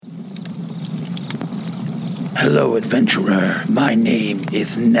Hello, adventurer. My name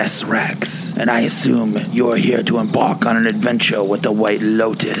is Nesrax, and I assume you're here to embark on an adventure with the White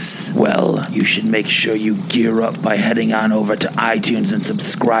Lotus. Well, you should make sure you gear up by heading on over to iTunes and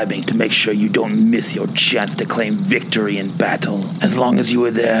subscribing to make sure you don't miss your chance to claim victory in battle. As long as you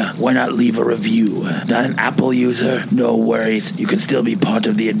are there, why not leave a review? Not an Apple user? No worries. You can still be part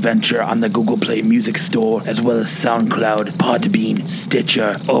of the adventure on the Google Play Music Store, as well as SoundCloud, Podbean,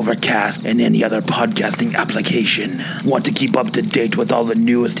 Stitcher, Overcast, and any other podcasting application. Want to keep up to date with all the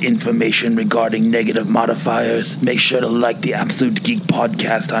newest information regarding negative modifiers? Make sure to like the Absolute Geek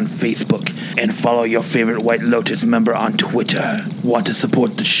Podcast on Facebook and follow your favorite White Lotus member on Twitter. Want to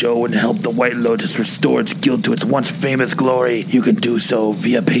support the show and help the White Lotus restore its guild to its once famous glory? You can do so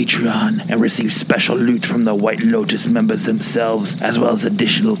via Patreon and receive special loot from the White Lotus members themselves, as well as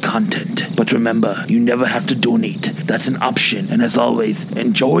additional content. But remember, you never have to donate. That's an option, and as always,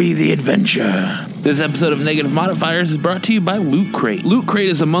 enjoy the adventure. This episode of Negative Modifiers is brought to you by Loot Crate. Loot Crate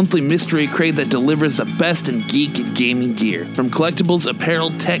is a monthly mystery crate that delivers the best in geek and gaming gear. From collectibles,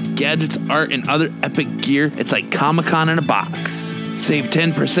 apparel, tech, gadgets, art, and other epic gear, it's like Comic-Con in a box. Save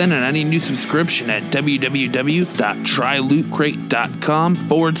 10% on any new subscription at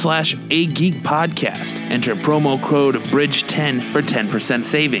www.trylootcrate.com/ageekpodcast. Enter promo code BRIDGE10 for 10%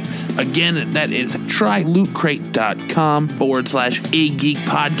 savings. Again, that is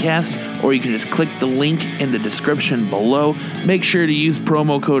trylootcrate.com/ageekpodcast, or you can just click the link in the description below. Make sure to use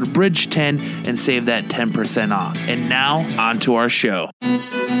promo code BRIDGE10 and save that 10% off. And now, on to our show.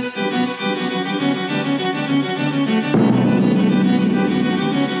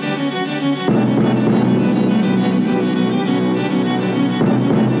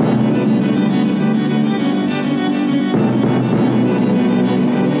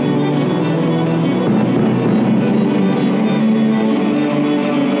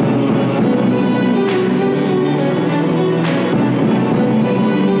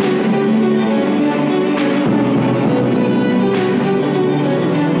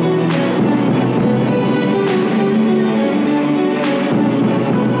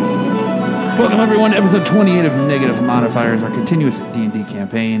 Everyone, episode 28 of Negative Modifiers, our continuous D&D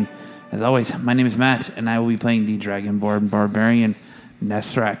campaign. As always, my name is Matt, and I will be playing the Dragonborn Barbarian,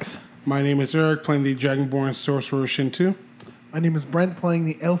 Nesrax. My name is Eric, playing the Dragonborn Sorcerer Shintu. My name is Brent, playing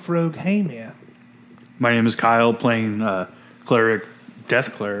the Elf Rogue Hayman. My name is Kyle, playing Cleric,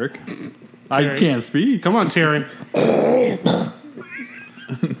 Death Cleric. I can't speak. Come on, Terry.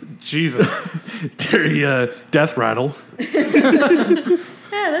 Jesus. Terry, Death Rattle.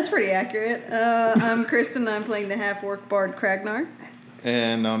 Yeah, that's pretty accurate. I'm Kristen. I'm playing the half-orc bard Kragnar.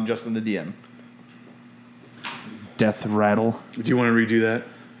 And I'm Justin, the DM. Death Rattle. Do you want to redo that?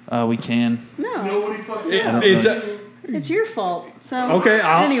 We can. No, Nobody fucking it's your fault. So Okay,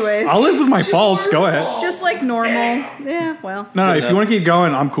 anyways, I'll live with my faults. Go ahead. just like normal. Yeah, well. No, if you want to keep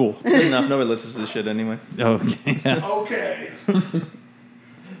going, I'm cool. Good enough. Nobody listens to this shit anyway. Okay. Yeah. Okay.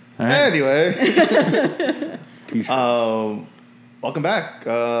 All right. Anyway. Welcome back.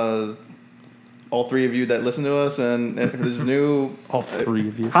 All three of you that listen to us and this is new. All three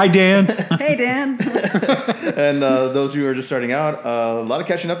of you. Hi, Dan. Hey, Dan. And those who are just starting out, a lot of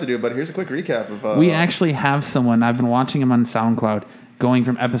catching up to do, but here's a quick recap of... We actually have someone, I've been watching him on SoundCloud, going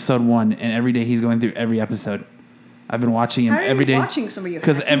from episode 1, and every day he's going through every episode. I've been watching him How are every you day. watching some of you?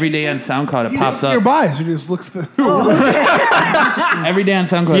 Because every day on SoundCloud it pops up. Nearby, so he just looks through. Every day on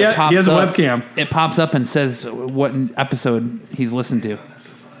SoundCloud it pops up. He has a webcam. It pops up and says what episode he's listened to.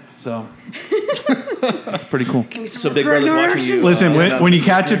 So, it's pretty cool. So Big Brother's watching you. Listen, when you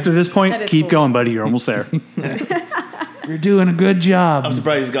catch up to this That point, is keep cool. going, buddy. You're almost there. You're doing a good job. I'm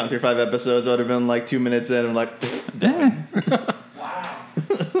surprised he's gotten through 5 episodes. I would have been like 2 minutes in and like... Yeah.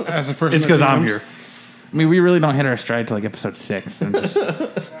 As a person It's that because I'm DMs. here. I mean, we really don't hit our stride till like episode 6. I'm just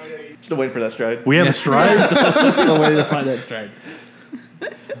Still waiting for that stride. We have a stride. the way to find that stride.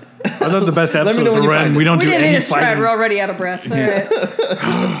 I thought the best me episodes know when were you when find we it. don't We do didn't any hit a stride. fighting. We're already out of breath. All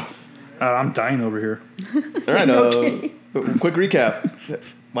right. I'm dying over here. All right, quick recap.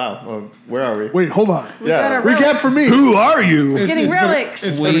 Wow, where are we? Wait, hold on. Got our Recap relics. for me. Who are you? Getting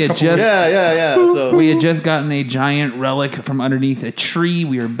relics. We had just Yeah. So we had just gotten a giant relic from underneath a tree.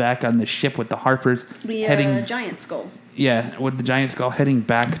 We were back on the ship with the Harpers, The heading giant skull. with the giant skull heading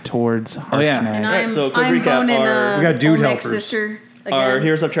back towards Harshnag. yeah. And Alright, I'm, so quick I'm recap, boning we got dude Olmec's helpers. sister again. our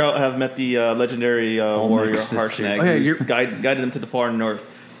heroes have met the legendary warrior sister. Harshnag, Oh, yeah, who's you're- guided them to the far north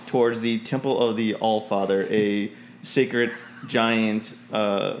towards the Temple of the Allfather, a sacred giant,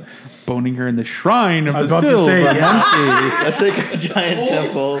 boning her in the shrine of I was the about to say, silver yeah. monkey. a sacred giant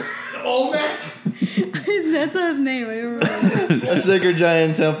temple. Olmec? That's his name. I don't remember. A sacred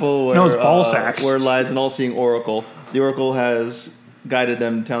giant temple where, No, it's Ballsack. where lies an all-seeing oracle. The oracle has guided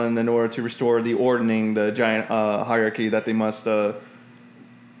them, telling them in order to restore the ordning, the giant hierarchy, that they must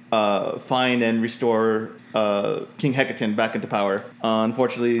find and restore King Hecaton back into power.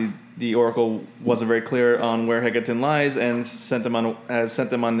 Unfortunately, the oracle wasn't very clear on where Hecaton lies and has sent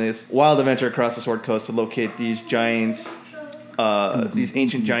them on this wild adventure across the Sword Coast to locate these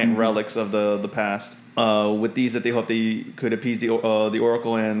ancient giant relics of the past. With these, that they hope they could appease the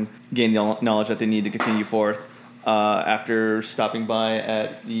oracle and gain the knowledge that they need to continue forth. After stopping by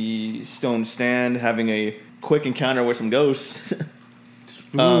at the stone stand, having a quick encounter with some ghosts.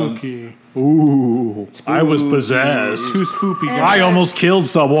 Spooky. Ooh, I was possessed. Too spoopy. And- I almost killed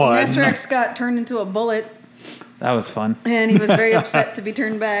someone. Nesrex got turned into a bullet, That was fun. and he was very upset to be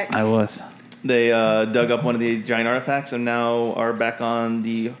turned back. I was. They dug up one of the giant artifacts and now are back on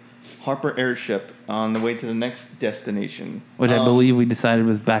the Harper airship on the way to the next destination. Which I believe we decided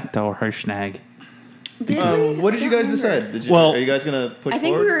was back to Harshnag. Did we? What did I you don't guys remember. decide? Well- Are you guys gonna push I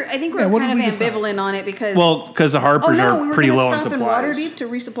think forward? we Yeah, were what kind did of we decide? ambivalent on it because Well, because the oh Harpers no, are we were pretty going to low on stop in supplies. Waterdeep to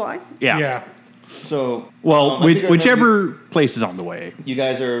resupply. Yeah. So Well, I think I remember whichever place is on the way. you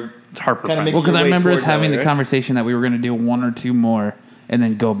guys are It's Harper Kinda friendly. make- Well, because I Your way remember us towards that having way, the right? conversation that we were going to do one or two more and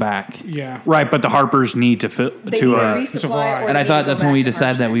then go back. Yeah. Right, but the Harpers need to They to need to resupply, supply. or And they I need thought to go that's when back we to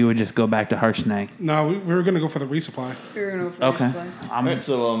decided that Harshnag. we would just go back to Harshnag. No, we were going to go for the resupply. We were going to go for Okay. resupply. I'm, right.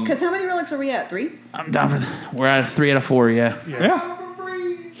 So Because how many relics are we at? 3? I'm down for We're at 3 out of 4, yeah. Yeah.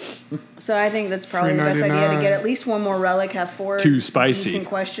 So I think that's probably the best idea to $3.99. get at least one more relic, have 4 Too spicy. decent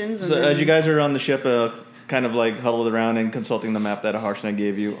questions. And So then, as you guys are on the ship, kind of like huddled around and consulting the map that Harshnag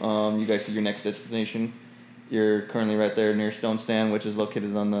gave you, you guys see your next destination. You're currently right there near Stone Stand, which is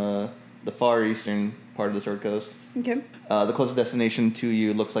located on the far eastern part of the Sword Coast. Okay. The closest destination to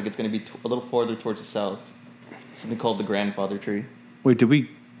you looks like it's going to be a little farther towards the south. Something called the Grandfather Tree. Wait, did we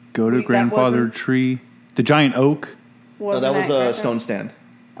go to Wait, that Grandfather wasn't- Tree? The giant oak? Wasn't that was Grandfather? Stone Stand.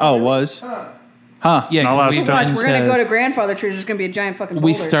 Oh, it was? Huh. Yeah, Not a lot of 'cause we- stuff. Watch, we're going to to- go to Grandfather Tree. There's just going to be a giant fucking boulder.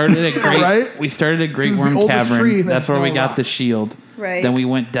 We started at Great Right? We started at Great This is the Worm oldest tree Cavern. that's That's where we no got rock. the shield. Right. Then we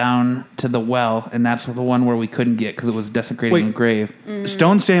went down to the well, and that's the one where we couldn't get because it was desecrating Wait. the grave.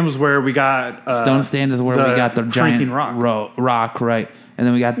 Stone Stand was where we got Stone Stand is where we got the giant shrieking rock. rock, right? And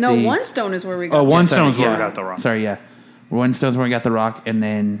then we got No, the one stone is where we got. Oh, one the- stone's where yeah. we got the rock. Sorry, yeah. One stone's where we got the rock, and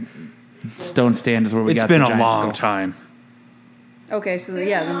then Stone Stand is where we It's got been the a giant long skull. time. Okay, so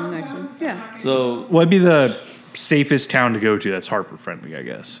yeah, then the next one. Yeah. So What'd be the safest town to go to that's Harper friendly, I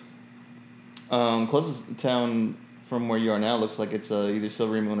guess? closest town from where you are now looks like it's either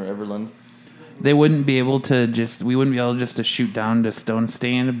Silvery Moon or Everland. They wouldn't be able to just. We wouldn't be able just to shoot down to Stone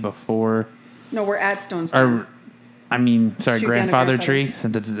Stand before. No, we're at Stonestone. Or, I mean, sorry, Shoot down to Grandfather Grandfather. Tree,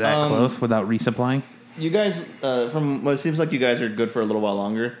 since it's that close without resupplying. You guys, from what it seems like, you guys are good for a little while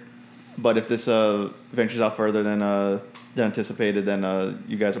longer. But if this ventures out further than anticipated, then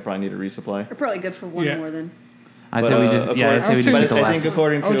you guys will probably need a resupply. We're probably good for one Yeah. more then. I But, say we just. Yeah, I according- say we I'd just say get the I last think one.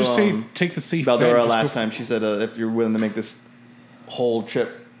 according I would to just say take the safe bet. Valdora Just go last for- time, she said if you're willing to make this whole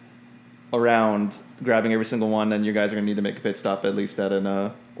trip around, grabbing every single one, then you guys are going to need to make a pit stop at least at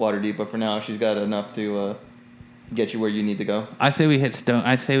an Waterdeep. But for now, she's got enough to get you where you need to go. I say we hit Stone.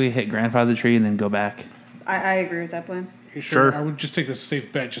 I say we hit Grandfather Tree and then go back. I agree with that plan. You sure? Sure. I would just take the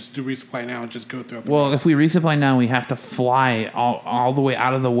safe bet. Just do resupply now and just go throughout the Well, rest. if we resupply now, we have to fly all the way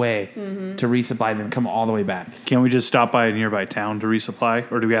out of the way to resupply, then come all the way back. Can't we just stop by a nearby town to resupply?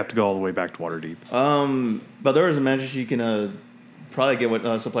 Or do we have to go all the way back to Waterdeep? Valdora's mentioned she can probably get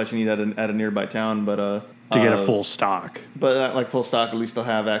what supplies she needs at a nearby town, but To get a full stock. But like full stock, at least they'll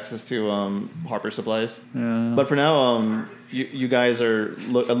have access to Harper supplies. But for now, you guys are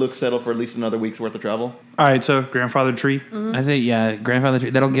look settled for at least another week's worth of travel. All right, so Grandfather Tree. I say, yeah, Grandfather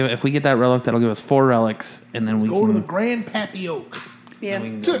Tree. That'll give. If we get that relic, that'll give us 4 relics, and then we Go to can, the Grand Pappy Oak. Yeah, we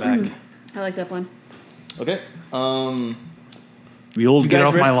can go back. I like that plan. Okay. The old You get guys,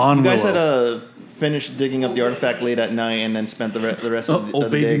 off my lawn you guys willow. had finished digging up the artifact late at night, and then spent the rest of the, Old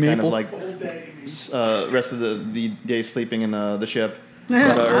of the day baby kind of maple. like rest of the day sleeping in the ship. I'm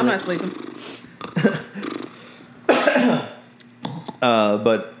early- not sleeping.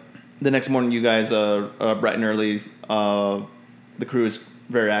 But the next morning, you guys bright and early. The crew is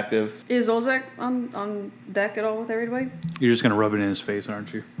very active. Is Olzak on deck at all with everybody? You're just going to rub it in his face,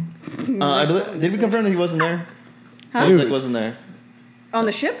 aren't you? I believe, did we confirm that he wasn't there? Huh? Olzak wasn't there. On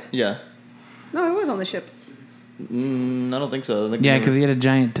the ship? Yeah. No, he was on the ship. I don't think so. I think Yeah, we because were- he had a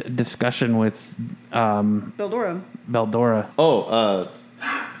giant discussion with Beldora. Beldora. Oh,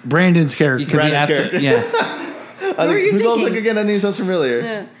 Brandon's character. Because he Brandon's asked her, character. yeah. Who are you Who's thinking? Olzek again? That name sounds familiar.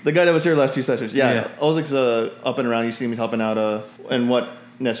 Yeah. The guy that was here last 2 sessions. Yeah, Yeah. Olzek's up and around. You see him helping out and what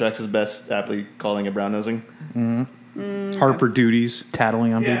Nesrax is best aptly calling a brown nosing. Harper duties.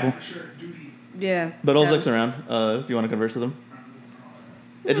 Tattling on people. sure. Duty. Yeah. But yeah. Olzek's around if you want to converse with him.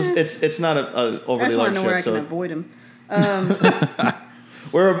 It's not a I overly just want large to know where I ship, can so avoid him.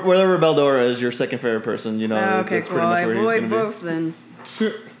 wherever Beldora is your second favorite person, you know. Okay, that's cool. pretty much I where he's avoid gonna be. both then.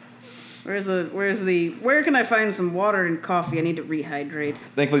 Where can I find some water and coffee? I need to rehydrate.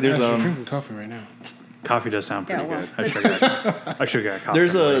 Thankfully, You're there's drinking coffee right now. Coffee does sound pretty Yeah, well, good. I should get coffee.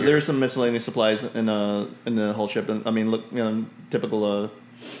 there's some miscellaneous supplies in the whole ship. And I mean, look, typical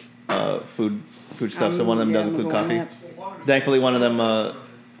food stuff. So one of them does I'm include going coffee. nap. Thankfully, one of them.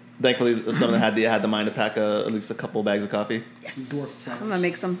 Thankfully, some of them had the mind to pack at least a couple bags of coffee. Yes. I'm gonna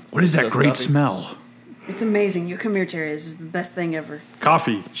make some. What is that Does great coffee. smell? It's amazing. You come here, Terry. This is the best thing ever.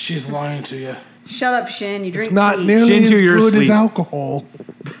 Coffee. She's lying to you. Shut up, Shin. You drink It's not tea. nearly Shinju, as you're good as asleep. alcohol.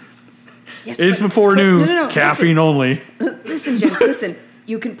 Yes, It's but- before noon. No. Caffeine only. Listen, gents. Listen.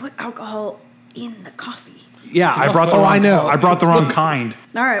 You can put alcohol in the coffee. Yeah, I brought the Oh, wrong. I know. I brought the wrong kind.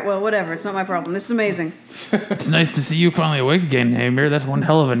 All right. Well, whatever. It's not my problem. This is amazing. It's nice to see you finally awake again, Hamir. That's one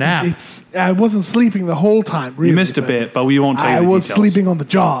hell of a nap. I wasn't sleeping the whole time. Really, You missed a but bit, but we won't tell you I the was details. sleeping on the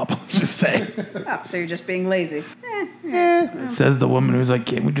job. Let's just say. Oh, so you're just being lazy. Says the woman who's like,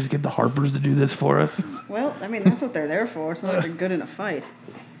 can't we just get the Harpers to do this for us? Well, I mean, that's what they're there for. It's not like they're good in a fight.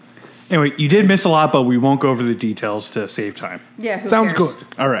 Anyway, you did miss a lot, but we won't go over the details to save time. Yeah. Who Sounds cares? good.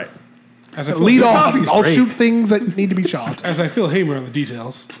 All right. As I feel, Lead off. coffee's I'll great. shoot things that need to be shot. As I feel Hamer on the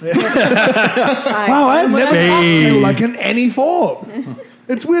details. Wow, I've never talked to you Hey. like in any form.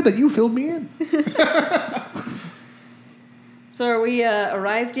 It's weird that you filled me in. So are we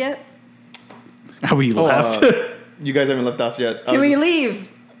arrived yet? How we left. You guys haven't left off yet. Can we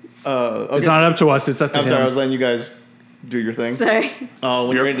leave? Okay. It's not up to us. It's up to I'm sorry. I him. was letting you guys do your thing. Sorry.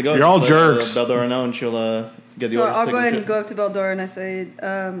 When you're ready to go, you're all just let, jerks. Beldora know, and she'll get the So orders. I'll to go take ahead the and ship. go up to Beldora and I say,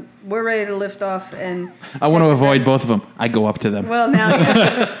 we're ready to lift off. And I want to avoid both of them. I go up to them. well, now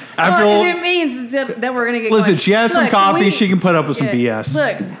yes. After well, all- if it means that we're gonna get Listen, going. she has some Look, coffee. She can put up with some BS.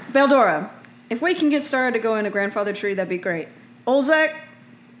 Look, Beldora, if we can get started to go into grandfather tree, that'd be great. Olzak,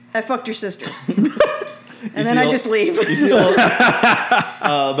 I fucked your sister. And then see I Ol- just leave. You see,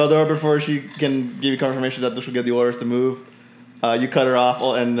 Beldora, before she can give you confirmation that she'll get the orders to move, you cut her off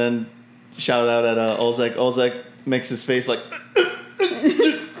and then shout out at Olzek. Olzek makes his face like.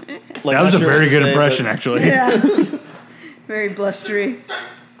 That was not a sure very what to good say, impression, but- actually. Yeah. Very blustery.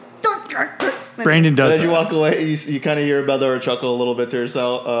 Brandon But does as you that. walk away, you kind of hear Beldora chuckle a little bit to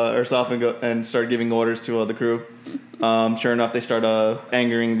herself and start giving orders to the crew. Sure enough, they start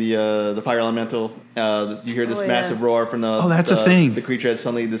angering the fire elemental. You hear this Oh, yeah. massive roar from the. Oh, that's a thing. The creature has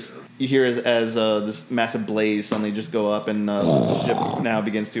suddenly this. You hear as this massive blaze suddenly just go up, and the ship now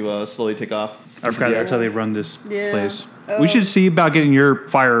begins to slowly take off. I forgot that's how they run this Yeah. place. We should see about getting your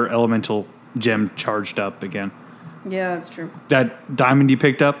fire elemental gem charged up again. Yeah, that's true. That diamond you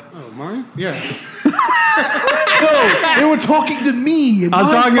picked up. Oh, mine? Yeah. No, they were talking to me. And I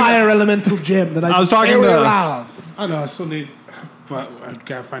was my talking- fire elemental gem that I was just talking very to- loud. I know, I still need. But I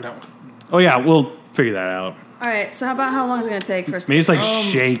gotta find out. Oh yeah, we'll figure that out. All right, so how about how long is it going to take for us to Maybe it's like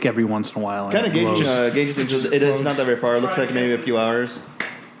shake every once in a while. and Kind of it gauges glows. things. It's not that very far. It looks like maybe a few hours.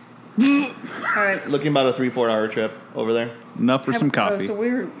 All right. Looking about a 3-4 hour trip over there. Enough for some coffee. So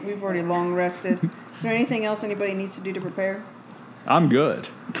we've already long rested. Is there anything else anybody needs to do to prepare? I'm good.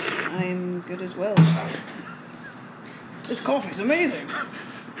 I'm good as well. This coffee's amazing.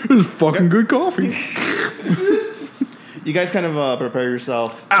 It's fucking good coffee. You guys kind of prepare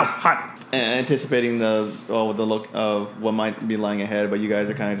yourself, Ow, hot. anticipating the look of what might be lying ahead, but you guys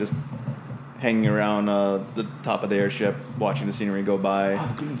are kind of just hanging around the top of the airship, watching the scenery go by.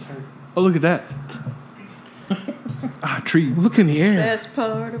 Oh, look at that. Tree. Look in the air. Best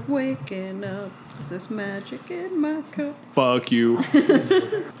part of waking up is this magic in my cup. Fuck you.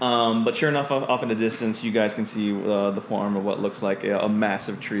 But sure enough, off in the distance, you guys can see the form of what looks like a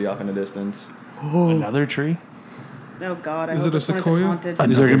massive tree off in the distance. Another tree? Oh God! I Is hope it a this one isn't sequoia? haunted.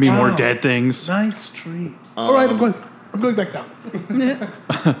 Is there gonna be more Wow. dead things? Nice tree. All right, I'm going back down.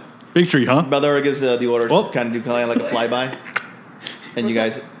 Big tree, huh? Beldora gives the orders Well. to kind of do kind of like a flyby, and you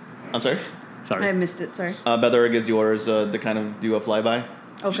guys. I'm sorry. Sorry. I missed it. Sorry. Beldora gives the orders to kind of do a flyby.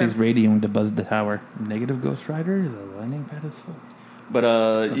 Okay. She's radioing to buzz the tower. Negative Ghost Rider, the landing pad is full.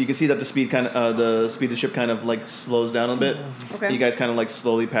 But you can see that the speed of the ship kind of like slows down a bit. Okay. You guys kind of like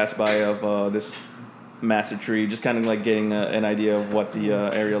slowly pass by of this massive tree, just kind of like getting an idea of what the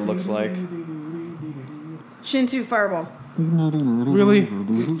area looks like. Shintu fireball. Really?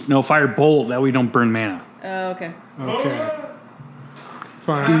 No, fire bolt. That way we don't burn mana. Okay. Okay.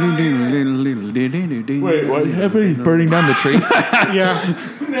 Fine. Wait, what happened? He's burning down the tree. Yeah.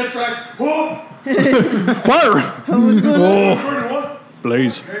 Fire! What's going on? Oh,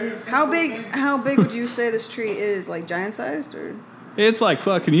 blaze. How big would you say this tree is? Like giant sized or? It's like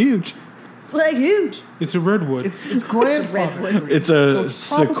fucking huge. It's like huge. It's a redwood. It's grandfather. It's a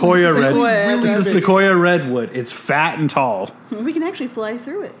sequoia red. Sequoia. It's a sequoia redwood. It's fat and tall. We can actually fly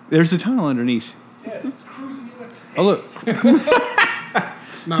through it. There's a tunnel underneath. Yes, it's cruising USA. Oh look.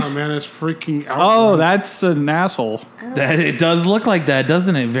 Nah, man, it's freaking out. Oh, that's an asshole. That it does look like that,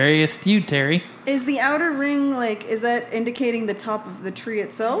 doesn't it? Very astute, Terry. Is the outer ring is that indicating the top of the tree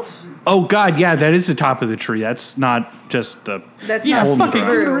itself? Oh god, yeah, that is the top of the tree. That's not just the. That's Yeah, not fucking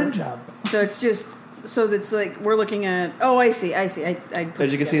through. job. So it's just that's like we're looking at. Oh, I see. I put As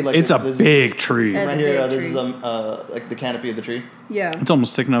it you can see, together. like It's a this- big tree. As Right a here, big this is tree. like the canopy of the tree. Yeah. It's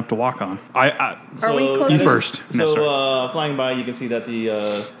almost thick enough to walk on. Are we close? You to- first. No, So flying by, you can see that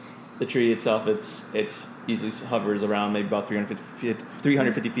the tree itself, it's easily hovers around maybe about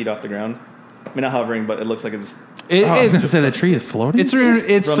 350 feet off the ground. I mean, not hovering, but it looks like it's I was going to say the tree is floating. It's from,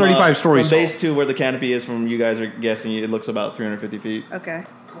 35 stories from tall. base to where the canopy is. From you guys are guessing, it looks about 350 feet. Okay.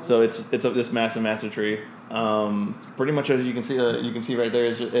 So it's this massive tree. Pretty much as you can see right there,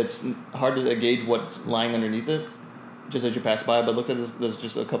 it's hard to gauge what's lying underneath it, just as you pass by. But look at this, there's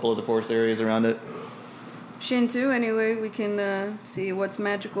just a couple of the forest areas around it. Shintu, anyway, we can see what's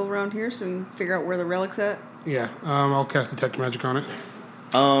magical around here so we can figure out where the relic's at. Yeah. I'll cast Detect Magic on it.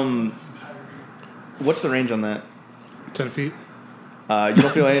 What's the range on that? 10 feet. You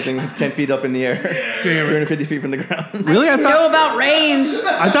don't feel anything 10 feet up in the air, Damn it. 350 feet from the ground. Really? I Know thought about range.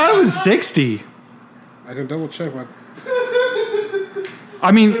 it was 60. I can double check what.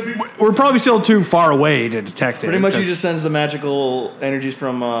 I mean, we're probably still too far away to detect it. Pretty much, you just sense the magical energies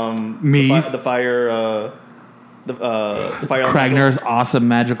from Me. the fire, the fire. Kragnar's awesome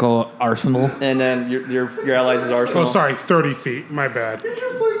magical arsenal. and then your allies' arsenal. Oh, sorry, 30 feet. My bad. It's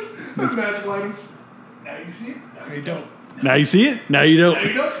just like a magical item. Now you see it. Now you don't. Now you see it? Now you Now don't.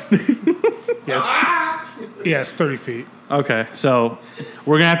 you don't. Yeah, it's 30 feet. Okay, so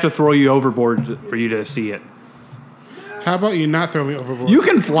we're going to have to throw you overboard for you to see it. How about you not throw me overboard? You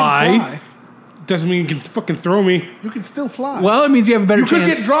can fly. Fly. Doesn't mean you can fucking throw me. You can still fly. Well, it means you have a better you could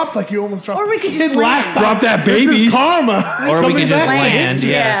chance. get dropped like you almost dropped. Or we could just Hit last land. time. Drop that This baby. is karma. Or we Coming can just back. land.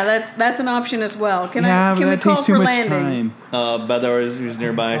 Yeah, Yeah. that's an option as well. Can Yeah, I? but Can we that call takes for too much landing? time. Badar who's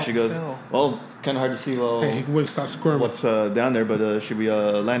nearby. She goes, well, kind of hard to see Hey, he wouldn't stop squirming. what's down there, but should we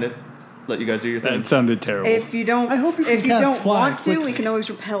land it? Let you guys do your thing. That sounded terrible. If you don't, I hope you if can you cast don't fly want to, quickly. we can always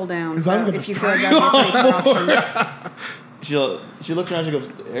rappel down. 'Cause I'm gonna if you feel like that'd be a safer option. She looks around. She goes,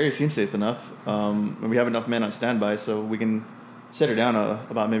 "Area seems safe enough. We have enough men on standby, so we can set her down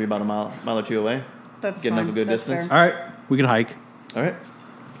about a mile or two away. That's Get enough fine. a good That's distance. fair. All right, we can hike. All right."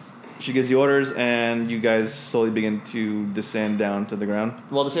 She gives you orders, and you guys slowly begin to descend down to the ground.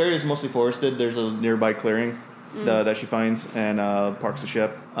 While this area is mostly forested, there's a nearby clearing that she finds and parks the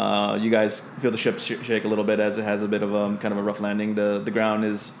ship. You guys feel the ship shake a little bit as it has a bit of kind of a rough landing. The ground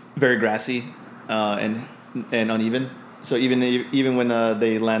is very grassy and uneven. So even when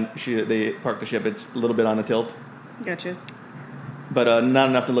they park the ship, it's a little bit on a tilt, Gotcha. but not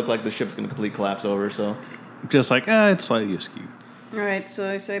enough to look like the ship's going to completely collapse over. So Just like, it's slightly askew. All right, so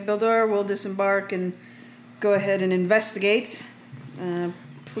I say, Beldar, we'll disembark and go ahead and investigate.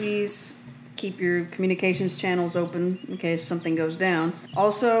 Please keep your communications channels open in case something goes down.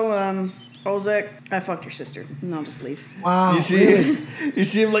 Also, Olzek, I fucked your sister, and I'll just leave. Wow. you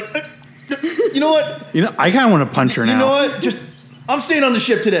see him like, you know what? You know, I kind of want to punch her now. You know what? I'm staying on the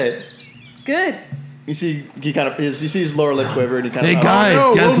ship today. Good. You see, you see his lower lip quiver, and he kind Hey, of guys,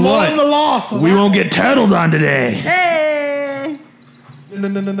 No, guess we'll what? mourn the loss. We won't get tattled on today. Hey!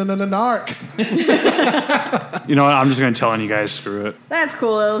 Narc. You know what? I'm just going to tell on you guys. Screw it. That's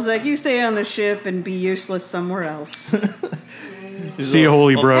cool, Olzek. You stay on the ship and be useless somewhere else. See you,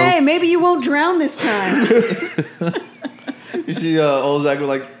 holy bro. Hey, maybe you won't drown this time. You see Olzak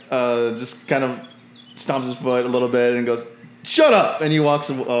like just kind of stomps his foot a little bit and goes, "Shut up!" and he walks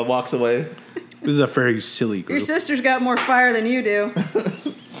away. This is a very silly Your group. sister's got more fire than you do.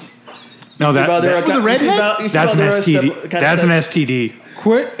 No, That's that's an STD. That's an STD.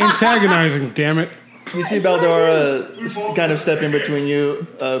 Quit antagonizing, damn it. You see Baldora kind of step in between you,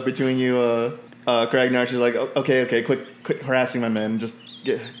 Kragnar. She's like, okay, quit harassing my men. Just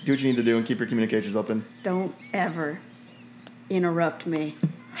do what you need to do and keep your communications open. Don't ever interrupt me.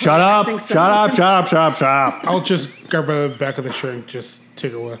 Shut up! Harassing Shut up! someone. Shut up! Shut up! Shut up! I'll just grab by the back of the shirt and just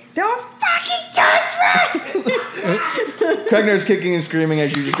take a whiff. Don't fucking Kragnar's kicking and screaming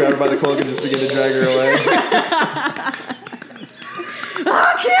as you just grab her by the cloak and just begin to drag her away.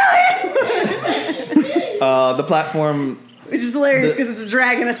 I'll kill him! The platform. Which is hilarious because it's a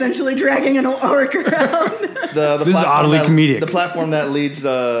dragon essentially dragging an orc around. This is oddly comedic. The platform that leads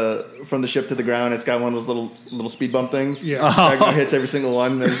from the ship to the ground, it's got one of those little speed bump things. Yeah. Ragnar hits every single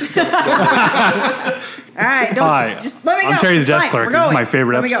one. All right, Hi, just let me go. I'm Terry the Death Fine, Clerk. we're This is going. my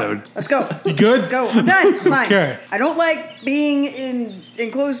favorite Let me go. episode. Let's go. You good? Let's go. I'm done. Fine. Okay. I don't like being in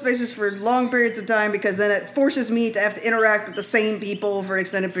enclosed spaces for long periods of time because then it forces me to have to interact with the same people for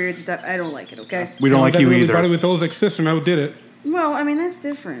extended periods of time. I don't like it, okay? We don't like you Everybody either. with those sister now did it. Well, I mean, that's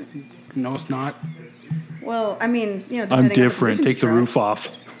different. No, it's not. Well, I mean, you know, I'm depending on different. the Take the position roof off.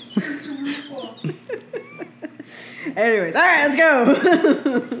 you're on. Anyways, all right, let's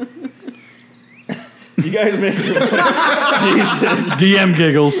go. You guys make Jesus. DM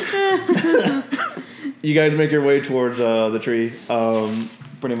giggles. You guys make your way towards the tree.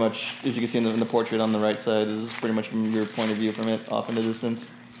 Pretty much, as you can see in the portrait on the right side, is pretty much from your point of view from it, off in the distance.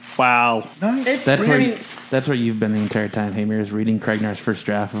 Wow. It's, That's I where mean, that's where you've been the entire time. Hamir is reading Kragnar's first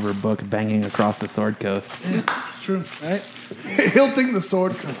draft of her book, Banging Across the Sword Coast. It's true, right? Hilting the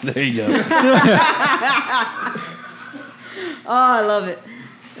sword coast. There you go. oh, I love it.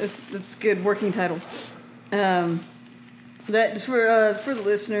 That's a good working title. That for the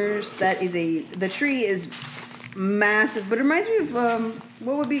listeners, the tree is massive, but it reminds me of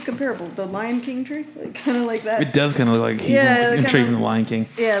what would be comparable, the Lion King tree, like kind of like that. It does kind of look like Yeah, a tree kinda- from the Lion King.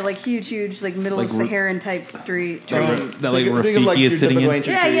 Yeah, like huge, like middle Like of Saharan type tree. That like think of Rafiki your is sitting typical in.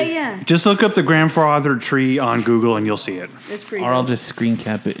 ancient Yeah, tree. yeah. Just look up the grandfather tree on Google and you'll see it. It's pretty. Or I'll dope. just screen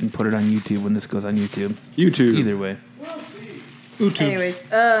cap it and put it on YouTube when this goes on YouTube. YouTube. Either way. YouTube. Anyways,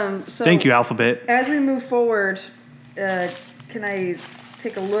 so Thank you, Alphabet. As we move forward, can I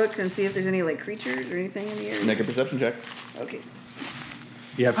take a look and see if there's any like creatures or anything in the area? Make a perception check. Okay.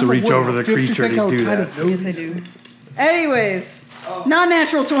 You have to reach over the creature to do that. Yes, I do. Anyways,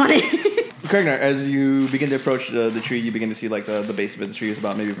 non-natural 20. Kragnar, as you begin to approach the tree, you begin to see like the base of it. The tree is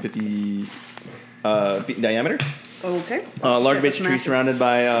about maybe 50 feet in diameter. Okay. Large Shit, base of that's tree massive. surrounded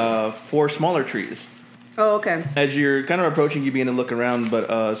by 4 smaller trees. Oh, okay. As you're kind of approaching, you begin to look around,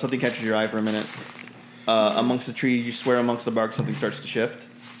 but something catches your eye for a minute. Amongst the tree, you swear amongst the bark, something starts to shift.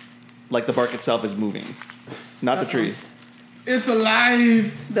 Like the bark itself is moving. Not the tree. It's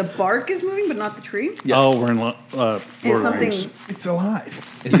alive. The bark is moving, but not the tree. Yes. Oh, we're in Lord Is of the something? Rings. It's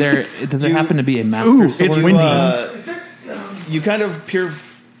alive. Is there? Does there happen to be a master It's sword? windy. You kind of peer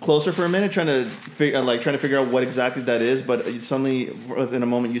closer for a minute, trying to figure out what exactly that is. But suddenly, within a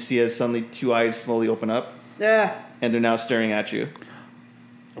moment, you see as suddenly 2 eyes slowly open up, Yeah. and they're now staring at you.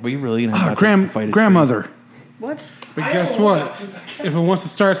 Are we really gonna Ah, have to fight a grandmother. What? But guess what? If it wants to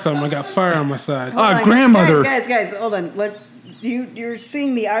start something, I got fire on my side. Hold on, grandmother. Guys, hold on. You're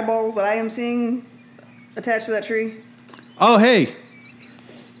seeing the eyeballs that I am seeing attached to that tree. Oh, hey.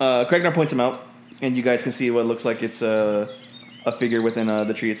 Kragnar points him out, and you guys can see what looks like it's a figure within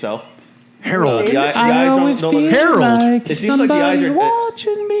the tree itself. Harold. The eyes don't look. Harold. It seems like the eyes are.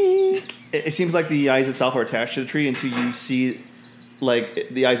 watching me. It seems like the eyes itself are attached to the tree until you see, like,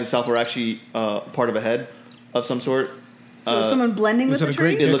 the eyes itself are actually part of a head of some sort. So someone blending with is it the a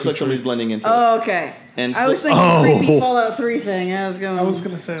great tree? It looks like tree. somebody's blending into it. Oh, okay. And I so- was thinking creepy Fallout 3 thing. I was going. I was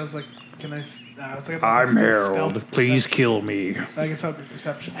gonna say, I was like, can I? It's like I'm Harold. Please kill me. I guess that would be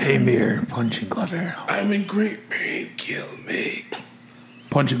perception. Hey, Mir, punching glove arrow. I'm in great pain. Kill me.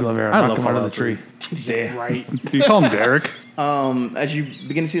 Punching glove arrow. I Knock love him out of the Fallout tree. Right. You call him Derek. As you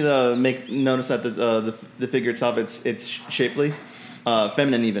begin to see notice that the figure itself, it's shapely,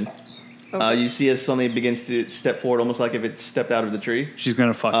 feminine even. Okay. You see as suddenly it begins to step forward, almost like if it stepped out of the tree. She's going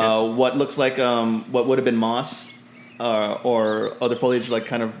to fuck it. What looks like what would have been moss or other foliage, like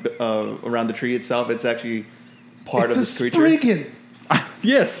kind of around the tree itself. It's actually part It's of a this creature. spriggan.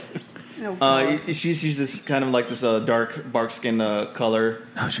 Yes. Oh, God. She's this kind of like this dark bark skin color,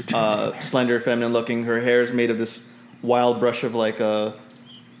 How's your chance? slender, feminine looking. Her hair is made of this wild brush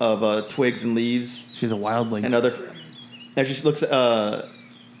of twigs and leaves She's a wildling. and other. As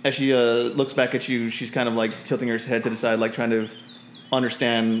she looks back at you, she's kind of like tilting her head to the side, like trying to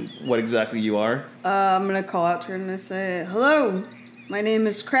understand what exactly you are. I'm gonna call out to her and I say, "Hello, my name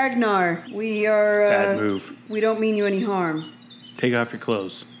is Kragnar. We are. Bad move. We don't mean you any harm." Take off your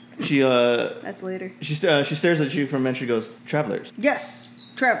clothes. She That's later. she stares at you for a minute. She goes, "Travelers." Yes,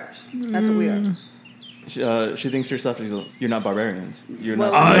 travelers. That's what we are. She thinks to herself, "You're not barbarians. You're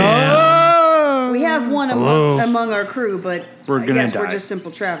Well, not." we have one among our crew, but We're I gonna guess we're die. just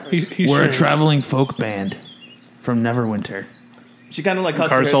simple travelers. He's We're a strange. traveling folk band from Neverwinter. She kind of like cocks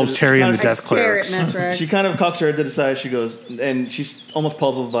Car her head solves to Terry and the she I Death stare at Clerics. Nesrax. She kind of cocks her head to the side. She goes, and she's almost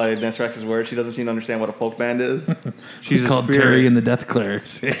puzzled by Nesrax's words. She doesn't seem to understand what a folk band is. She's a called spirit. Terry and the Death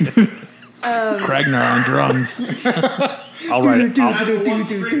Clerics. Kragnar on drums. I'll write it. I'm a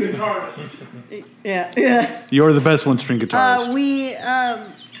one-string guitarist. Yeah. You're the best one-string guitarist.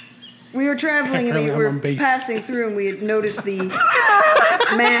 We were traveling and we Apparently I'm were on bass. passing through and we had noticed the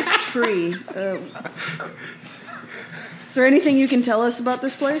masked tree. Is there anything you can tell us about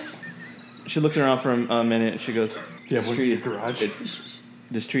this place? She looks around for a minute. She goes, Yeah, what, your garage?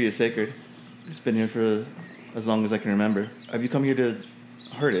 This tree is sacred. It's been here for as long as I can remember. Have you come here to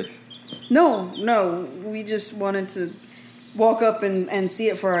hurt it? No. We just wanted to walk up and see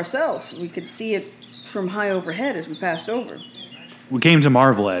it for ourselves. We could see it from high overhead as we passed over. We came to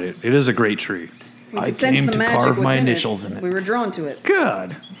marvel at it. It is a great tree. We I could sense came the to magic carve my within initials in it. We were drawn to it.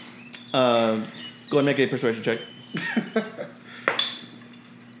 God. Go ahead and make a persuasion check.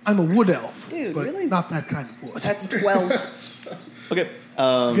 I'm a wood elf, Dude, but really? not that kind of wood. That's 12. Okay.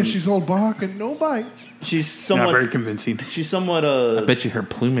 I guess she's all bark and no bite. She's Not somewhat. very convincing. She's somewhat. I bet you her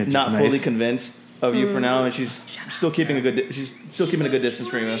plumage is Not nice. fully convinced of you for now, and she's still keeping a good. She's still keeping a good distance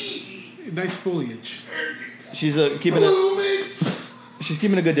from you. Nice foliage. She's keeping a. She's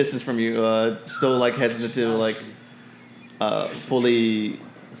keeping a good distance from you. Still like hesitant to like fully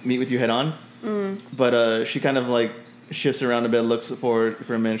meet with you head on. But she kind of like shifts around a bit, looks for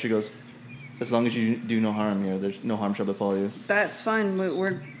a minute. She goes, "As long as you do no harm here, there's no harm shall befall you." That's fine. We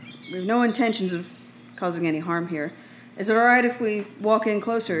have no intentions of causing any harm here. Is it all right if we walk in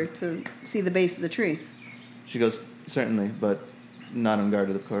closer to see the base of the tree? She goes, "Certainly, but not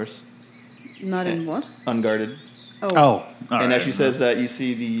unguarded, of course. Not in what? Unguarded." Oh. All And right. as she says that, you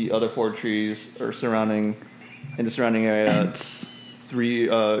see the other 4 trees are surrounding in the surrounding area. 3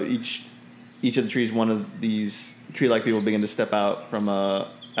 each of the trees. One of these tree-like people begin to step out from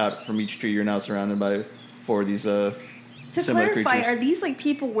each tree. You're now surrounded by 4 of these To similar clarify, creatures. are these like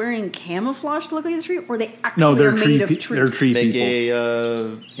people wearing camouflage to look like the tree, or they actually No, they're are tree. made of tree? They're tree Make people.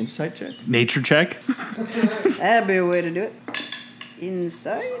 a insight check. Nature check. That'd be a way to do it.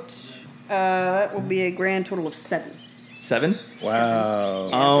 Insight. That will be a grand total of 7. 7.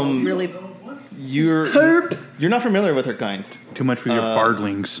 Wow. Really? You're Herp. you're not familiar with her kind. Too much for your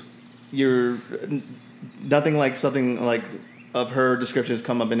bardlings. You're nothing like something like of her descriptions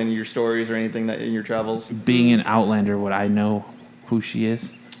come up in any of your stories or anything that in your travels. Being an outlander, would I know who she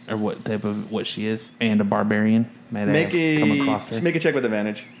is or what she is? And a barbarian, might I Make have come a across her? just make a check with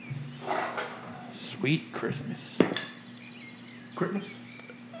advantage. Sweet Christmas. Christmas.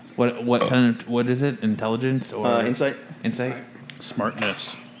 What kind of, what is it? Intelligence or Insight. Insight.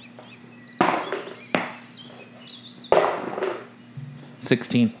 Smartness.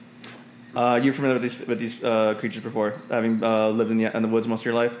 16. You're familiar with these creatures before, having lived in the woods most of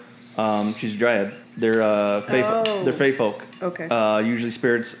your life. She's a dryad. They're they're fae folk. Okay. Usually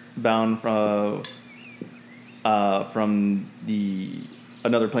spirits bound from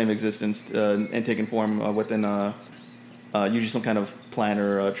another plane of existence and taking form within usually some kind of plant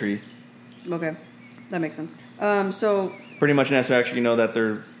or tree. Okay. That makes sense. So Pretty much in Nesrax, you know that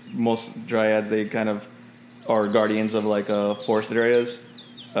they're most dryads. They kind of are guardians of like forested areas.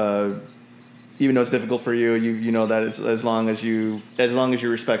 Even though it's difficult for you, you know that it's, as long as you're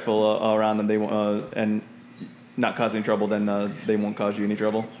respectful around them, they won't and not cause any trouble, then they won't cause you any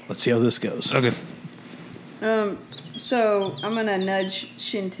trouble. Let's see how this goes. Okay. So I'm gonna nudge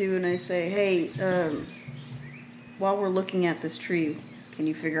Shintu and I say, "Hey, while we're looking at this tree, can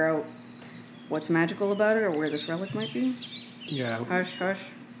you figure out what's magical about it or where this relic might be?" Yeah. Hush, hush.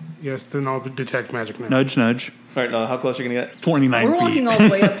 Yes, then I'll detect magic now. Nudge, nudge. All right, how close are you gonna get? 29 We're feet. walking all the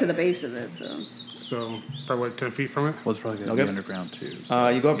way up to the base of it, so So, probably like 10 feet from it. Well, it's probably going to Okay. be underground too. So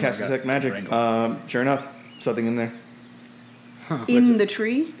You go up, cast got detect magic. wrangle. Sure enough, something in there in the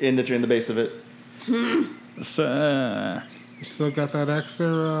tree. in the base of it. So, You still got that axe there,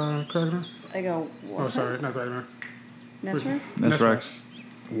 Kragnar? I go, Oh, what? sorry, not Kragnar. Nesrax? that's Rex.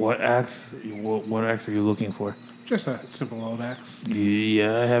 What axe? What axe are you looking for? Just a simple old axe.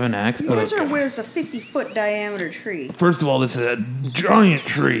 Yeah, I have an axe. You But guys are where's a 50-foot diameter tree? first of all, this is a giant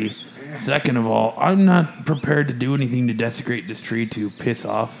tree. Second of all, I'm not prepared to do anything to desecrate this tree to piss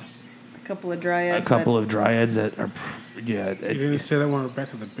off A couple of a dryads. couple of dryads that are. Yeah, You didn't say that when we're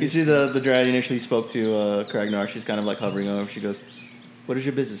back at the base. You see the dryad you initially spoke to, Kragnar. She's kind of like hovering over. She goes, "What is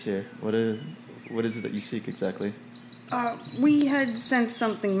your business here? What is it that you seek exactly?" We had sensed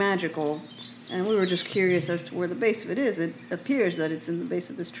something magical, and we were just curious as to where the base of it is. It appears that it's in the base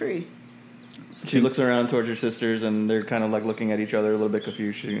of this tree. She looks around towards her sisters, and they're kind of like looking at each other, a little bit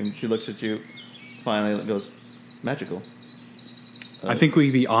confused. And she looks at you, finally, and goes, "Magical." I think we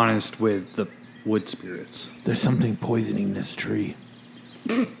can be honest with the wood spirits. There's something poisoning this tree.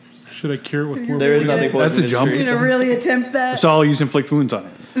 Should I cure it with more? There is nothing poison That's a in this jump. tree. You're gonna really attempt that? So I'll use inflict wounds on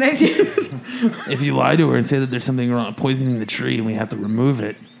it. If you lie to her and say that there's something wrong poisoning the tree and we have to remove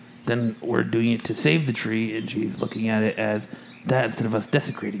it, then we're doing it to save the tree, and she's looking at it as that instead of us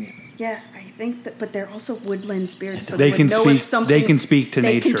desecrating it. Yeah, I think that, but they're also woodland spirits, so They they can would know speak- if something. they can speak to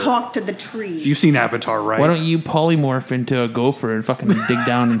they nature. can talk to the tree. You've seen Avatar, right? Why don't you polymorph into a gopher and fucking dig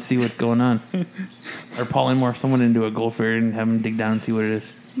down and see what's going on? Or polymorph someone into a gopher and have them dig down and see what it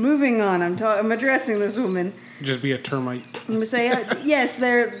is. Moving on, I'm addressing this woman. Just be a termite. I'm gonna say yes.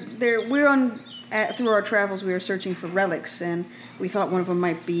 We're on through our travels. We were searching for relics, and we thought one of them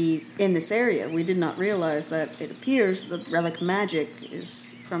might be in this area. We did not realize that it appears the relic magic is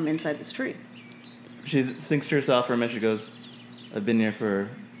from inside this tree. She thinks to herself for a minute. She goes, "I've been here for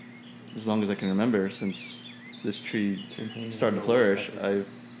as long as I can remember since this tree started to flourish. I'm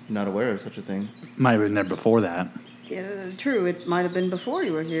not aware of such a thing." Might have been there before that. Yeah, true. It might have been before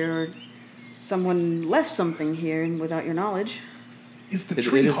you were here, or someone left something here without your knowledge. Is the It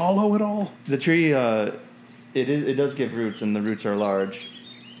tree is- hollow at all? The tree, it does give roots, and the roots are large.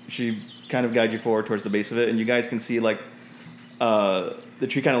 She kind of guides you forward towards the base of it, and you guys can see like the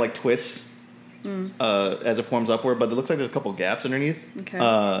tree kind of like twists as it forms upward, but it looks like there's a couple gaps underneath.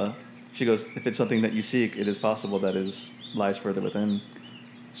 Okay. She goes, "If it's something that you seek, it is possible that it lies further within."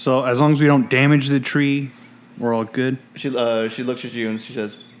 So as long as we don't damage the tree, we're all good. She looks at you and she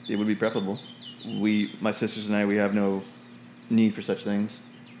says, "It would be preferable. My sisters and I, we have no need for such things.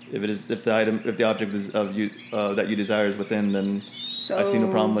 If the object is of you that you desire is within, then I see no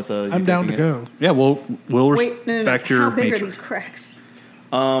problem with you I'm down to taking it." go. Yeah, we'll Wait, no. respect your How big nature. are these cracks?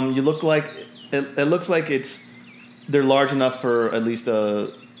 You look like it looks like they're large enough for at least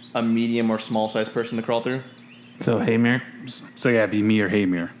a medium or small sized person to crawl through. So, hey, Mir. So yeah, it'd be me or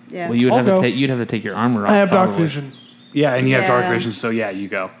Haymir. Yeah. Well, you'd I'll have go. you'd have to take your armor off. I have dark probably. vision. Yeah, and you have dark Yeah. vision, so yeah, you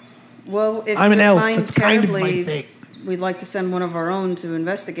go. Well, if I'm an you elf. mind That's kind of my terribly, thing. we'd like to send one of our own to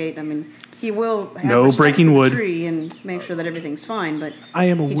investigate. I mean, he will have No respect breaking to the wood. tree and make sure that everything's fine. But I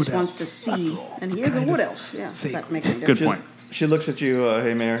am a he wood just elf. wants to see, and he is a wood elf. Yeah, if that makes any Good difference. point. She looks at you,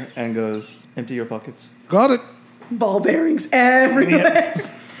 hey Mayor, and goes, "Empty your pockets Got it. Ball bearings everywhere.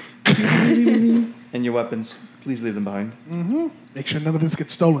 and your weapons. Please leave them behind." Make sure none of this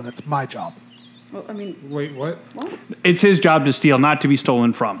gets stolen. That's my job. Well, I mean, Wait, what? It's his job to steal, not to be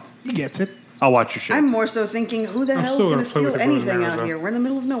stolen from. He gets it. I'll watch your shit. I'm more so thinking, who the hell's still going gonna to play with steal the bows and anything arrows, out though. here? We're in the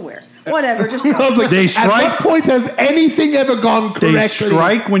middle of nowhere. Whatever, just I was like, They at strike- what point has anything ever gone correctly? They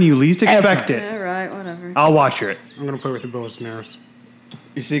strike when you least expect it. all right, whatever. I'll watch it. I'm gonna play with the bows and arrows.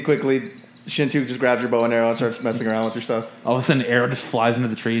 You see quickly, Shintu just grabs your bow and arrow and starts messing around with your stuff. All of a sudden, an arrow just flies into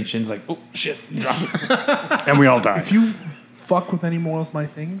the tree, and Shin's like, "Oh shit!" Drop it. And we all die. If you fuck with any more of my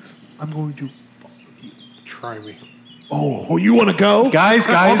things, I'm going to fuck with you. Try me. Oh, you want to go? Guys,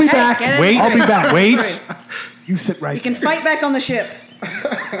 I'll be back. Get it wait, straight. I'll be back. wait. You sit right You can there. fight back on the ship.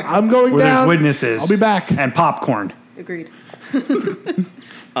 I'm going Where there's down. witnesses. I'll be back. And popcorn. Agreed.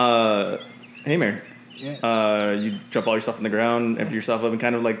 Hey Mayor, Yes. you drop all your stuff on the ground, empty yourself up, and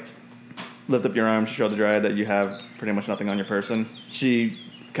kind of like lift up your arms to show the dryad that you have pretty much nothing on your person. She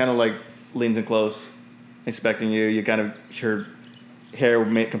kind of like leans in close, inspecting you. You kind of her hair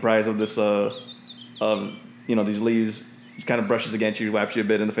comprised of this these leaves. Just kind of brushes against you, whaps you a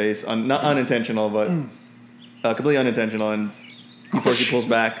bit in the face. Not unintentional, but completely unintentional. And before she pulls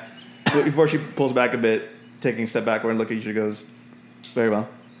back a bit, taking a step backward and looking at you, she goes, "Very well.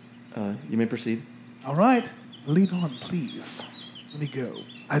 You may proceed." All right. Lead on, please. Let me go.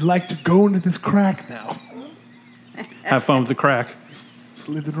 I'd like to go into this crack now. Have fun with the crack.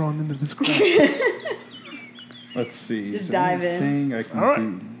 Slither on into this crack. Let's see. Just dive in. I can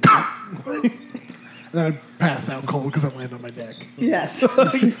All right. Then I pass out cold because I land on my neck. Yes.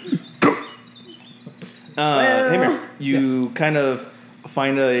 Hey Mayor, you kind of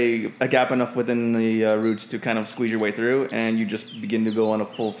find a gap enough within the roots to kind of squeeze your way through, and you just begin to go on a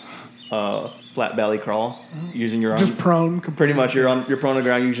full flat belly crawl using your arms. Just prone. Pretty much, you're prone on the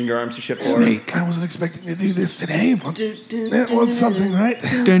ground using your arms to shift forward. I wasn't expecting to do this today, but that was something, right?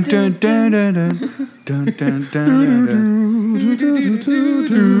 Dun, dun, dun, dun, dun. Dun, dun, dun, dun,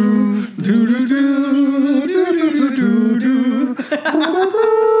 dun.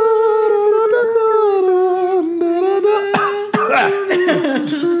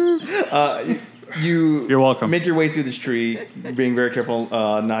 You're welcome. Make your way through this tree, being very careful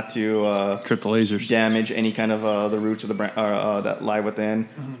not to Trip the lasers. damage any kind of the roots of the that lie within.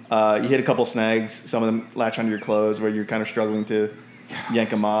 You hit a couple snags. Some of them latch onto your clothes, where you're kind of struggling to yank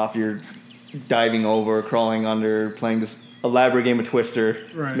them off. You're diving over, crawling under, playing this elaborate game of Twister,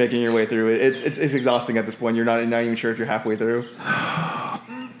 Right. making your way through it. It's exhausting at this point. You're not even sure if you're halfway through.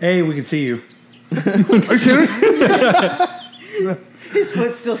 Hey, we can see you. Are you serious? His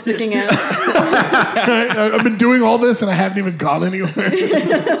foot's still sticking out. I've been doing all this and I haven't even gone anywhere.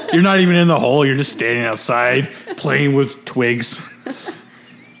 You're not even in the hole. You're just standing outside playing with twigs.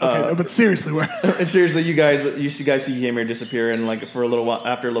 Okay, no, but seriously, where? And seriously, you guys see Hamir disappear, and like for a little while,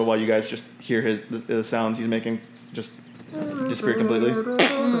 after a little while, you guys just hear the sounds he's making just disappear completely.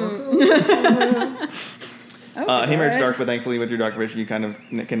 Hamir, it's dark, but thankfully with your dark vision, you kind of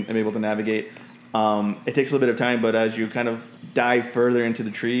can be able to navigate. It takes a little bit of time, but as you kind of dive further into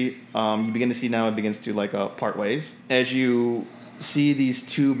the tree, you begin to see now it begins to like part ways. As you see these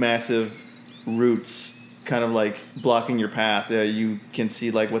two massive roots kind of like blocking your path, you can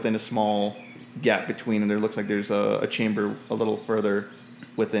see like within a small gap between, and there looks like there's a chamber a little further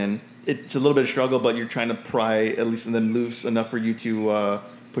within. It's a little bit of struggle, but you're trying to pry at least and then loose enough for you to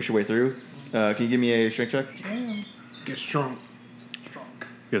push your way through. Can you give me a strength check? Get strong.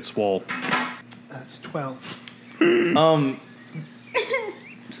 Get swole. That's 12.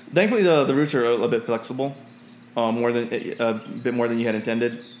 Thankfully, the roots are a bit flexible, a bit more than you had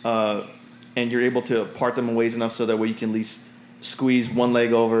intended, and you're able to part them in ways enough so that way you can at least squeeze one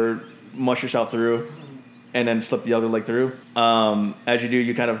leg over, mush yourself through, and then slip the other leg through. As you do,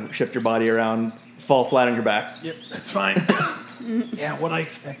 you kind of shift your body around, fall flat on your back. Yep, that's fine. Yeah, what I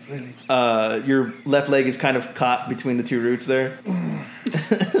expect, really. Your left leg is kind of caught between the two roots there.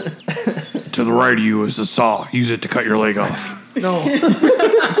 To the right of you is a saw. Use it to cut your leg off. No.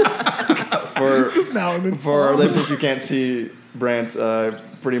 Just now I'm in For our listeners who can't see Brant,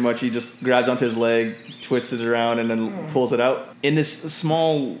 pretty much he just grabs onto his leg, twists it around, and then pulls it out. In this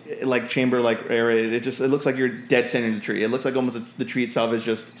small, like chamber-like area, it looks like you're dead center in the tree. It looks like almost the tree itself is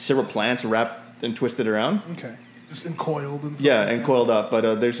just several plants wrapped and twisted around. Okay. Just encoiled and stuff. Yeah, and coiled up.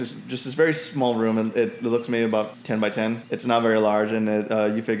 But there's this very small room, and it looks maybe about 10 by 10. It's not very large, and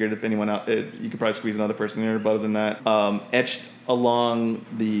you figured if anyone out, you could probably squeeze another person in there. But other than that, etched along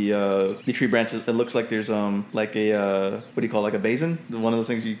the tree branches, it looks like there's like a what do you call it, like a basin? One of those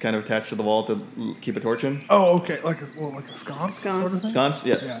things you kind of attach to the wall to keep a torch in. Oh, okay. Like a sconce? Sort of thing? Sconce,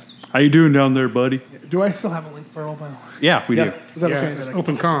 yes. Yeah. How you doing down there, buddy? Do I still have a link pearl now? Yeah, we do. Is that Yeah, okay? it's That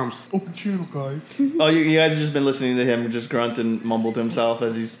open comms. Open channel, guys. Oh, you guys have just been listening to him just grunt and mumble to himself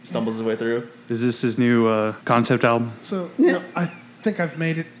as he stumbles his way through. Is this his new concept album? So, I think I've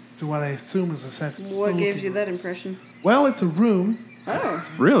made it to what I assume is a sentence. What gives you that impression? Well, it's a room. Oh,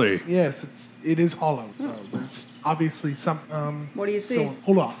 Really? Yes, it is hollow. So there's obviously some. what do you see? So,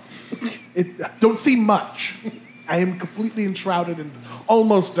 hold on. Don't see much. I am completely enshrouded in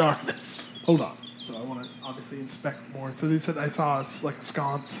almost darkness. Hold on. So I want to obviously inspect more. So they said I saw like a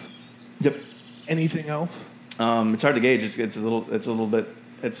sconce. Yep. Anything else? It's hard to gauge. It's a little bit.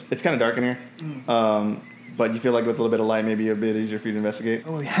 It's kind of dark in here. But you feel like with a little bit of light, maybe a bit easier for you to investigate. I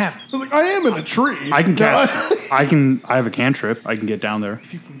don't really have it. I was like, I am in a tree. I can cast. I have a cantrip. I can get down there.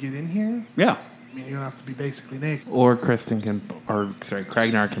 If you can get in here, Yeah. I mean, you don't have to be basically naked. Or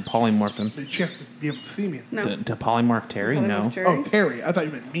Kragnar can polymorph him. But she has to be able to see me. No. To polymorph Terry? Polymorph No. Terry. Oh, Terry. I thought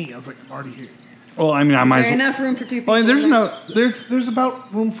you meant me. I was like, I'm already here. Well, I mean, I Is might there as well. enough room for two people? Well, there's no. There's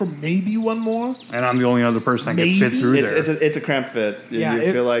about room for maybe one more. And I'm the only other person that can fit Maybe. through there. It's a cramped fit. Yeah, You feel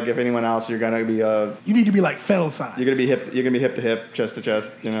it's- like if anyone else, you're gonna be You need to be like fellow size. you're gonna be hip to hip, chest to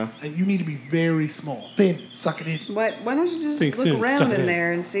chest. You know. And you need to be very small. Thin. Suck it in. Why don't you just Think look thin, suck around it in in.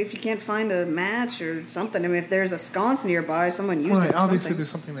 there and see if you can't find a match or something? I mean, if there's a sconce nearby, someone used Right. it or Obviously, something. there's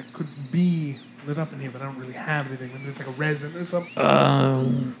something that could be lit up in here, but I don't really have anything. Maybe it's like a resin or something.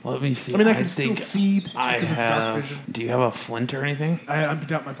 Let me see. I mean, I can still see I because it's dark have. vision. Do you have a flint or anything? I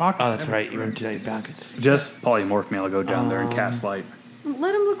emptied out my pockets. Oh, that's right. You emptied out your pockets. Just polymorph me. I'll go down there and cast light.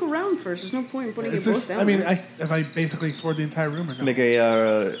 Let him look around first. There's no point in putting Is your there, both down I mean, there. if I basically explored the entire room or not? Make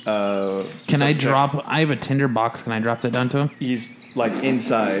a. Can I self-check. drop? I have a tinder box. Can I drop that down to him? He's like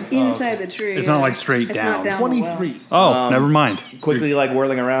inside. Inside the tree. It's not like straight It's down. not down the well. 23. Oh, never mind. Quickly, like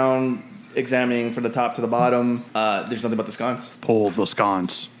whirling around, examining from the top to the bottom. There's nothing but the sconce. Pull the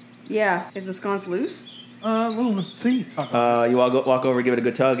sconce. Yeah. Is the sconce loose? Well, let's see. You walk over, give it a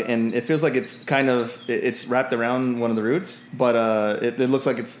good tug, and it feels like it's kind of it's wrapped around one of the roots, but it looks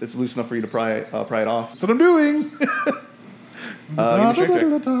like it's loose enough for you to pry it off. That's what I'm doing.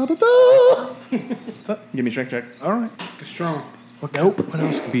 Give me a strength check. All right. Get strong. Nope. What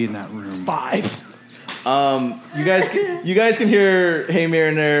else? Be in that room. 5. You guys can hear Hamir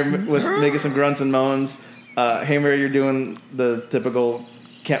in there making some grunts and moans. Hamir, you're doing the typical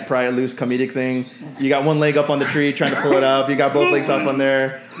can't pry it loose comedic thing. You got one leg up on the tree trying to pull it up. You got both legs up on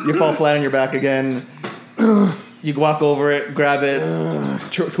there. You fall flat on your back again. You walk over it, grab it,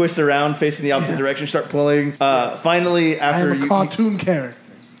 twist around, facing the opposite direction, start pulling. Finally, I after am a cartoon character.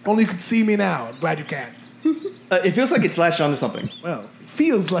 Only you can see me now. I'm glad you can't. it feels like it's latched onto something. Well, it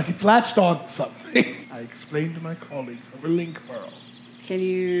feels like it's latched on to something. I explained to my colleagues over Link Pearl. Can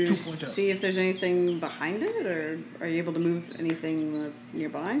you 2.0. see if there's anything behind it, or are you able to move anything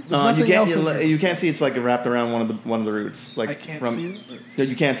nearby? You nothing else in can't. there. You can't see it's like wrapped around one of the roots. Like I can't from, see it? No,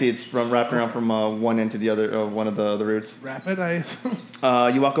 you can't see it's wrapped around from one end to the other. One of the roots. Rapid, I assume.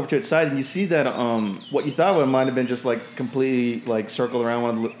 You walk over to its side and you see that what you thought might have been just like completely like circled around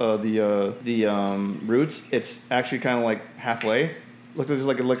one of the roots. It's actually kind of like halfway. Look, there's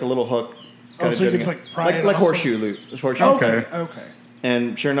like a little hook. Oh, so you can just like pry it like off horseshoe loop. Horseshoe. Okay.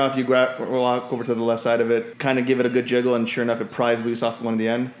 And sure enough, you walk over to the left side of it, kind of give it a good jiggle, and sure enough, it pries loose off one of the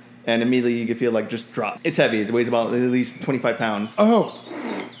end, and immediately you can feel like just drop. It's heavy. It weighs about at least 25 pounds. Oh.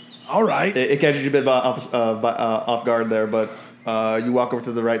 All right. It catches you a bit off guard there, but you walk over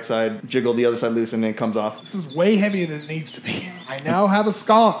to the right side, jiggle the other side loose, and then it comes off. This is way heavier than it needs to be. I now have a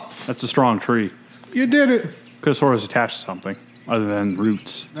sconce. That's a strong tree. You did it. Could have was attached to something other than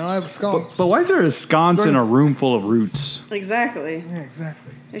roots. Now I have a sconce. But why is there a sconce in a room full of roots? Exactly. Yeah,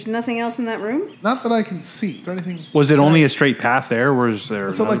 exactly. There's nothing else in that room? Not that I can see. Is there anything? Was it only a straight path there, or was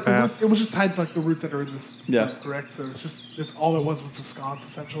there So another like path? it was just tied to like the roots that are in this. Yeah. Correct. So it's all it was the sconce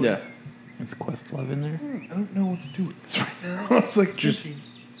essentially. Yeah. Is Quest Love in there? I don't know what to do with this right now. It's like Just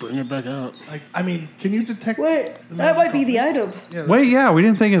bring it back out. like I mean, can you detect? Wait, the that might be magical the thing? item. Yeah. Wait, yeah, we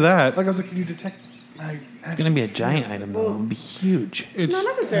didn't think of that. Like I was like, can you detect? It's going to be a giant item, though. It'll be huge. It's Not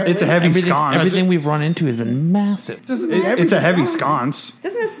necessarily. It's a heavy sconce. Everything we've run into has been massive. It's a heavy sconce.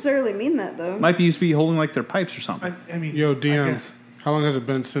 Doesn't necessarily mean that, though. Might be used to be holding like their pipes or something. I mean, Yo, I DM. guess. How long has it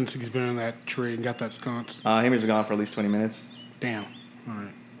been since he's been in that tree and got that sconce? Hammers are gone for at least 20 minutes. Damn. All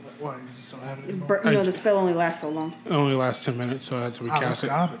right. What? You just don't have it anymore. The spell only lasts so long. It only lasts 10 minutes, so I have to Ah, that's recast it.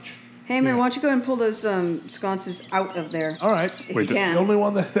 garbage. Hammer, why don't you go and pull those sconces out of there? All right. If Wait, you The can. only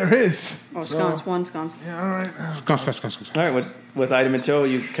one that there is. Oh, sconce, one sconce. Yeah. All right. Sconce, sconce, sconce, sconce. All right, with item in tow,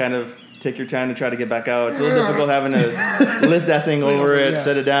 you kind of take your time to try to get back out. It's a little difficult having to lift that thing over it, Yeah.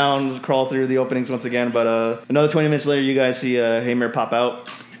 set it down, crawl through the openings once again. But another 20 minutes later, you guys see Hammer pop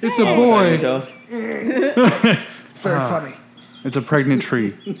out. It's a Item in boy. tow. Very funny. It's a pregnant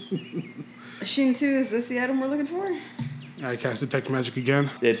tree. Shintu, is this the item we're looking for? I cast Detect Magic again.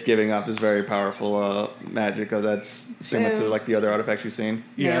 It's giving off this very powerful magic that's similar to like the other artifacts you've seen.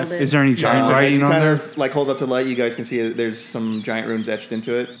 Nailed it. Is there any giant So writing you on kind there? of like hold up to light, you guys can see there's some giant runes etched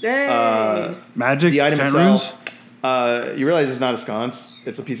into it. Yay! Magic? The item giant itself, you realize it's not a sconce;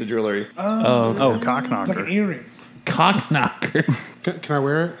 it's a piece of jewelry. runes? Oh, cock It's like an knocker. earring. Cock knocker. Can I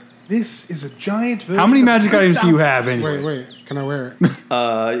wear it? This is a giant version. How many of magic Prince items do you Albert. have anyway? Wait. Can I wear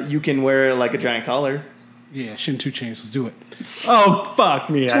it? You can wear it like a giant collar. Yeah, Shin 2 chains. Let's do it. Oh, fuck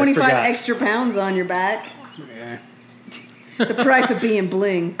me. 25 I forgot. extra pounds on your back. Yeah. The price of being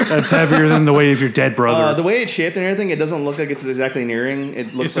bling. That's heavier than the weight of your dead brother. The way it's shaped and everything, it doesn't look like it's exactly an earring.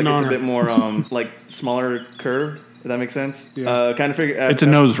 It looks It's like an it's a honor. bit more like smaller curved. If that makes sense. Yeah. Kind of figure. It's a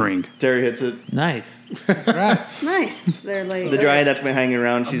nose ring. Terry hits it. Nice. Rats. Nice. They're like The dryad that's been hanging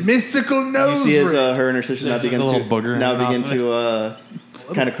around. She's Mystical you nose see as ring. her and her sisters now There's just begin a little booger hanging off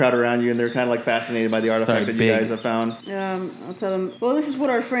to kind of crowd around you, and they're kind of like fascinated by the artifact Sorry, that you big. guys have found. I'll tell them. Well, this is what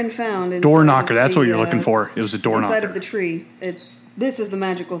our friend found. inside Door of knocker. That's what the, you're looking for. It was a door inside knocker. of the tree. This is the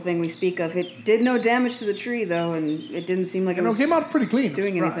magical thing we speak of. It did no damage to the tree though, and it didn't seem like it You know, was came out pretty clean. I'm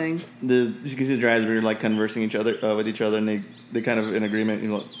doing surprised. anything. You can see the dryads were like conversing with each other, and they kind of in agreement. You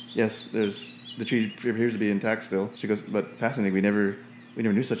know, yes, the tree appears to be intact still. She goes, but fascinating. We never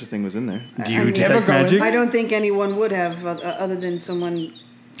knew such a thing was in there. Do you I mean, detect never go in. magic? I don't think anyone would have, other than someone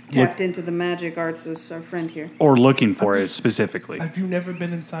tapped into the magic arts as our friend here. Or looking for it specifically. Have you never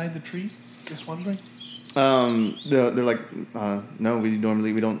been inside the tree? Just wondering. They're like, no, we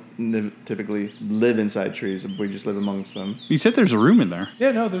don't typically live inside trees. We just live amongst them. You said there's a room in there.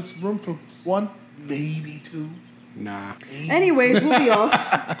 Yeah, no, there's room for one, maybe two. Nah. Anyways, we'll be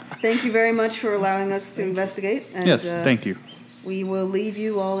off. Thank you very much for allowing us to investigate. And, Yes, thank you. We will leave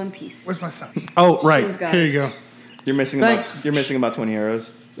you all in peace. Where's my son? Oh, right. Finn's got Here it. you go. You're missing Thanks. about 20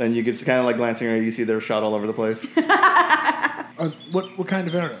 arrows, and you get kind of like glancing around. You see they're shot all over the place. What kind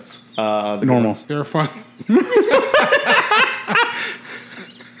of arrows? The good Normal. ones. They're fun.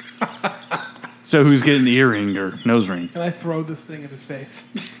 So who's getting the earring or nose ring? Can I throw this thing in his face?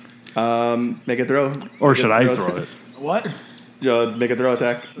 Make a throw. Or should I throw it? What? make a throw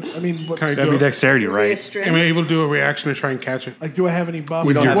attack. I mean, what, Can I That'd do be it? dexterity, Be a right? strength. Am I able to do a reaction to try and catch it? like, do I have any buff?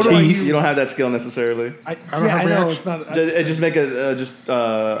 You don't, have what do I that, use? you don't have that skill necessarily. I don't have I know reaction. it's not. Just make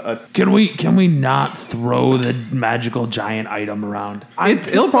a Can we not throw the magical giant item around? I'm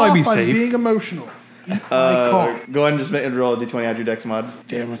it'll pissed probably be off. I'm safe. being emotional. Eat my call. go ahead and just roll a d20 add your dex mod.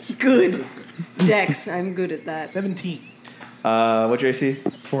 Damn it. Good. Dex, I'm good at that. 17. What's your AC?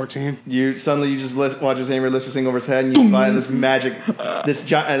 14. You suddenly watch his hammer lifts this thing over his head, and you find this magic,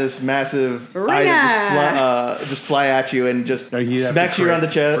 this massive item just fly at you and just He'd have smacks to you around the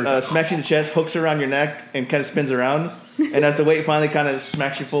crit. chest, smacks you in the chest, hooks around your neck, and kind of spins around. And as the weight finally kind of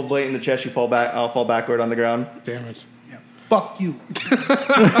smacks you full weight in the chest, you fall backward on the ground. Damn it. Yeah. Fuck you.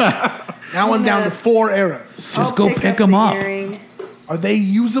 Now I'm down to 4 arrows. Just go pick them the up. earring. Are they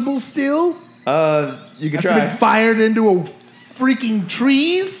usable still? You can After try. being fired into a freaking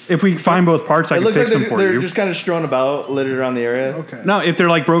trees? If we find both parts, I It can looks like fix them for they're you. just kind of strewn about, littered around the area. Okay. No, if they're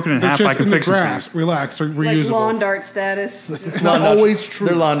like broken in They're half, I just can in the fix them for you. grass. Relax. They're Like reusable. lawn dart status. It's not always true.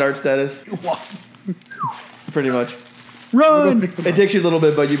 They're lawn dart status, pretty much. Run! It takes you a little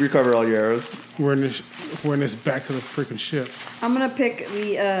bit, but you recover all your arrows. We're in this back to the freaking ship. I'm gonna pick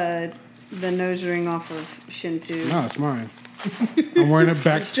the nose ring off of Shintu. No, it's mine. I'm wearing it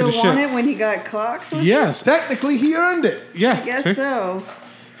back to Still the want ship. it when he got clocked? Yes. Technically, he earned it. Yeah. I guess see? so.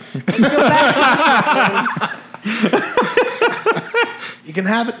 Let's go back to the ship then. You can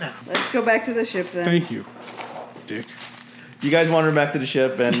have it now. Let's go back to the ship then. Thank you, Dick. You guys wander back to the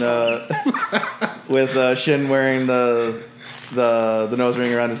ship, and with Shin wearing the nose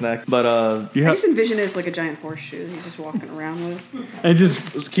ring around his neck. But I just envision it as like a giant horseshoe he's just walking around with. And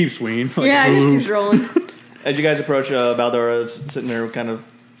just keep swinging. Like, Yeah, it just boom. keeps rolling. as you guys approach, Baldora is sitting there, kind of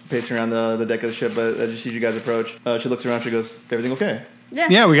pacing around the deck of the ship. But as she sees you guys approach, she looks around. She goes, "Everything okay?" Yeah,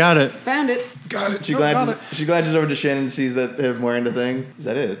 Yeah, we got it. found it. Got it. She glances over to Shin and sees that him wearing the thing. Is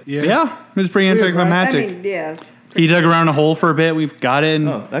that it? Yeah, it was pretty Weird, right? I anticlimactic. mean, yeah. He dug around a hole for a bit. We've got it. And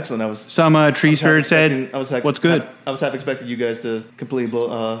Oh, excellent. some tree spirit said, "What's good?" I was half expecting you guys to completely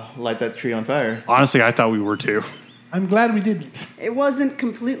light that tree on fire. Honestly, I thought we were too. I'm glad we didn't. It wasn't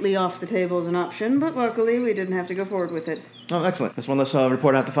completely off the table as an option, but luckily we didn't have to go forward with it. Oh, excellent. That's one less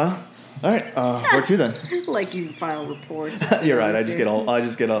report I have to file. All right, where to then? Like you file reports. You're right. I just get all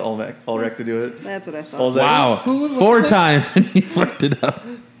rec to do it. That's what I thought. All's that- Wow. What's 4 that? times and he fucked it up.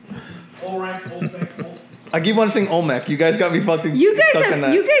 All right, I keep wanting to sing Olmec. You guys got me fucking You stuck guys on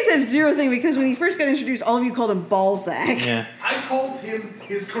that. have zero thing because when he first got introduced, all of you called him Balzac. Yeah. I called him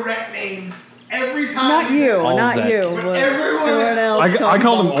his correct name every time. Not you, not Balzac. you, but everyone else. I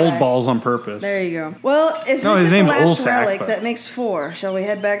called him Balzac. Old Balls on purpose. There you go. Well, if No, this his is the name's last Olsac, relic, but- that makes 4. Shall we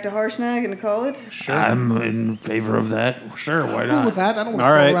head back to Harshnag and call it? I'm in favor of that. Sure, why Cool with not? that. I don't want All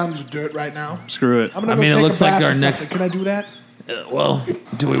to right. go around this dirt right now. Screw it. I'm gonna I go mean, it take looks a like bath our or next- something. Can I do that? Well,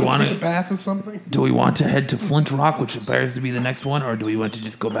 do we want Take a to bath or something? head to Flint Rock, which appears to be the next one, or do we want to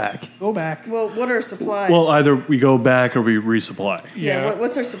just go back? Go back. Well, what are supplies? Well, either we go back or we resupply. yeah.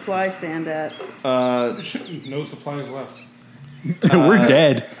 What's our supply stand at? No supplies left. We're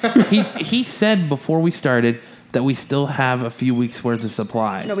dead. He said before we started that we still have a few weeks worth of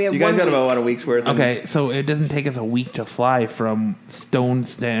supplies. No, we have You guys 1 got week. about a week's worth. and- Okay, so it doesn't take us a week to fly from Stone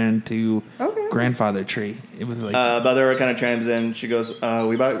Stand to Okay. Grandfather Tree. It was like Baldora kind of chimes in. She goes,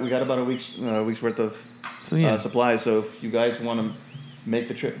 we got about a week's worth of so yeah. supplies. So if you guys want to make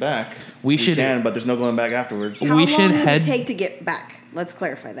the trip back, We should- can, but there's no going back afterwards. How we long should does head- it take to get back? Let's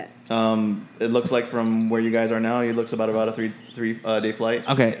clarify that. It looks like from where you guys are now, it looks about a three day flight.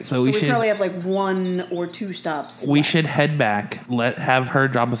 Okay, so So we we should probably have like 1 or 2 stops. we left. should head back. Have her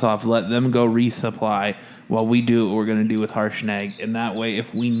drop us off. Let them go resupply while we do what we're gonna do with Harshnag, and that way,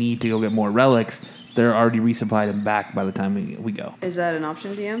 if we need to go get more relics, they're already resupplied and back by the time we go. Is that an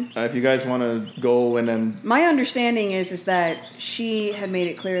option, DM? If you guys want to go and then My understanding is that she had made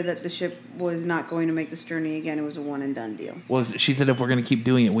it clear that the ship was not going to make this journey again. It was a one and done deal. Well, she said if we're gonna keep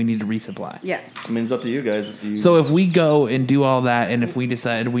doing it, we need to resupply. Yeah. I mean, it's up to you guys. Do you, So if we go and do all that, and if we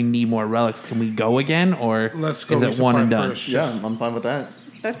decide we need more relics, can we go again, or Let's go is it one resupply and done? first. yeah, I'm fine with that.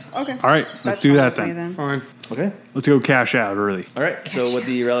 That's okay. All right, let's That's do fine that with me then. Fine. Okay. Let's go cash out early. All right. So with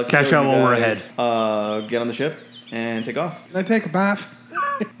the relics, Cash you out while we're guys, get on the ship and take off. Can I take a bath?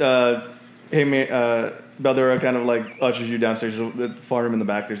 Hey, Baldora kind of like ushers you downstairs. The far room in the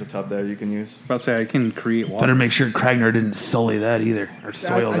back, there's a tub there you can use. About to say I can create water. Better make sure Kragner didn't sully that either, or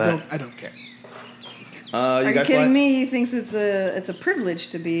soil that. I don't care. You Are you guys kidding fly? me? He thinks it's a privilege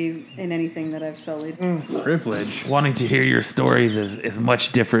to be in anything that I've sullied. Privilege. Wanting to hear your stories is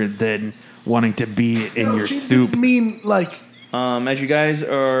much different than wanting to be in No, your she soup. didn't mean like As you guys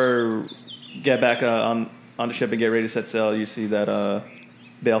get back on the ship and get ready to set sail, you see that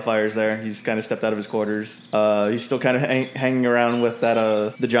Balefire's there. He's kind of stepped out of his quarters. He's still kind of hanging around with that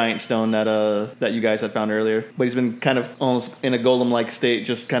the giant stone that you guys had found earlier. But he's been kind of almost in a golem-like state,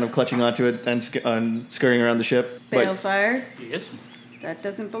 just kind of clutching onto it and scurrying around the ship. Balefire, Yes. that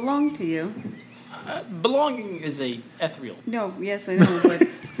doesn't belong to you. Belonging is a ethereal. No, yes, I know, but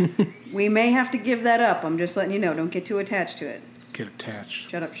we may have to give that up. I'm just letting you know. Don't get too attached to it. Get attached.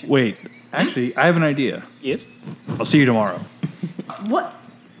 Shut up, Shin. Wait, actually, I have an idea. Yes. I'll see you tomorrow. What?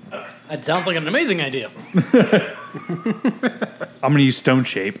 That sounds like an amazing idea. I'm gonna use stone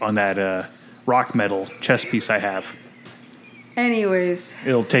shape on that rock metal chess piece I have. Anyways,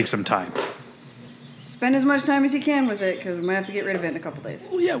 It'll take some time. spend as much time as you can with it, because we might have to get rid of it in a couple days.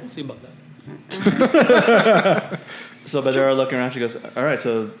 Well, yeah, we'll see about that. So Badara looking around, she goes, "All right,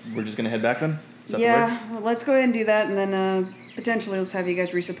 so we're just gonna head back then." Is that the word? Yeah, well, let's go ahead and do that, and then potentially let's have you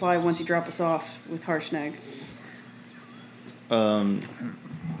guys resupply once you drop us off with Harshnag.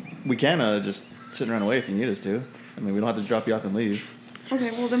 We can just sit around and wait if you need us to. I mean, we don't have to drop you off and leave.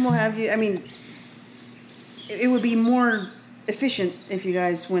 Okay, well then we'll have you. I mean, it would be more efficient if you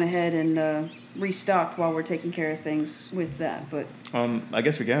guys went ahead and restocked while we're taking care of things with that. But I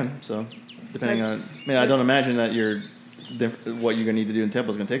guess we can. So, depending on, That's- I mean, I don't imagine that what you're gonna need to do in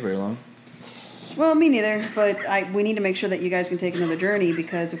temple is gonna take very long. well, me neither. But we need to make sure that you guys can take another journey,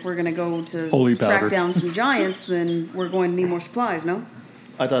 because if we're going to go to Holy track powder. down some giants, then we're going to need more supplies. No.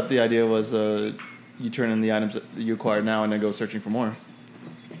 I thought the idea was you turn in the items that you acquired now and then go searching for more.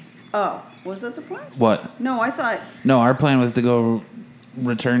 Oh, was that the plan? What? No, I thought. No, our plan was to go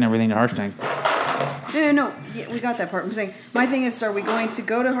return everything to Harshnag. No. Yeah, we got that part. I'm saying my thing is, are we going to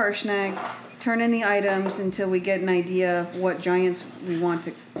go to Harshnag, turn in the items until we get an idea of what giants we want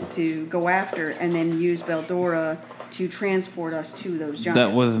to go after, and then use Beldora to transport us to those giants?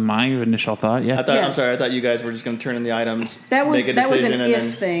 That was my initial thought. Yeah. I Yeah. thought you guys were just going to turn in the items. That was make a an decision, and if then-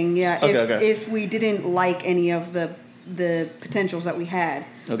 thing. Yeah. Okay. If we didn't like any of the potentials that we had,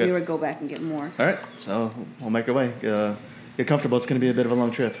 Okay. we would go back and get more. All right, so we'll make our way. Get comfortable. It's going to be a bit of a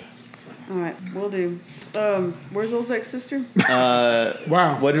long trip. All right, we'll do. Where's Olzek's sister?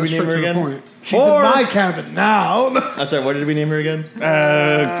 Wow. What did we that's name her straight to the again? point. She's in my cabin now. I'm sorry. What did we name her again?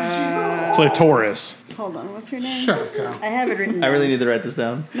 Clitoris. Hold on, what's her name? Shut up, Kyle. I have it written down. I really need to write this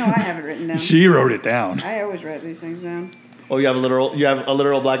down. No, I have it written down. She wrote it down. I always write these things down. Oh, you have a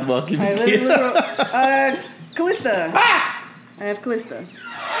literal black book. I literally Callista. I have Callista.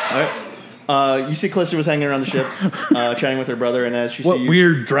 All right. You see Callista was hanging around the ship, chatting with her brother, and as she What sees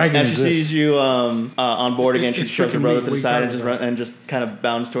weird dragon as she is this? sees you on board again, she It's shoves her freaking brother me. to the What are you side and talking just and just kind of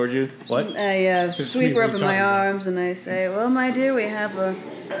bounds towards you. What? I sweep her up in my arms and I say, "Well, my dear, we have a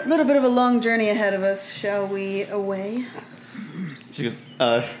little bit of a long journey ahead of us. Shall we away?" She goes,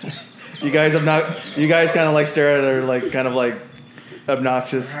 "You guys kind of like stare at her like kind of like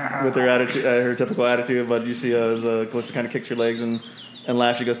obnoxious with her attitude, her typical attitude." But you see as Callista kind of kicks her legs and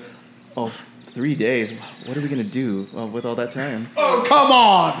laughs. She goes, "Oh, 3 days. What are we gonna do with all that time?" Oh, come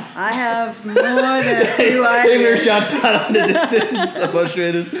on. I have more than a few Finger ideas. shots out in the distance,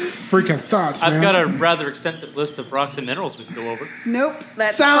 frustrated. Freaking thoughts, man. I've got a rather extensive list of rocks and minerals we can go over. Nope,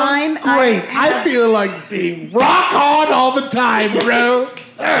 that's Sounds fine. great. I feel like being rock on all the time, bro.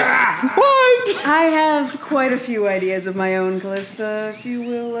 I have quite a few ideas of my own, Callista. If you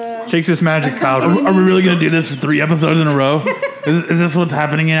will, Take this magic powder. Are we really going to do this for 3 episodes in a row? Is this what's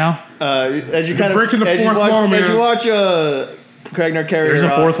happening now? As you kind of Breaking the as you fourth watch, wall, as man. you watch Kragnar carry There's her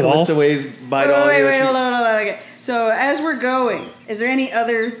a off, fourth wall? Callista waves by all wait, you. hold on. Okay. So as we're going, is there any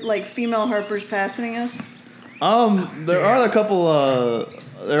other like female harpers passing us? There are a couple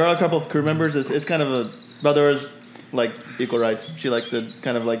of crew members. It's kind of a brother's like equal rights. She likes to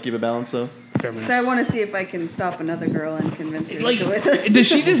kind of like keep a balance. So Feminist. So I want to see if I can stop another girl and convince her Like, to go with us. does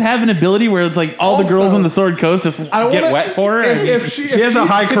she just have an ability where it's like all the girls Also, on the Sword Coast just I get wanna- wet for her? I mean, If she has a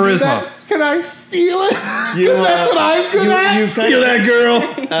high can do charisma. that, can I steal it? You, 'Cause that's what I'm good at. you Steal that girl. you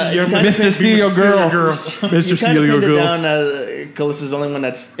kind of Mr. Steal Your Girl. Mr. you kind Steal of Your pinned it Girl. down. Callista's the only one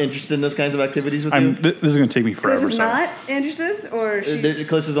that's interested in those kinds of activities with you. This is going to take me forever. Chris is So. not interested, or she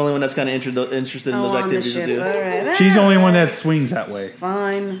Callista's the only one that's kind of interested in those on the activities ship. with you. All right, She's the only one that swings that way.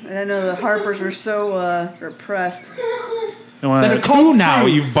 Fine. I know the Harpers were so repressed. The one That's that- 2 now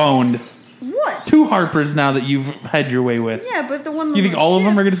you've boned. What? 2 Harpers now that you've had your way with. Yeah, but the one. You think all of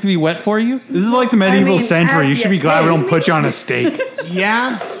them are just going to be wet for you? This is like the medieval I mean, century. You should be yes. glad we don't put you on a stake.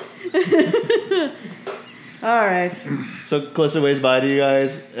 Yeah. All right. So Callista waves by to you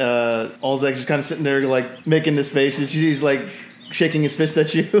guys. Olzek's just kind of sitting there, like making this face. She's like shaking his fist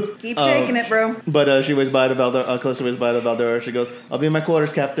at you. Keep shaking it, bro. But she waves by to Baldor. Calista waves by to Baldor. She goes, "I'll be in my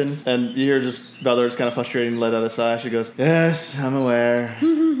quarters, Captain." And you hear just Baldor's kind of frustrated and let out a sigh. She goes, "Yes, I'm aware."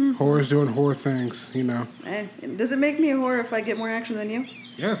 Whores doing whore things, you know. Does it make me a whore if I get more action than you?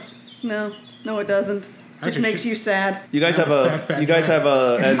 Yes. No, it doesn't. Just can makes shoot- you sad. You guys have as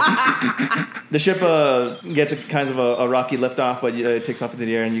the ship gets a kind of a rocky liftoff, but it takes off into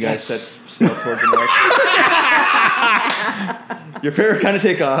the air, and you guys set sail towards the north. Your favorite kind of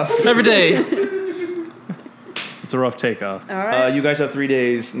takeoff. Every day. It's a rough takeoff. All right. You guys have 3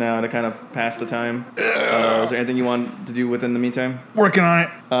 days now to kind of pass the time. Is there anything you want to do within the meantime? Working on it.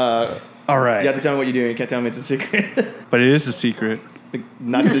 All right. You have to tell me what you're doing. You can't tell me it's a secret. But it is a secret.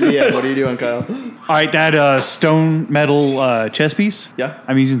 Not to the DM. What are you doing, Kyle? All right, that stone metal chess piece. Yeah.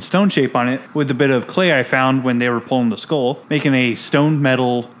 I'm using stone shape on it with a bit of clay I found when they were pulling the skull, making a stone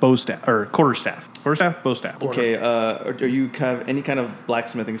metal bow staff or quarterstaff. Quarterstaff, bow staff. Okay. Are you have any kind of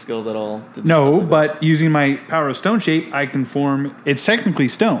blacksmithing skills at all? to do No, something like but using my power of stone shape, I can form. It's technically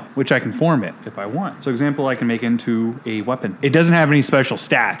stone, which I can form it if I want. So, example, I can make into a weapon. It doesn't have any special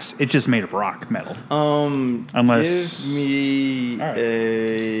stats. It's just made of rock metal. that? Unless Give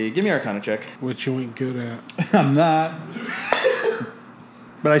me an Arcana check. Which you ain't good at. I'm not.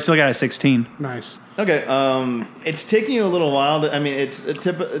 But I still got a 16. Nice. Okay. It's taking you a little while.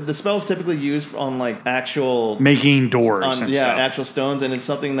 The spell's typically used on like actual Making doors and stuff. actual stones, and it's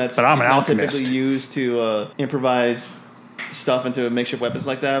something that's But I'm an not alchemist. typically used to improvise stuff into makeshift weapons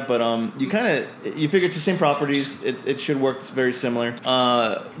like that. But you figure it's the same properties. It should work very similar.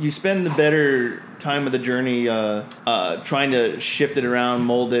 You spend the better time of the journey trying to shift it around,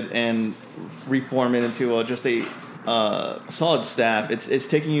 mold it, and reform it into just a solid staff. It's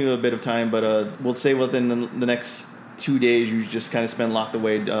taking you a bit of time, but we'll say within the next 2 days you just kind of spend locked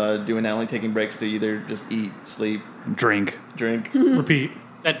away doing that, only taking breaks to either just eat, sleep, Drink. drink. Repeat.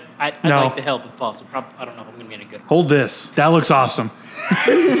 I'd No. like to help if possible. I don't know if I'm going to be any good. Hold this. That looks awesome.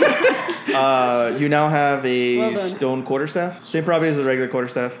 You now have a Well done. stone quarterstaff. Same property as a regular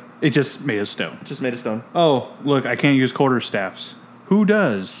quarterstaff, It just made of stone. just made of stone. Oh, look, I can't use quarterstaffs. Who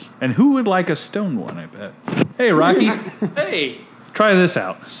does? And who would like a stone one, I bet? Hey, Rocky, Hey, try this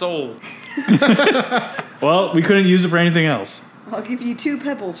out. soul. Well, we couldn't use it for anything else. I'll give you 2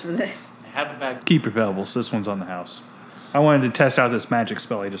 pebbles for this. I have a bag. Keep your pebbles. This one's on the house. I wanted to test out this magic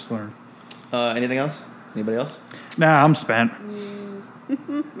spell I just learned. Anything else? Anybody else? Nah, I'm spent.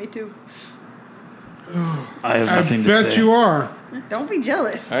 Me too. I have I nothing to bet say. you are. Don't be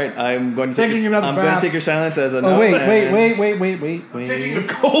jealous. All right, I'm going to Taking take another I'm going to bath. take your silence as a no. Oh, wait. Taking a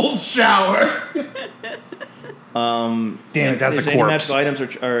cold shower. Damn, that's Is a there any corpse. magical items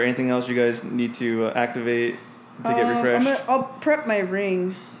or anything else you guys need to activate to get refreshed? I'll prep my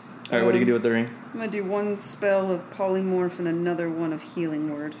ring. All right, what do you do with the ring? I'm going to do 1 spell of polymorph and another one of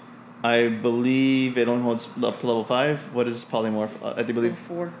healing word. I believe it only holds up to level 5. What is polymorph? I do Level believe.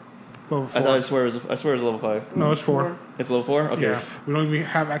 4. Level 4. I swear it was level 5. No, it's 4. It's level 4. Okay. Yeah. We don't even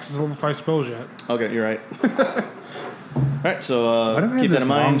have access to level 5 spells yet. Okay, you're right. All right, so Why do I have keep that this in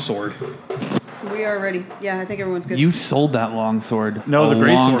long mind. sword? We are ready. Yeah, I think everyone's good. You sold that long sword. No, a the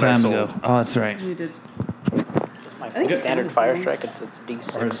great long sword I time sold. ago. Oh, that's right. You did. My think it's standard fine, fire so- strike, it's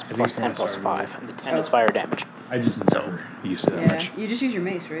D6 plus 10 plus 5, and the 10 is Oh. fire damage. I just never used it that Yeah, much. you just use your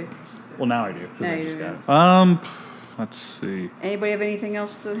mace, right? Well, now I do. 'cause Now I you just do, got it. Let's see. Anybody have anything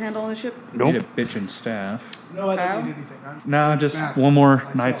else to handle on the ship? Need a bitch and staff. No, I Kyle? don't need anything. No, just Bath. one more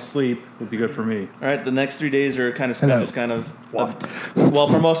Myself. night's sleep would be good for me. All right, the next 3 days are kind of spent Hello. just kind of well,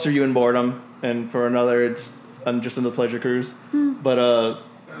 for most of you in boredom, and for another it's just in the pleasure cruise. But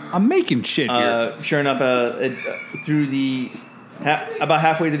I'm making shit here. sure enough, through the about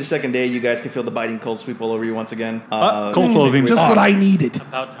halfway through the second day, you guys can feel the biting cold sweep all over you once again. Cold clothing. Just what I needed.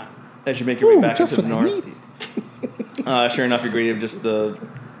 About time. As you make your way back just into the what I north. Sure enough, you're greeted with just the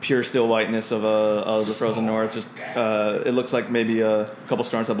pure still whiteness of the frozen north. Just it looks like maybe a couple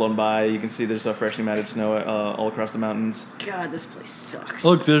storms have blown by. You can see there's a freshly matted snow all across the mountains. God, this place sucks.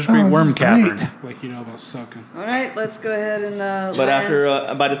 Look, there's a big worm cavern. Like you know about sucking. All right, let's go ahead and. But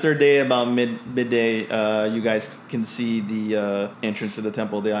after by the third day, about midday, you guys can see the entrance to the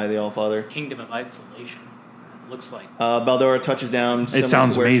temple, the Eye of the Allfather. Kingdom of Isolation. Looks like. Baldora touches down. similar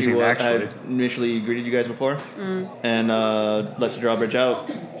sounds to where amazing, she actually. had initially greeted you guys before, and lets the drawbridge out.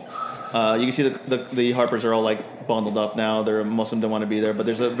 You can see the Harpers are all like bundled up now. Most of them don't want to be there, but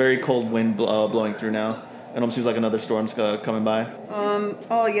there's a very cold wind blowing through now. It almost seems like another storm's coming by.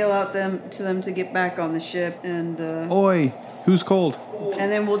 I'll yell out to them to get back on the ship, and Oi, who's cold?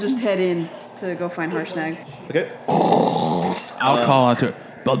 then we'll just head in to go find Harshnag. Okay. I'll call out to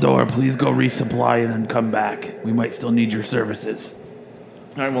her. Beldor, please go resupply and then come back. We might still need your services.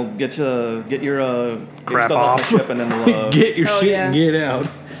 All right, well, get your Crap stuff off off. my ship, and then we'll. Get your Oh, shit yeah. and get out.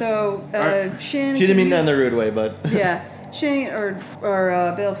 So, Shin. She didn't can mean you- that in the rude way, but Yeah. Shin or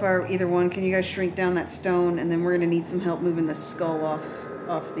Balefire, either one, can you guys shrink down that stone, and then we're gonna need some help moving the skull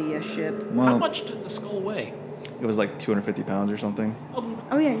off the ship. How Well, much does the skull weigh? it was like 250 pounds or something.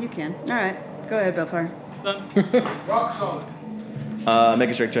 Oh yeah, you can. All right, go ahead, Balefire. Rock solid. Make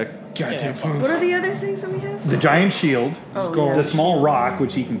a strength check. Goddamn What are the other things that we have? the giant shield, Oh, the small rock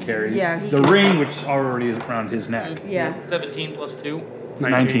which he can carry, Yeah, he the can- ring which already is around his neck. Yeah. 17 plus 2.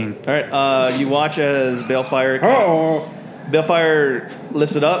 19. All right, you watch as Balefire. Oh, Balefire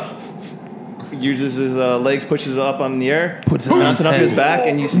lifts it up, uses his legs, pushes it up on the air, Puts it on mounts it his up to his head. back,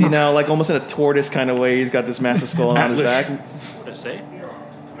 and you see now, like almost in a tortoise kind of way, he's got this massive skull on his back. What did I say?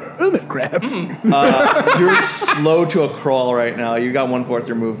 Hermit crab. You're slow to a crawl right now. You got 1/4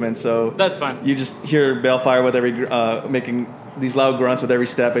 your movement, so That's fine. you just hear Balefire with every making these loud grunts with every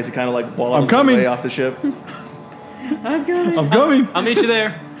step as he kind of like waddles I'm coming. away off the ship. I'm coming. I'm coming. I'll meet you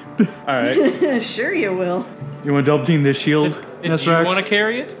there. All right. Sure you will. You want to double team this shield, Did you Nesrax? want to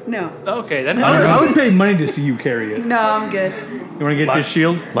carry it? No. Okay, then. I would pay money to see you carry it. No, I'm good. You want to get this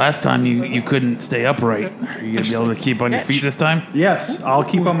shield? Last time you couldn't stay upright. Are you gonna be able to keep on your feet this time? Yes, I'll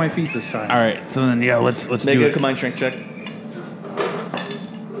keep on my feet this time. All right. So then, yeah, let's Make do a it. combined strength check.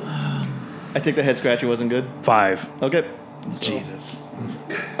 I think the head scratchy wasn't good. 5. Okay. Jesus.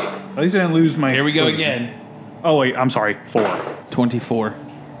 At least I didn't lose my. Here we go footing. again. Oh wait, I'm sorry. 4. 24.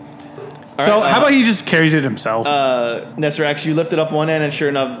 So how about he just carries it himself? Nesrax, you lift it up one end, and sure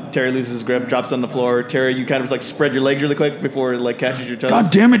enough, Terry loses his grip, drops on the floor. Terry, you kind of like spread your legs really quick before it like catches your toes.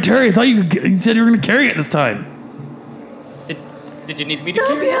 God damn it, Terry! I thought you said you were gonna carry it this time. Did you need me to Stop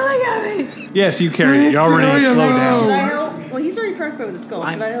carry it? yelling at me. yes, you carry it. You already slowed Should down. I help? Well, he's already preoccupied with the skull.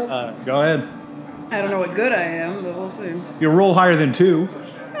 Should I help? Go ahead. I don't know what good I am, but we'll see. You roll higher than 2.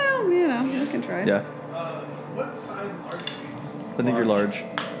 Well, you know, we can try. Yeah, What size is Archie? I think you're large.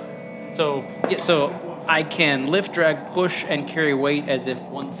 So I can lift, drag, push, and carry weight as if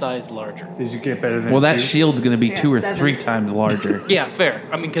one size larger. Did you get better than Well, that 2? shield's gonna be Yeah, 2 or 7. 3 times larger. Yeah, fair.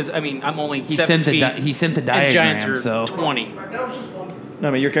 I mean, I'm only He 7 sent the feet. he sent the and giants diagram, are so 20. No,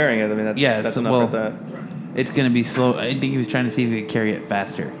 I mean you're carrying it. I mean that's enough well, for that. it's gonna be slow. I think he was trying to see if he could carry it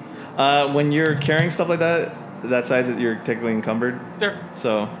faster. When you're carrying stuff like that size, you're technically encumbered. There.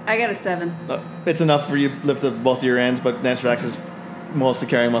 So I got a 7. it's enough for you to lift up both of your ends, but Nesrax is mostly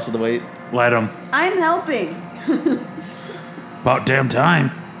carrying most of the weight. Let him. I'm helping. About damn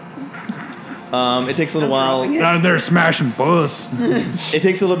time. It takes a little while. dropping it. Out there smashing bus. It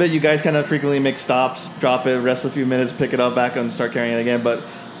takes a little bit. You guys kind of frequently make stops, drop it, rest a few minutes, pick it up back and start carrying it again. But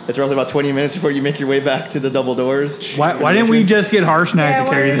it's roughly about 20 minutes before you make your way back to the double doors. Why didn't we just get Harshnag Yeah, to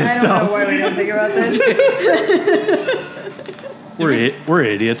carry this I don't stuff? know why we didn't think about this. We're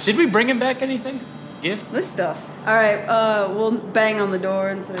idiots. Did we bring him back anything? Gift? This stuff. All right, we'll bang on the door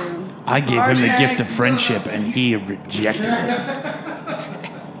and say. I gave him the Harshnag. gift of friendship, and he rejected it.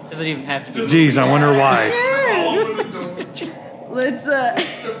 Doesn't even have to be. Jeez, I wonder why. Let's. I'm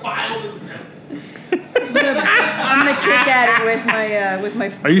gonna kick at it with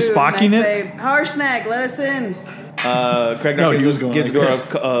my. Are you boot, spocking and I it? Say, Harshnag, let us in. Craig No, he was going gives like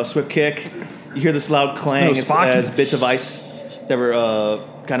Gora a swift kick. You hear this loud clang No, as, Spocky. as bits of ice that were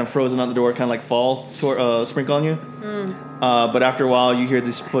kind of frozen on the door kind of like fall, sprinkle on you. But after a while, you hear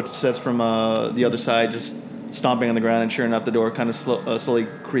these footsteps from the other side just stomping on the ground, and sure enough, the door kind of slowly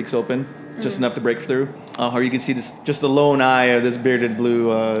creaks open, just enough to break through. Or you can see this just the lone eye of this bearded blue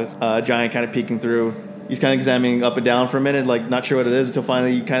giant kind of peeking through. He's kind of examining up and down for a minute, like not sure what it is, until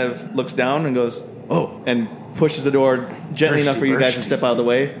finally he kind of looks down and goes, "Oh," and pushes the door gently enough for you guys to step out of the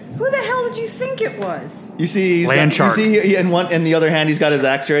way. Who the hell did you think it was? You see, he's Land got, shark. You see, in the other hand, he's got his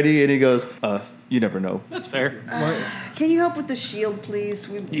axe ready, and he goes, "You never know." That's fair. Can you help with the shield, please?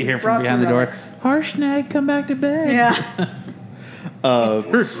 We You hear brought from behind some the door. relics. Harshnag, come back to bed. Yeah.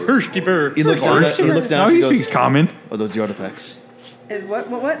 Hirschkeeper. He looks down. He looks down. No, and he goes, speaks common. "Oh, those are the artifacts."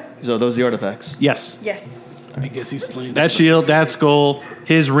 What? So those are the artifacts. Yes. Yes. I guess he's slain. That shield, that skull,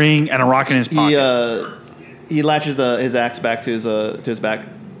 his ring, and a rock in his pocket. He latches his axe back to his back,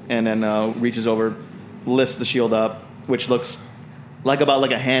 and then reaches over, lifts the shield up, which looks about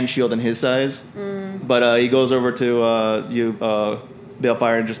like a hand shield in his size. But he goes over to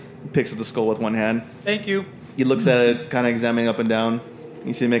Balefire, and just picks up the skull with one hand. Thank you. He looks at it, kind of examining up and down.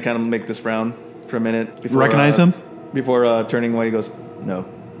 You see him kind of make this frown for a minute. Before, Recognize him? Before turning away, he goes, "No."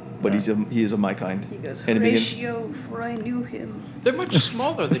 but he is of my kind. He goes, And it begins- Horatio, for I knew him. They're much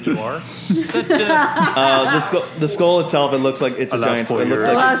smaller than you are. The skull itself, it looks like it's a Alas giant for skull. It looks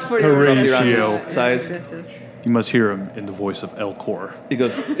your- like Alas for your roughly around Horatio. his size. Yes. You must hear him in the voice of Elcor. He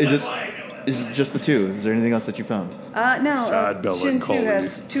goes, is it just the two? Is there anything else that you found? No, Sad Shin 2 melancholy.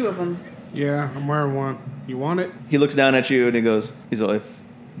 has 2 of them. Yeah, I'm wearing one. You want it? He looks down at you and he goes,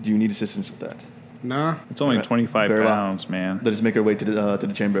 do you need assistance with that? Nah. It's only Right. 25 Very well. pounds, man. Let us make our way to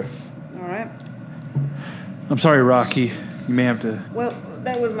the chamber. All right. I'm sorry, Rocky. You may have to. Well,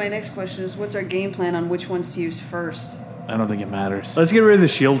 that was my next question: is what's our game plan on which ones to use first? I don't think it matters. Let's get rid of the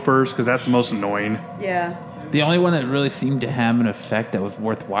shield first, because that's the most annoying. Yeah, The only one that really seemed to have an effect that was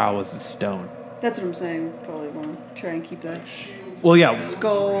worthwhile was the stone. that's what I'm saying. Probably want to try and keep that Well, yeah.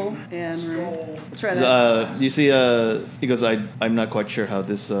 skull and we'll try that. You see, he goes, I'm not quite sure how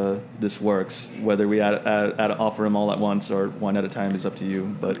this works. Whether we offer him all at once or one at a time is up to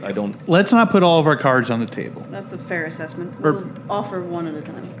you. But I don't. Let's not put all of our cards on the table. That's a fair assessment. We'll offer one at a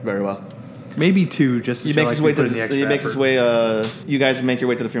time. Very well. Maybe 2, just to He show makes like his way we to put in the extra he makes his effort. way. You guys make your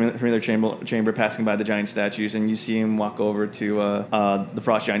way to the familiar chamber, passing by the giant statues, and you see him walk over to the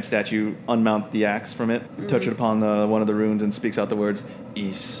frost giant statue, unmount the axe from it, touch it upon one of the runes, and speaks out the words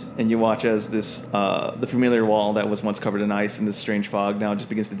 "Is." And you watch as this the familiar wall that was once covered in ice in this strange fog now just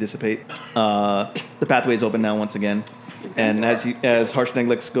begins to dissipate. The pathway is open now once again, and as Harshnag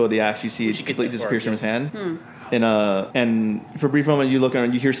lets go of the axe, you see it completely disappears from his hand. And for a brief moment, you look around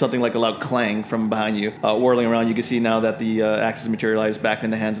and you hear something like a loud clang from behind you. Whirling around, you can see now that the axe is materialized back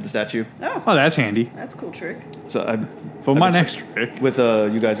in the hands of the statue. Oh, that's handy. That's a cool trick. So For my next trick. with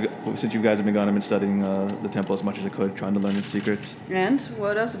you guys, since you guys have been gone, I've been studying the temple as much as I could, trying to learn its secrets. And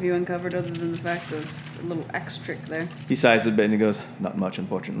what else have you uncovered other than the fact of a little X trick there? He sighs a bit and he goes, "Not much,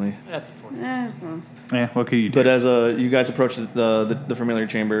 unfortunately." That's important. Well, Yeah, what could you do? But as you guys approach the familiar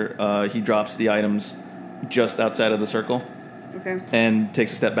chamber, he drops the items just outside of the circle okay. and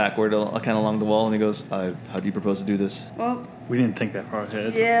takes a step backward, kind of along the wall, and he goes, "How do you propose to do this?" Well, We didn't think that far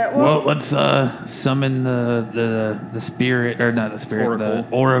ahead. yeah. Well, let's summon the spirit, or not the spirit, the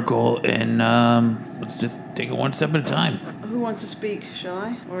oracle, and let's just take it one step at a time. Who wants to speak? Shall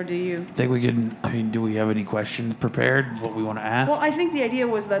I, or do you? Think we can? I mean, do we have any questions prepared? What we want to ask? Well, I think the idea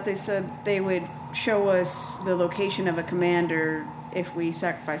was that they said they would show us the location of a commander if we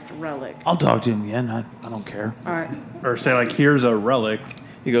sacrificed a relic. I'll talk to him again. I don't care. All right. Or say, like, here's a relic.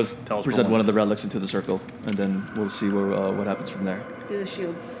 He goes, Tell us present more. one of the relics into the circle, and then we'll see what happens from there. Do the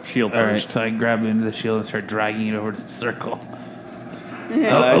shield. Shield All right, first. so I grab into the shield and start dragging it over to the circle.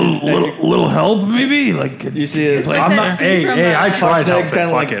 Yeah. Little help, maybe? Like, You see his like I'm that not. scene Hey, from, hey, I tried Harshnag helping. kind of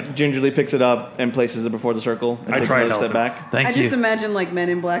Fuck like it. gingerly picks it up and places it before the circle and I takes tried another step helping. back. thank I you. just imagine like Men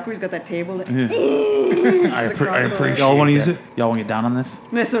in Black where he's got that table. That I appreciate Y'all wanna that. use it? Y'all want to get down on this?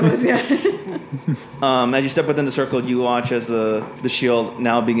 That's what it was, yeah. As you step within the circle, you watch as the shield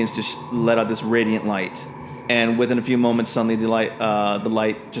now begins to let out this radiant light. And within a few moments, suddenly the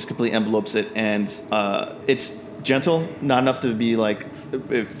light just completely envelopes it, and it's gentle, not enough to be like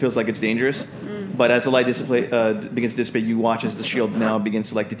it feels like it's dangerous. But as the light begins to dissipate, you watch as the shield now begins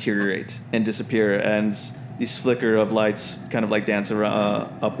to like deteriorate and disappear, and these flicker of lights kind of like dance around,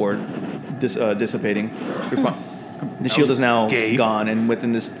 upward, dissipating. The shield is now gay. gone, and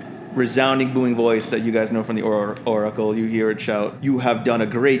within this resounding, booming voice that you guys know from the oracle, you hear it shout, "You have done a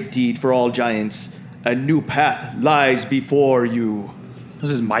great deed for all giants. A new path lies before you."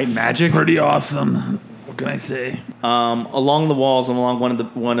 This is might and magic. Pretty awesome. What can I say? Along the walls, along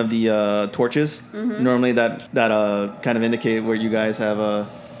one of the torches, normally that kind of indicate where you guys have a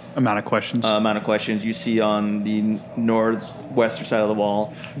Amount of questions. amount of questions. You see on the northwestern side of the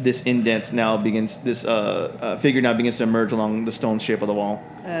wall, this indent now begins. This figure now begins to emerge along the stone shape of the wall.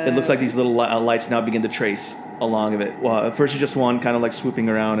 It looks like these little lights now begin to trace along of it. Well, at first it's just one kind of like swooping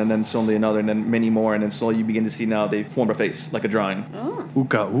around, and then slowly another, and then many more, and then slowly you begin to see now they form a face like a drawing.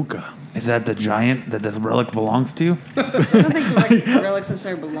 Ooka ooka. Is that the giant that this relic belongs to? I don't think like relics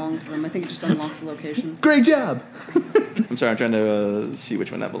necessarily belong to them. I think it just unlocks the location. Great job. I'm sorry, I'm trying to see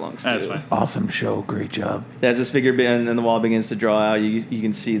which one that belongs to. That's fine. Awesome show. Great job. As this figure and the wall begins to draw out, you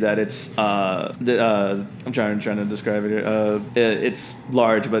can see that it's I'm trying to describe it here. It's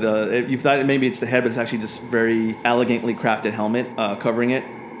large, but you thought maybe it's the head, but it's actually just very elegantly crafted helmet covering it.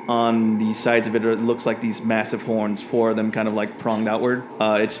 On the sides of it, it looks like these massive horns, 4 of them kind of like pronged outward.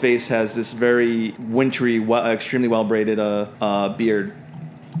 Its face has this very wintry, extremely well braided beard.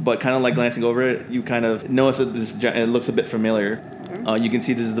 But kind of like glancing over it, you kind of notice that it looks a bit familiar. You can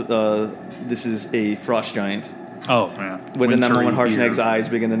see this is a frost giant, Oh, yeah. Within that Wintry moment, Harshnag's beer. eyes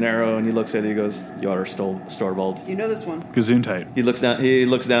begin to narrow, and he looks at it. He goes, "You are Storvald." You know this one. Gesundheit. He looks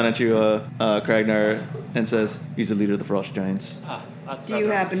down at you, Kragnar, and says, "He's the leader of the Frost Giants." Do you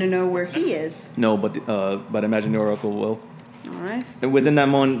happen to know where he is? No, but I imagine the Oracle will. All right. And within that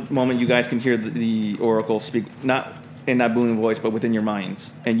moment, you guys can hear the Oracle speak, not in that booming voice, but within your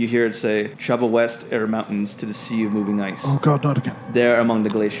minds. And you hear it say, "Travel west over mountains to the sea of moving ice. Oh God, not again. There among the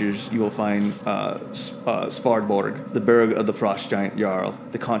glaciers you will find Svardborg, the burg of the Frost Giant Jarl.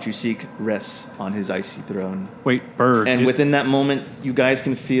 The country you seek rests on his icy throne." Wait, Berg. And within that moment, you guys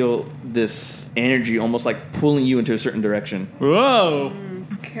can feel this energy almost like pulling you into a certain direction. Whoa!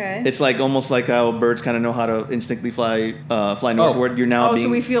 Okay. It's like almost like how birds kind of know how to instinctively fly northward. You're now Oh, being...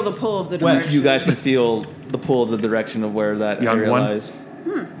 so we feel the pull of the West. direction. You guys can feel the pull of the direction of where that Young area one. lies.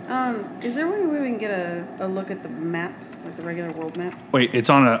 Is there any way we can get a look at the map, like the regular world map? Wait, it's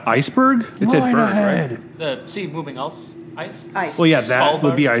on an iceberg? It said Line Berg, ahead. right? The sea of moving ice. Ice. Well, yeah, that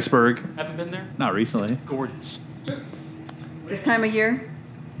would be Svalbard. iceberg. Haven't been there? Not recently. Gorgeous. This time of year?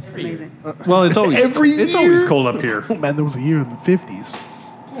 Amazing. Well, it's always Every it's year? always cold up here. Oh man, there was a year in the 50s.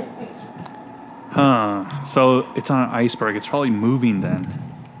 Huh. So it's on an iceberg. It's probably moving then.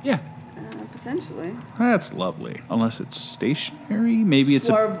 Yeah. Potentially. That's lovely. Unless it's stationary. Maybe it's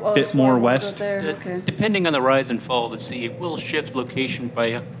a Swarb- bit Swarb more was west. up there. D- Okay. Depending on the rise and fall of the sea, it will shift location by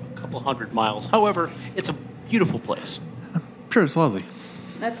a couple hundred miles. However, it's a beautiful place. Sure, it's lovely.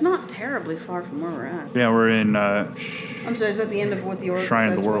 That's not terribly far from where we're at. Yeah, we're in I'm sorry, is that the end of what the Oracle Shrine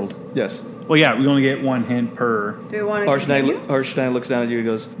of says the was? World. Yes. Well, yeah, we only get one hint per. Do we want to continue? Harshnag looks down at you and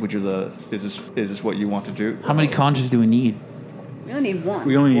goes, is this what you want to do? How many conches do we need? We only need one.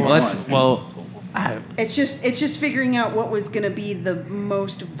 We only need Well, one. It's just figuring out what was going to be the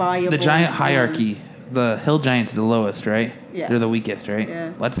most viable. The giant one. hierarchy. The hill giant's the lowest, right? Yeah. They're the weakest, right?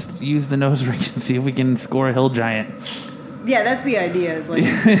 Yeah. Let's use the nose ring and see if we can score a hill giant. Yeah, that's the idea. Is like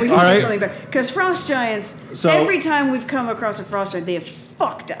if we can All right. get something better. Because frost giants, So- every time we've come across a frost giant, they have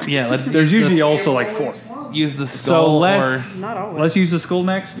fucked us. Yeah, let's There's usually also like four. use the So skull let's Not always. let's use the skull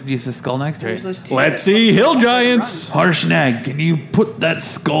next. or use the skull next, There's right? those two Let's that- see hill giants, Harshnag, can you put that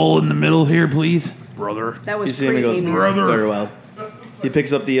skull in the middle here, please? brother. That You was see him, he pretty. goes, very well. He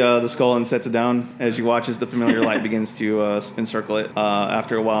picks up the skull and sets it down as you watch as the familiar light begins to encircle it.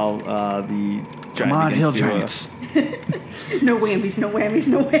 After a while, the giant Come on, begins hill to, giants. No whammies, no whammies,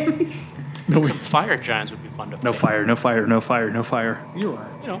 no whammies. Some fire giants would be fun to No fight. fire, no fire, no fire, no fire. You are.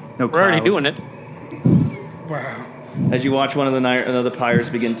 You know, No we're already cloud. doing it. Wow. As you watch one of the pyres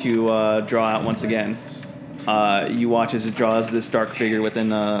begin to draw out once again, you watch as it draws this dark figure within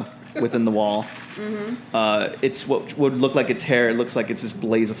the wall. It's what would look like its hair. It looks like it's this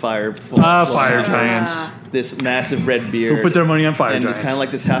blaze of fire. Fire giants. This massive red beard. Who put their money on fire And giants? it's kind of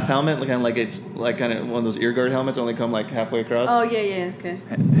like this half helmet, kind of like it's like kind of one of those ear guard helmets, only come like halfway across. Oh yeah, okay.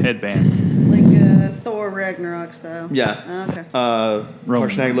 Headband. Like Thor Ragnarok style. Yeah. Okay. Roman.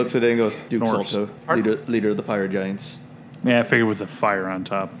 Harshnag looks at it and goes, Duke Norse. Salto, leader of the fire giants. Yeah, I figured with a fire on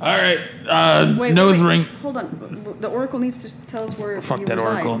top. All right, Wait, nose wait, ring. Hold on. The Oracle needs to tell us where Fuck he that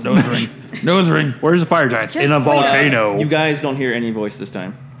resides. oracle. Nose ring. Nose ring. Where's the fire giants? Just In a wait. volcano. You guys don't hear any voice this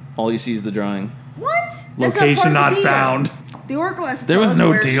time. All you see is the drawing. What? That's Location part not of the deal. found. The Oracle has to There tell was us no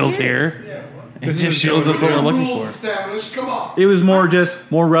where she deals is. here. It just shows us what we're looking for. established. Come on. It was more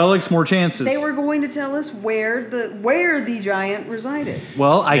just more relics, more chances. They were going to tell us where the giant resided.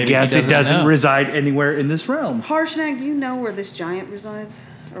 Well, I Maybe guess he it doesn't know. reside anywhere in this realm. Harshnag, do you know where this giant resides?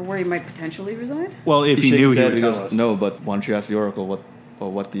 Or where he might potentially reside? Well, if he shakes knew, his he head would and tell us. No, but why don't you ask the Oracle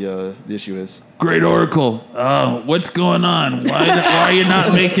what the issue is? Great oracle. What's going on? Why are you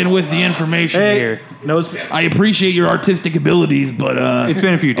not making with the information Hey, here? no, it's, I appreciate your artistic abilities, but it's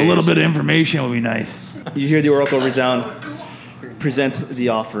been a few days. a little bit of information would be nice. You hear the Oracle resound. Present the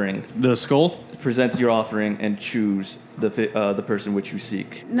offering. The skull? Present your offering and choose the person which you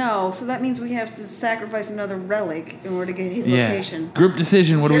seek. No, so that means we have to sacrifice another relic in order to get his Yeah. location. Group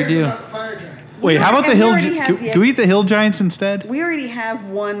decision. What do we do? Fire giant. Wait, how about the and we hill? already have the Can we eat the hill giants instead? We already have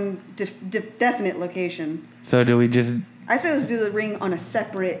one definite location. So do we just? I say let's do the ring on a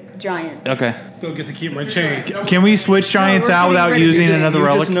separate giant. Okay. Still get to keep my chain. Can we switch giants we're out getting without ready to using do- another you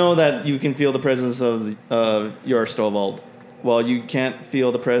relic? just know that you can feel the presence of your Stovald. While you can't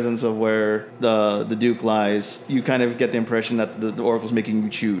feel the presence of where the Duke lies, you kind of get the impression that the Oracle's making you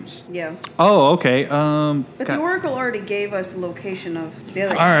choose. Yeah. Oh, okay. But the Oracle already gave us the location of the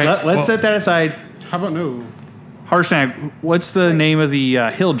other All right. Let's well, set that aside. How about no? Harshnag, what's the name of the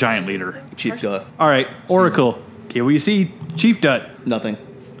hill giant leader? Chief Duh. All right, Oracle. Okay, well, you see Chief Dutt. Nothing.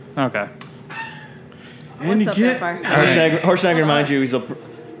 Okay. And you What's up, get Fire? Harshnag reminds you,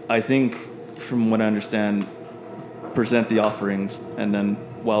 I think, from what I understand, present the offerings, and then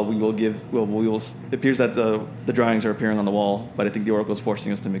while we will give, it appears that the drawings are appearing on the wall, but I think the Oracle is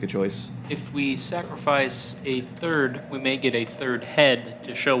forcing us to make a choice. If we sacrifice a third, we may get a third head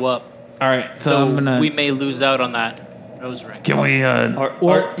to show up. All right, so I'm gonna. we may lose out on that nose ring. Can we?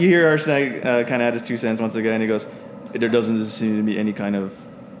 You hear Harshnag kind of add his 2 cents once again. He goes, "There doesn't seem to be any kind of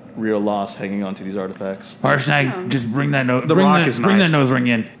real loss hanging on to these artifacts." Harshnag, just bring that nose. The rock is bring nice. that nose ring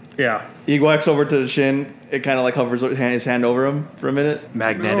in. Yeah. He walks over to Shin. It kind of like hovers his hand over him for a minute.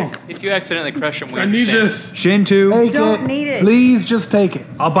 Magnetic. If you accidentally crush him, we I need understand. this. Shin 2. Take Don't it. need it. Please just take it.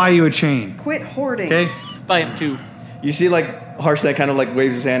 I'll buy you a chain. Quit hoarding. Okay? Buy him too. You see, like Harshnag kind of like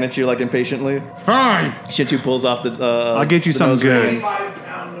waves his hand at you, like impatiently. Fine. Shinchu pulls off the. I'll get you the something nose good. ring.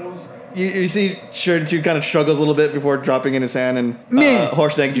 You see Shinchu kind of struggles a little bit before dropping in his hand, and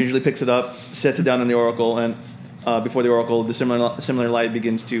Harshnag gingerly picks it up, sets it down on the Oracle, and before the Oracle, the similar light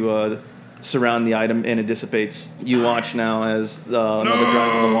begins to surround the item, and it dissipates. You watch now as another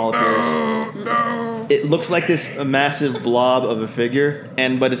drawing on the wall appears. It looks like this massive blob of a figure,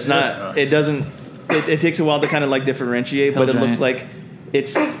 but it's not. It doesn't. It takes a while to kind of like differentiate, but it looks like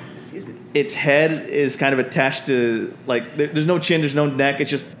its head is kind of attached to, like, there's no chin, there's no neck. It's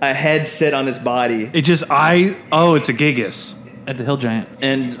just a head set on his body. It's a Gigas. That's a hill giant.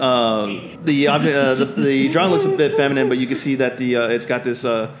 And the object, the drawing looks a bit feminine, but you can see that it's got this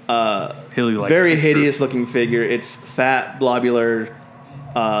very hideous-looking figure. It's fat, globular,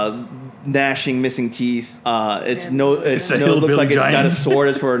 gnashing, missing teeth. Its nose looks like it's got a sword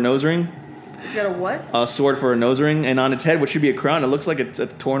as for a nose ring. It's got a what? A sword for a nose ring, and on its head, what should be a crown, it looks like it's a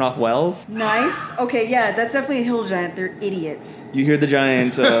torn off well. Nice. Okay, yeah, that's definitely a hill giant. They're idiots. You hear the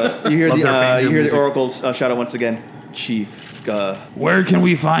giant. You hear the Oracle's shout out once again. Chief Guh. Where can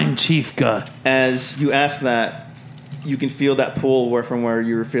we find Chief Guh? As you ask that, you can feel that pull from where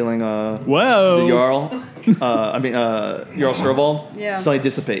you were feeling the Whoa. Jarl. Jarl Sturval. Yeah. Suddenly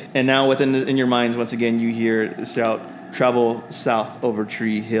dissipate, and now in your minds once again you hear the shout. Travel south over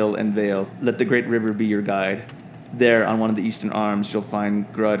tree, hill, and vale. Let the great river be your guide. There, on one of the eastern arms, you'll find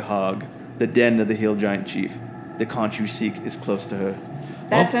Grudhog, the den of the hill giant chief. The conch you seek is close to her.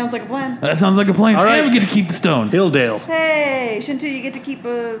 That sounds like a plan. That sounds like a plan. All right. And we get to keep the stone. Hilldale. Hey, Shintu, you get to keep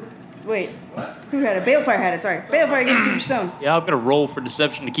a... Wait. Who had it? Balefire had it, sorry. Balefire, you get to keep your stone. Yeah, I'm gonna roll for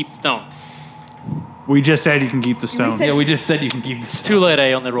deception to keep the stone. We just said you can keep the stone. said- Yeah, we just said you can keep the It's stone. too late.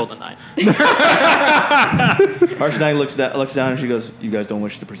 I only rolled a 9. Harshnag looks down and she goes, "You guys don't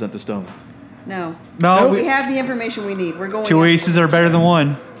wish to present the stone." No. No, We have the information we need. We're going... two aces are better than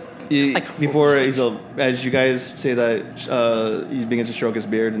one. Before Hazel, as you guys say that, he begins to stroke his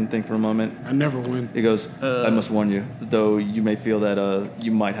beard and think for a moment. I never win. He goes, "I must warn you, though you may feel that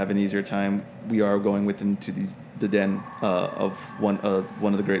you might have an easier time. We are going into the den of one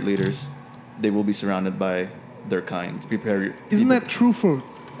of the great leaders. They will be surrounded by their kind. Prepare. Isn't that true for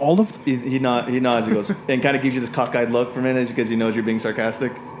all of them? He nods. He goes and kind of gives you this cockeyed look for a minute because he knows you're being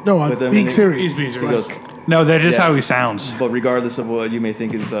sarcastic. No, I'm with him, being and serious. He's being He goes, serious. No, that's just Yes. how he sounds. but regardless of what you may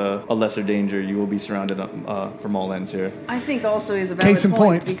think is a lesser danger, you will be surrounded from all ends here. I think also is a valid Case in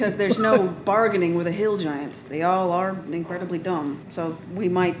point. because there's no bargaining with a hill giant. They all are incredibly dumb. So we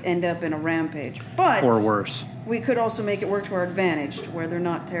might end up in a rampage. But Or worse. we could also make it work to our advantage, to where they're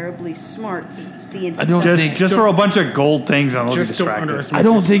not terribly smart to see into I don't stuff. think- Just throw a bunch of gold things on. They'll get Just don't distracted. underestimate I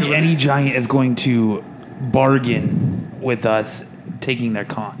don't this think too. any giant is going to bargain with us taking their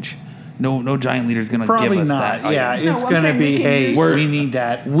conch. No giant leader is going to give Probably us not. that. Yeah, item. No, it's I'm gonna saying we be. can Hey, use- we need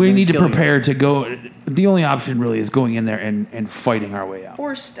that. We need to Kill you. prepare to go. The only option really is going in there and fighting our way out.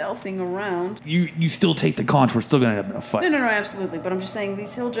 Or stealthing around. You still take the conch. We're still going to end up in a fight. No, absolutely. But I'm just saying,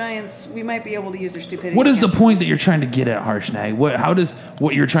 these hill giants, we might be able to use their stupidity. What is the against point that you're trying to get at, Harshnag? How does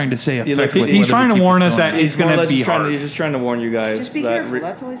what you're trying to say affect? look, with He's whether trying we to keep warn the us stone? that it's more or going to less be just trying hard. he's just trying to warn you guys. Just be that careful,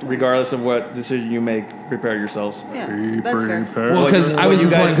 that's all he's saying. regardless of what decision you make, prepare yourselves. Yeah, that's fair. Well, because What I was you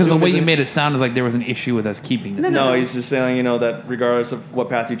just guys wondering because the assume way is you in- made it sound is like there was an issue with us keeping this. No. No, he's just saying, that regardless of what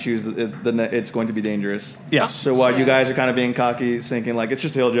path you choose, it's going to be dangerous. Yes. So while you guys are kind of being cocky, thinking like it's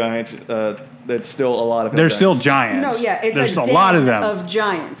just hill giants, there's still a lot of. There's still No, giants. yeah, it's There's a, a den lot of them. of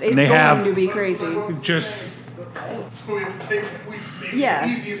giants. It's They going have- to be crazy. Just So we have to take Yeah.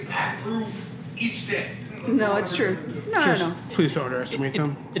 the easiest path through each day. No, it's true. No. please don't underestimate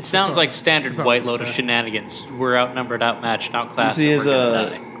them. It sounds like standard It's all White I'm Lotus saying. shenanigans. We're outnumbered, outmatched, outclassed. See, and as we're gonna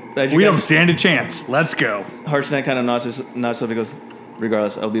die. as you We guys- don't stand a chance. Let's go. Harshnag kind of nods up and goes,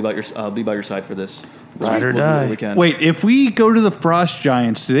 regardless, I'll be by your side for this. Ride or We'll do die. what we can. Wait, if we go to the frost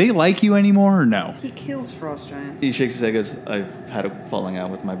giants, do they like you anymore or no? He kills frost giants. He shakes his head, goes, I've had a falling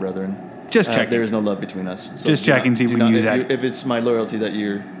out with my brethren. Just checking. There is no love between us. So Just do checking, not- see if do we can not- use if that. you- If it's my loyalty that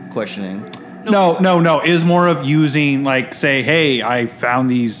you're questioning, No. Is more of using like say, hey, I found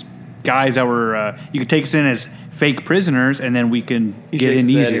these guys that were. You could take us in as fake prisoners, and then we can He get shakes in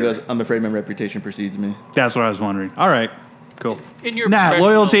his head, easier. He goes, I'm afraid my reputation precedes me. That's what I was wondering. All right, cool. In your Nah, professional-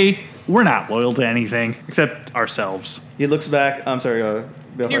 loyalty. We're not loyal to anything except ourselves. He looks back. I'm sorry, In your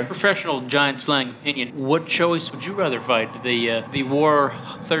Balthar. professional giant slang opinion, what choice would you rather fight? The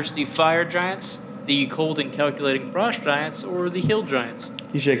war-thirsty fire giants, the cold and calculating frost giants, or the hill giants?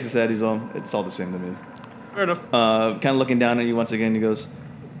 He shakes his head. It's all the same to me. Fair enough. Kind of looking down at you once again, he goes,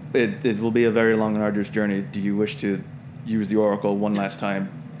 it will be a very long and arduous journey. Do you wish to use the Oracle one last time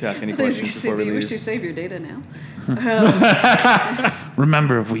to ask any questions before we Do you wish to leave? save your data now?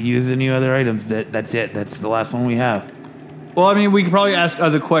 Remember, if we use any other items, that's it. That's the last one we have. Well, I mean, we could probably ask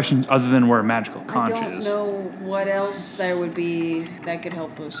other questions other than where magical I conch don't is. know what else there would be that could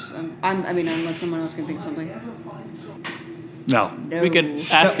help us. Unless someone else can think of something. No. No. We could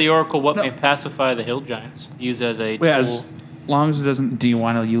ask the Oracle what may pacify the hill giants. Use as a Yeah, tool. as long as it doesn't. Do you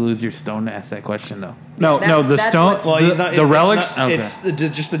want to lose your stone to ask that question, though? No, that's- the that's stone. what's- Well, the, he's not, the it's relics. Not, Okay. It's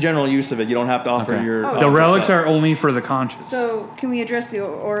just the general use of it. You don't have to offer Okay. your. The relics are only for the conscious. So, can we address the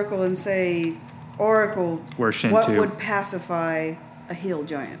Oracle and say, Oracle, We're Shin what too. would pacify a hill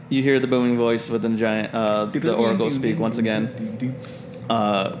giant? You hear the booming voice within the giant, the Oracle speak once again.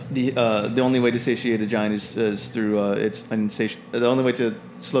 The only way to satiate a giant is through the only way to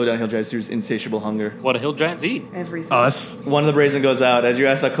slow down a hill giant is through insatiable hunger. What do hill giants eat? Everything. Us. One of the brazen goes out. As you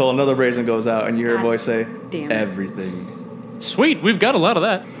ask that call, another brazen goes out, and you hear a God voice say, damn it. "Everything." Sweet, we've got a lot of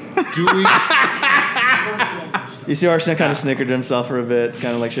that. Do we? You see Arsene kind of snickered to himself for a bit,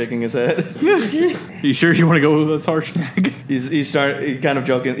 kind of like shaking his head. You sure you want to go with us, Harshnag? He kind of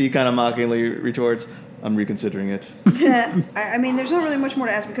joking, he kind of mockingly retorts, "I'm reconsidering it." I mean, there's not really much more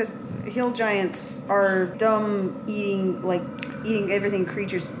to ask because hill giants are dumb, eating everything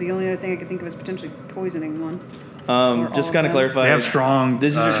creatures. The only other thing I could think of is potentially poisoning one. Or Just all kind of of them. clarify. They have strong.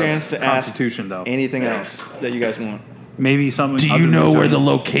 This is your chance to ask Constitution, though. anything else that you guys want. Maybe something. Do other you than know where the giants.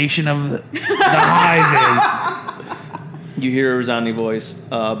 location of the hive You hear a resounding voice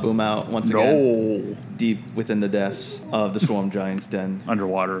boom out once again, No. deep within the depths of the Storm Giant's den.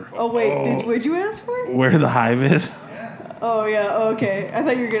 Underwater. Oh wait, would you ask for is? it? Where the hive is? Oh yeah, okay. I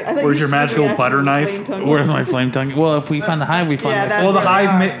thought you were gonna. I thought Where's you your were magical asking butter for the knife? flame tongue Where's ones. my flame tongue? Well, if we find the hive, we find Yeah, the that's Well, the where they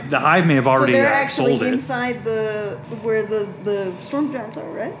hive. are. The hive may have So already they're actually sold it. inside where the storm giants are,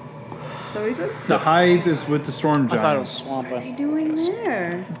 right? So he said. The hive is with the storm I thought it was giants. What are you swampy. doing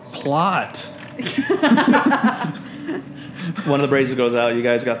there? Plot. One of the braces goes out. You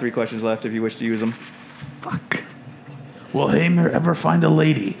guys got 3 questions left if you wish to use them. Will Hamir ever find a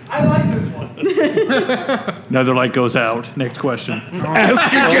lady? I like this one. Another light goes out. Next question.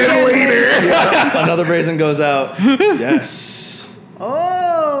 Ask again later. Another brazen goes out. Yes.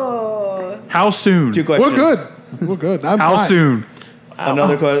 Oh. How soon? 2 questions. We're good. We're good. I'm How fine. soon?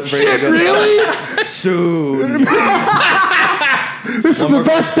 Another brazen Shit, goes really? out. Soon. This is the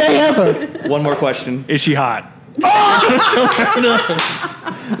best day ever. One more question. Is she hot?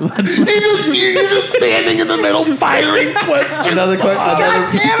 You're just standing in the middle firing questions. Another question.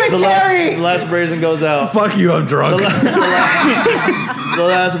 God damn it, Terry! The last brazen goes out. Fuck you, I'm drunk. The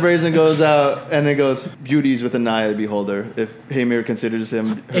last brazen goes out, and it goes, "Beauties with an eye of the beholder." If Hamir considers him,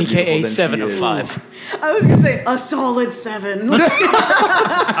 her beautiful, AKA then 7 she of is. 5. I was gonna say a solid 7.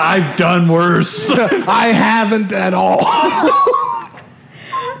 I've done worse. I haven't at all.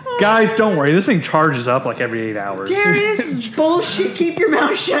 Guys, don't worry. This thing charges up like every 8 hours. Terry, this is bullshit. Keep your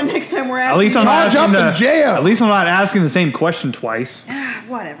mouth shut next time we're asking. At least I'm not Charge asking up and jail. At least I'm not asking the same question twice.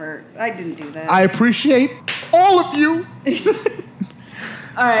 Whatever. I didn't do that. I appreciate all of you.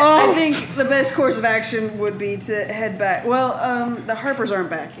 All right. Oh. I think the best course of action would be to head back. Well, the Harpers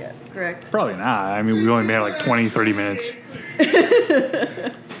aren't back yet, correct? Probably not. I mean, we've only been here like 20, 30 minutes.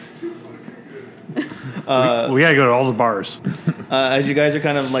 we gotta go to all the bars. As you guys are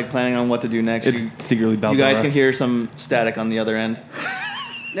kind of like planning on what to do next, you secretly guys Balthara. can hear some static on the other end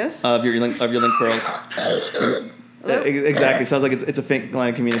Yes. of your link pearls. Exactly. Sounds like it's a faint line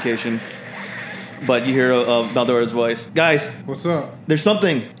of communication. But you hear Baldora's voice. Guys, What's up? there's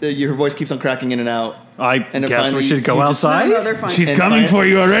something. Your voice keeps on cracking in and out. I And then guess finally we should go you just- outside. No, they're fine. She's And coming fine. for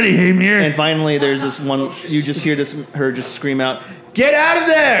you already, Hamir. And finally, there's this one. You just hear her just scream out, "Get out of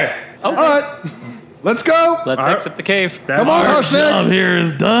there!" All right. Let's go. Let's All right. exit the cave. Come on, Our Harshnag. job here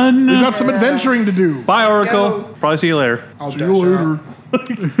is done. We got some adventuring to do. Bye, Oracle. go. Probably see you later. I'll See dash you out.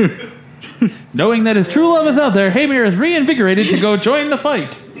 later. Knowing that his true love is out there, Hamir is reinvigorated to go join the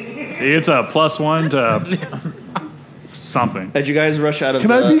fight. It's a +1 to something. As you guys rush out of,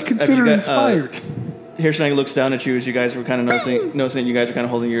 Can I be as you considered guys- inspired? Hirschnag looks down at you as you guys were kind of noticing you guys were kind of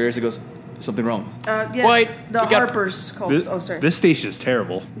holding your ears. He goes, something wrong? Yes, White, the we got- Harper's called. This, Oh, sorry. this station is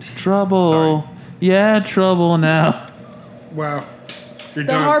terrible. Trouble. Yeah, trouble now. Wow. You're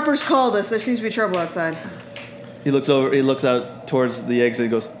The done. Harper's called us. There seems to be trouble outside. He looks over. He looks out towards the exit. He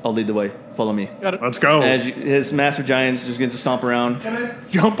goes, "I'll lead the way. Follow me." Let's go. As his master giant just begins to stomp around,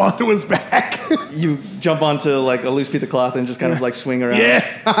 Jump onto his back. you jump onto like a loose piece of cloth and just kind of like swing around.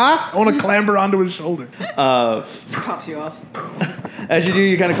 Yes. I want to clamber onto his shoulder. Pops you off. As you do,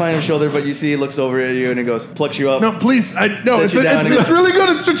 you kind of climb his shoulder, but you see he looks over at you and he goes, plucks you up. No, please. No, Set it's, you down and it's go- really good.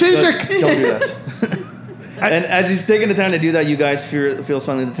 It's strategic. Don't do that. And as he's taking the time to do that, you guys feel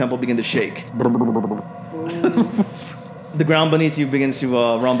suddenly the temple begin to shake. The ground beneath you begins to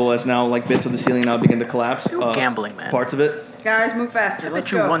rumble as now like bits of the ceiling now begin to collapse. Gambling, man. Parts of it. Guys, move faster. Let's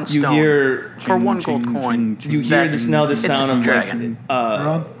Bet you go. one You stone hear for one gold coin. you hear that this now this it's a sound of dragon.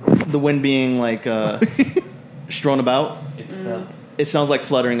 like the wind being like strewn about. It sounds like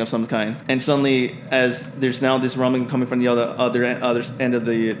fluttering of some kind, and suddenly, as there's now this rumbling coming from the other end of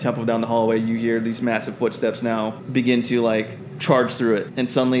the temple down the hallway, you hear these massive footsteps now begin to like charge through it, and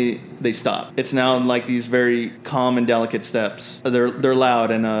suddenly they stop. It's now like these very calm and delicate steps. They're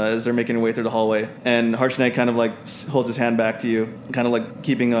loud, and as they're making their way through the hallway, and Harshnag kind of like holds his hand back to you, kind of like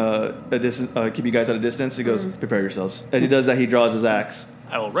keeping a distance, keep you guys at a distance. He goes, "Prepare yourselves." As he does that, he draws his axe.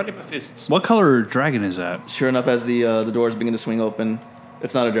 I will ready my fists. What color dragon is that? Sure enough, as the doors begin to swing open,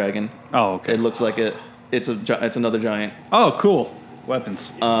 it's not a dragon. Oh, okay. It looks like it's another giant. Oh, cool.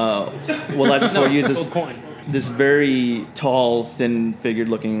 Weapons. Well, as before, uses this very tall, thin-figured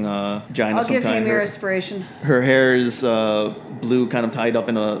looking giant I'll of some give him kind. your inspiration. Her hair is blue, kind of tied up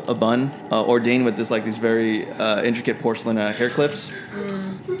in a bun, ordained with these very intricate porcelain hair clips.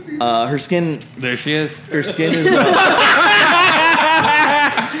 Her skin There she is. Her skin is.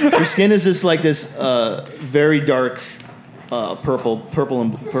 Her skin is this very dark, purple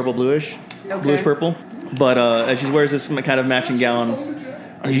bluish, Okay. bluish purple. But as she wears this kind of matching gown,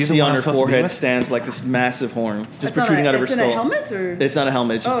 you you the see one on I'm her supposed to be forehead with? stands like this massive horn, just It's not protruding out of her it's skull. in a helmet, or It's not a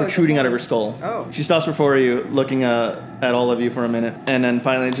helmet; it's just Oh, it's a protruding out of her horn. skull. Oh. She stops before you, looking at all of you for a minute, and then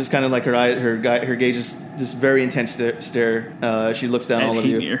finally, just kind of like her gaze is this very intense stare. She looks down And all of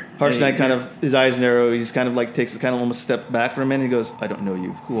Hamir. you. Harshnag kind of his eyes narrow. He's kind of like takes kind of almost a step back for a minute. He goes, "I don't know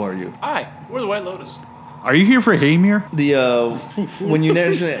you. Who are you?" Hi, we're the White Lotus. Are you here for Hamir? The when you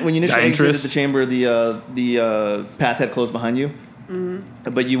initially exited Diantrus. the chamber, the path had closed behind you.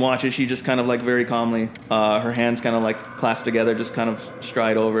 But you watch as she just kind of like very calmly, her hands kind of like clasped together, just kind of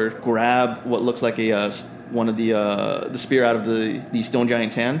stride over, grab what looks like one of the spear out of the stone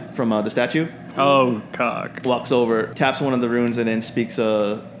giant's hand from the statue. Oh, cock. Walks over, taps one of the runes, and then speaks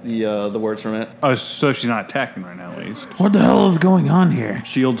the words from it. Oh, so she's not attacking right now, at least. What the hell is going on here?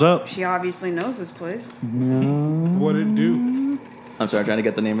 Shields up. she obviously knows this place. What'd it do? I'm sorry, trying to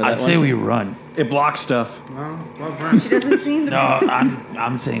get the name of I that say one. we run. It blocks stuff. No, well, Brian. She doesn't seem to No,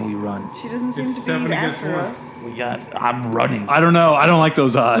 I'm saying we run. be. She doesn't seem It's to be 7 against after 1. us. I'm running. I don't know. I don't like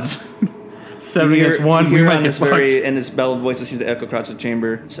those odds. 7 against 1. You We hear might on get this fucked. in this bellowed voice that seems to echo across the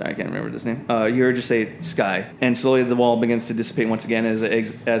chamber. Sorry, I can't remember this name. You hear her just say "sky," and slowly the wall begins to dissipate once again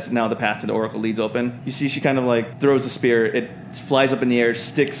as now the path to the oracle leads open. You see, she kind of like throws the spear. It flies up in the air,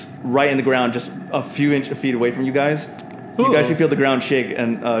 sticks right in the ground, just a few feet away from you guys. You guys can feel the ground shake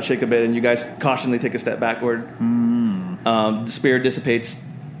a bit, and you guys cautionally take a step backward. The spear dissipates,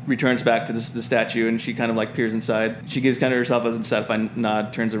 returns back to the statue, and she kind of like peers inside. She gives kind of herself a satisfied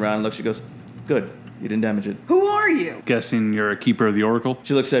nod, turns around, and looks. She goes, "Good, you didn't damage it." Who are you? Guessing you're a keeper of the oracle.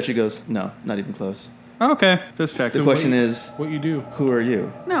 She looks at it, she goes, "No, not even close." Okay, just check. The question is, What you do? who are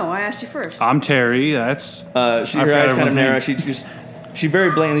you? No, I asked you first. I'm Terry. That's. Her I eyes forgot kind of everyone's narrow. name. She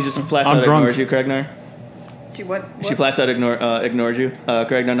very blatantly just flat I'm out drunk. ignores you, Kragnar. She what? She flats out ignores you,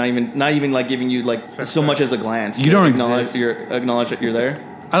 Kragnar. Not even like giving you like so much as a glance. You don't acknowledge exist. acknowledge that you're there.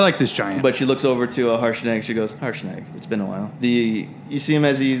 I like this giant. But she looks over to Harshnag. She goes, "Harshnag, it's been a while." You see him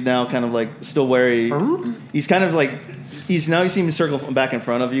as he's now kind of like still wary. He's kind of like you see him circle back in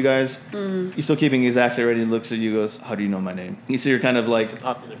front of you guys. He's still keeping his axe ready. And looks at you, goes, "How do you know my name?" You see her kind of like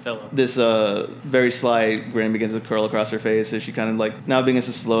Popular fellow. this very sly grin begins to curl across her face as she kind of like now begins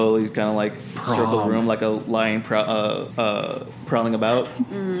to slowly kind of like circle the room like a lion prowling about.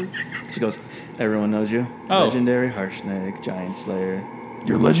 She goes, "Everyone knows you, Oh. legendary Harshnag, giant slayer."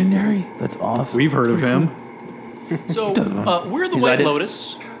 You're legendary? That's awesome. We've heard of him. So, we're the He's White like it.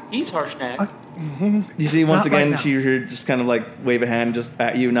 Lotus. He's Harshnag. You see once Not right again now. she just kind of like wave a hand just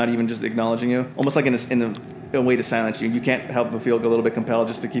at you, not even just acknowledging you, almost like in a way to silence you. You can't help but feel a little bit compelled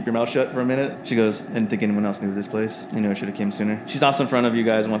just to keep your mouth shut for a minute. She goes, I didn't think anyone else knew of this place. I knew I should have came sooner. She stops in front of you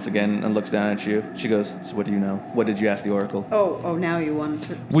guys once again and looks down at you. She goes, so what do you know? What did you ask the Oracle? Oh, now you want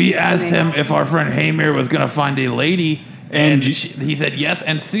to. We asked him if our friend Hamir was going to find a lady, and And he said yes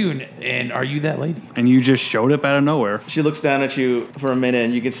and soon. And are you that lady? And you just showed up out of nowhere. She looks down at you for a minute,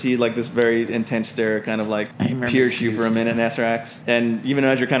 and you can see like this very intense stare kind of like pierce you for a minute, Nesrax. And even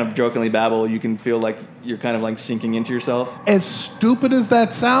as you're kind of jokingly babble, you can feel like you're kind of like sinking into yourself. As stupid as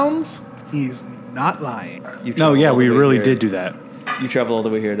that sounds, he's not lying. You No, travel yeah, all the we way really here. did do that. You travel all the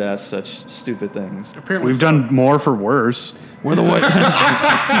way here to ask such stupid things. Apparently We've so. done more for worse. We're the one.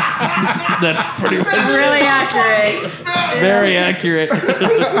 That's pretty much Really accurate. very accurate.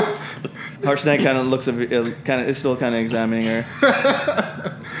 Harshnag kind of looks at, is still kind of examining her.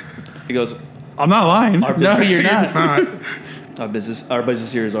 He goes, I'm not lying. Our No, business, you're not. our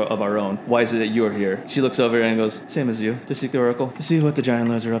business here is of our own. Why is it that you're here? She looks over and goes, same as you, to seek the Oracle, to see what the Giant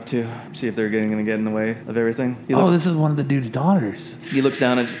Lords are up to, see if they're going to get in the way of everything. He Oh, looks, this is one of the dude's daughters. he looks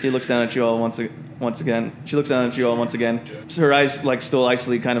down at you all once again. She looks down at you all once again. Her eyes like still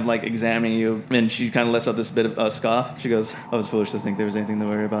icily kind of like examining you, and she kind of lets out this bit of a scoff. She goes, I was foolish to think there was anything to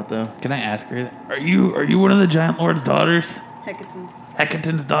worry about though. Can I ask her? Are you one of the Giant Lord's daughters? Hecatons.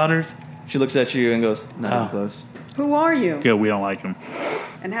 Hecaton's daughters? She looks at you and goes, not even Oh. close. Who are you? Good, we don't like him.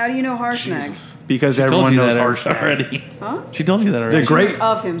 And how do you know Harshnag? Because Told everyone you knows that Harshnag. already. Huh? She told you that already. The great She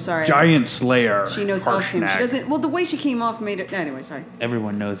knows of him, sorry. giant slayer. She knows of him. She Harshnag. doesn't. Well, the way she came off made it. Anyway, sorry.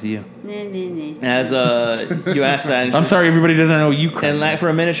 Everyone knows you. As you ask that, and I'm sorry, everybody doesn't know you. And like, for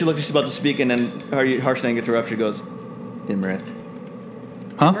a minute, she looks like she's about to speak, and then Harshnag interrupts. She goes, Imrith.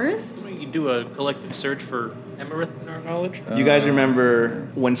 Mirth? You can do a collective search for Emerith in our knowledge. You guys remember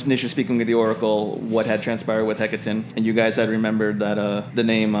when Nish was speaking with the Oracle, what had transpired with Hecaton, and you guys had remembered that the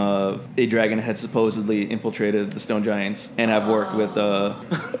name of a dragon had supposedly infiltrated the Stone Giants, and have worked with,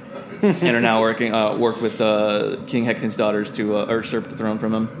 and are now work with King Hecaton's daughters to usurp the throne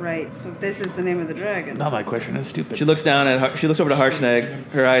from him. Right. So this is the name of the dragon. Now my question is stupid. She looks down at she looks over to Harshnag.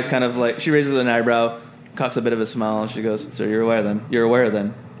 Her eyes kind of like she raises an eyebrow, cocks a bit of a smile, and she goes, "So you're aware then? You're aware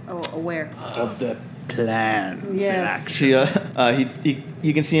then?" Oh, aware. Of the plans. Yes. She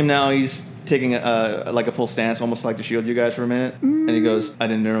you can see him now. He's taking like a full stance, almost like to shield you guys for a minute. And he goes, "I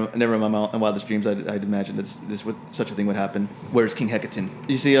didn't never in my wildest dreams I'd imagined this would such a thing would happen. Where's King Hecaton?"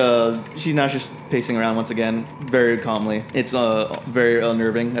 You see, she's now just pacing around once again, very calmly. It's very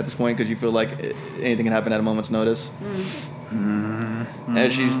unnerving at this point because you feel like anything can happen at a moment's notice.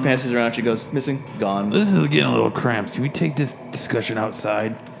 As she passes around, she goes, "Missing, gone." This is getting a little cramped. Can we take this discussion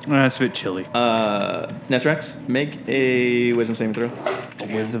outside? That's a bit chilly. Nesrex, make a wisdom saving throw. A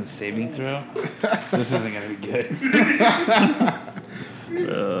wisdom saving throw? This isn't gonna be good.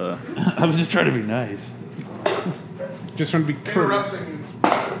 I was just trying to be nice. Just want to be courteous.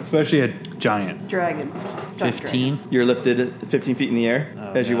 Especially a giant. Dragon. Dark 15. You're lifted 15 feet in the air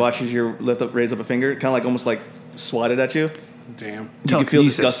as you watch as you raise up a finger, kind of like almost like swatted at you. Damn. You can feel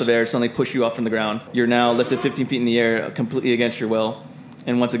this Telekinesis. gust of air suddenly push you off from the ground. You're now lifted 15 feet in the air, completely against your will.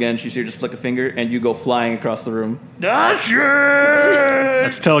 And once again, she sees you just flick a finger, and you go flying across the room. That's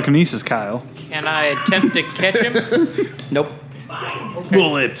telekinesis, Kyle. Can I attempt to catch him? Nope.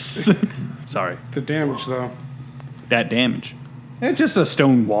 Bullets. Sorry. The damage, though. That damage. It's just a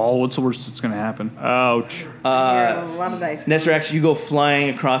stone wall. What's the worst that's going to happen? Ouch. Yeah, a lot of dice. Nesrax, you go flying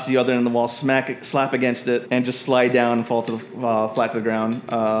across the other end of the wall, slap against it, and just slide down and fall to the, flat to the ground.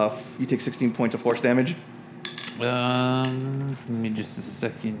 You take 16 points of force damage. Give me just a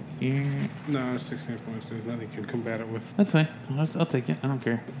second here. No, 16 points. There's nothing you can combat it with. That's fine. I'll take it. I don't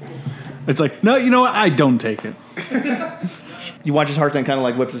care. It's like, no, you know what? I don't take it. You watch his heart then kind of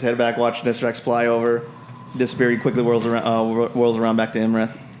like whips his head back, watch Nesrax fly over, disappear. He quickly whirls around back to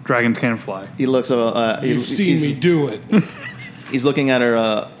Imrith. Dragons can't fly. He looks. You've seen me do it. He's looking at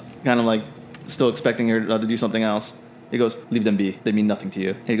her, kind of like still expecting her to do something else. He goes, "Leave them be. They mean nothing to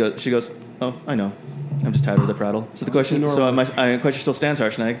you." She goes, "Oh, I know. I'm just tired of the prattle." So the question, my question still stands,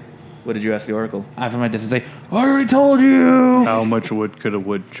 Harshnag. What did you ask the Oracle? I have my desk to say, I already told you. How much wood could a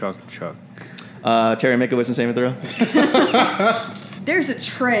woodchuck chuck? Terry, make a wisdom saving throw. There's a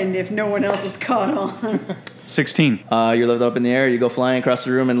trend if no one else is caught on. 16. You're lifted up in the air. You go flying across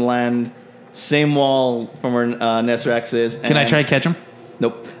the room and land same wall from where Nesrax is. Can I try to catch him?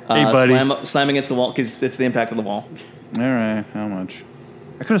 Nope. Hey, buddy. Slam against the wall because it's the impact of the wall. All right. How much?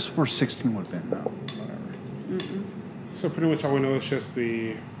 I could have swore 16 would have been. No. So pretty much all we know is just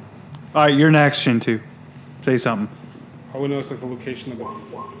the... All right, you're next, Shintu. Say something. All we know is like the location of the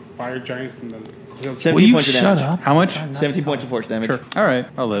fire giants and the. 17 Will you points of shut damage. up? How much? 17 points of force damage. Sure. All right,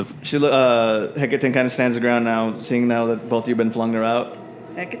 I'll live. Hecaton kind of stands the ground now, seeing now that both of you have been flung out.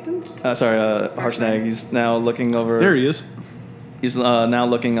 Hecate? Harshnag. He's now looking over. There he is. He's now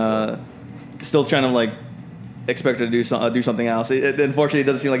looking, still trying to like expect her to do something else. Unfortunately, it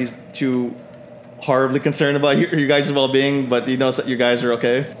doesn't seem like he's too horribly concerned about you guys' well-being, but he knows that you guys are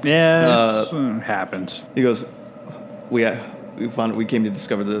okay. Yeah, it happens. He goes, we came to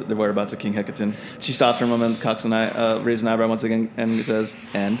discover the whereabouts of King Hecaton. She stops for a moment, cocks an eye, raises an eyebrow once again, and he says,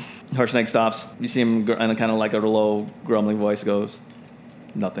 and? Harshnag stops. You see him, and kind of like a low, grumbling voice goes,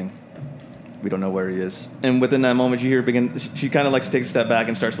 nothing. We don't know where he is. And within that moment, you hear she kind of like takes a step back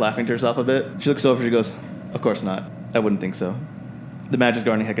and starts laughing to herself a bit. She looks over, she goes, of course not. I wouldn't think so. The magic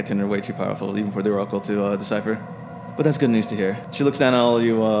guarding Hecaton are way too powerful, even for the Oracle to decipher. But that's good news to hear. She looks down at all of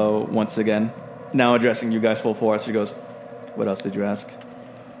you once again, now addressing you guys full force. She goes, what else did you ask?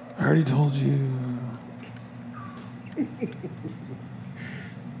 I already told you.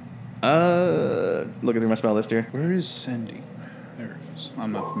 Looking through my spell list here. Where is Cindy? There it is.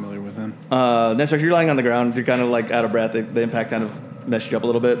 I'm not familiar with him. Nestor, you're lying on the ground. You're kind of like out of breath. The impact kind of messed you up a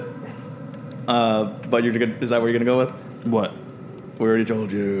little bit. But you're good. Is that where you're gonna go with? What? We already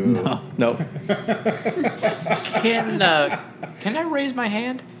told you. No. Can I raise my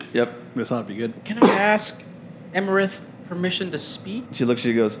hand? Yep. This ought to be good. Can I ask Emerith permission to speak? She looks at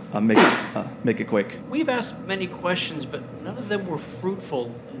you and goes, make it quick. We've asked many questions, but none of them were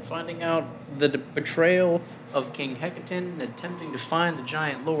fruitful in finding out the betrayal of King Hecaton and attempting to find the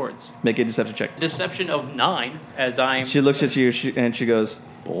giant lords. Make a deception check. Deception of 9, as I'm... She looks at you and she goes,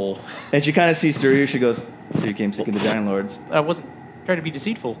 bull. And she kind of sees through you. She goes, so you came seeking the giant lords. I wasn't trying to be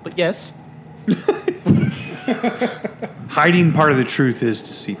deceitful, but yes. Hiding part of the truth is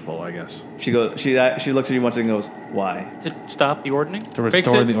deceitful, I guess. She goes. She looks at you once and goes, "Why?" To stop the ordning? To Fix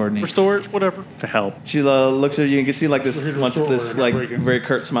restore it? the ordning. Restore it, whatever. To help. She looks at you and you can see like this We're here to once restore this order, like not break it. very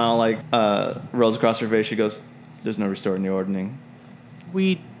curt smile like rolls across her face. She goes, "There's no restoring the ordning."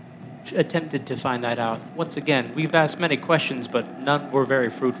 We attempted to find that out. Once again, we've asked many questions, but none were very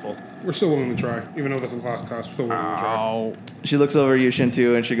fruitful. We're still willing to try, even though it's a lost cause. We're still willing to try. She looks over at you,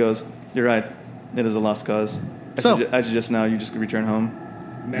 Shintu, and she goes, "You're right. It is a lost cause. I suggest now you just return home.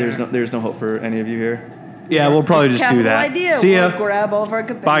 Nah. There's no hope for any of you here." Yeah, we'll probably just do Capital that. idea. See ya. We'll grab all of our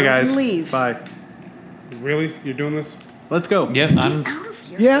companions Bye, guys. and leave. Bye. Really? You're doing this? Let's go. Yes, I'm. Out of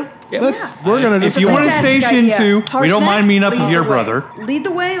here. Yeah, we're gonna If just you go. want to Fantastic station idea. two, we don't Harshnag, mind meeting up with lead your the way. brother. Lead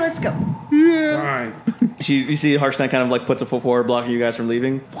the way. Let's go. Fine. You see Harshnag kind of like puts a foot forward, blocking you guys from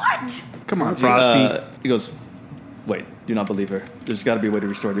leaving. What? Come on, Frosty. He goes, "Wait, do not believe her. There's got to be a way to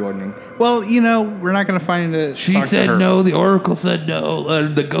restore the ordning." Well, we're not going to find it. She said no. The Oracle said no.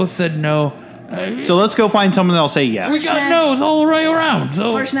 The ghost said no. So let's go find someone that'll say yes. We got no's all the way around.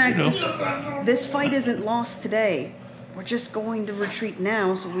 So Harshnag, this fight isn't lost today. We're just going to retreat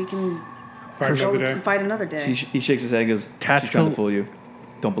now so we can Fight go another day. and fight another day. He shakes his head and goes, "She's Tactical- trying to fool you.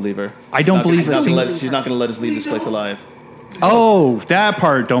 Don't believe her. I don't believe her. She's not going to let us leave this place alive." Oh, that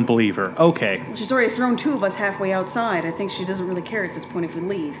part, don't believe her. Okay. She's already thrown two of us halfway outside. I think she doesn't really care at this point if we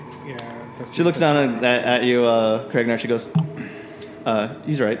leave. Yeah. That's She looks down at you, Kragnar. She goes,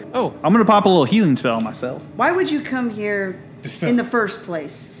 "He's right." Oh, I'm going to pop a little healing spell on myself. Why would you come here in the first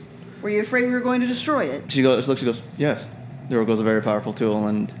place? Were you afraid we were going to destroy it? She goes, "Yes. The Oracle is a very powerful tool,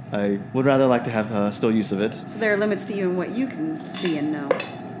 and I would rather like to have still use of it." So there are limits to you and what you can see and know.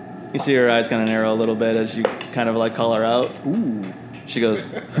 You see her eyes kind of narrow a little bit as you kind of like call her out. Ooh. She goes,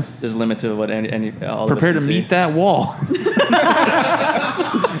 "There's a limit to what any all prepare of us to can meet see." that wall.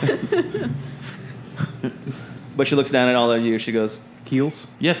 But she looks down at all of you. She goes, Heals?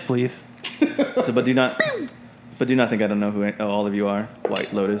 Yes, please. but do not think I don't know who all of you are.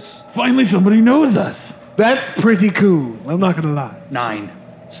 White Lotus, Finally, somebody knows us. That's pretty cool. I'm not gonna lie. 9.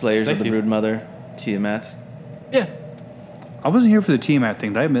 Slayers Thank of the you. Broodmother, Tiamat. yeah. I wasn't here for the Tiamat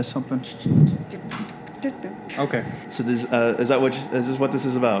thing. Did I miss something? Okay. So this is this what this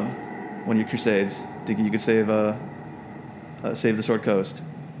is about? One of your crusades, thinking you could save the Sword Coast,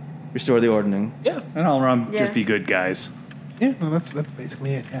 restore the ordning. Yeah. And all around, Yeah. just be good guys. Yeah, no, that's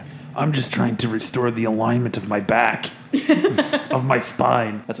basically it. Yeah. I'm just trying to restore the alignment of my back, of my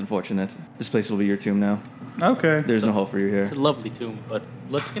spine. That's unfortunate. This place will be your tomb now. Okay. There's no hope for you here. It's a lovely tomb, but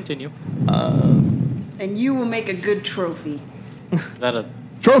let's continue. And you will make a good trophy. Is that a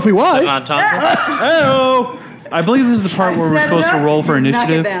Trophy an wife. entendre? Hello! I believe this is the part where we're Set it supposed to up, roll for knock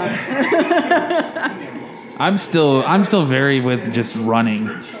it initiative. down. I'm still very with just running.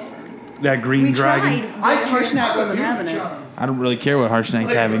 That green We dragon. tried, but Harshnag wasn't having it. I don't really care what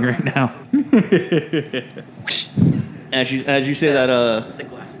Harshnag's having right now. As you say that, The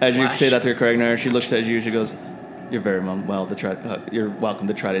glasses as you flash. say that to Kragnar, she looks at you. She goes, "You're very you're welcome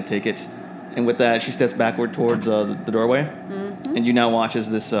to try to take it." And with that, she steps backward towards the doorway, and you now watch as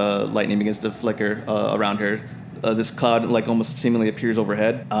this lightning begins to flicker around her. This cloud, like almost seemingly, appears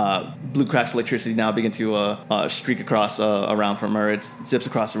overhead. Blue cracks of electricity now begin to streak across around from her. It zips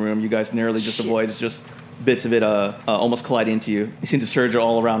across the room. You guys narrowly just avoid. It's just bits of it almost colliding into you. You seem to surge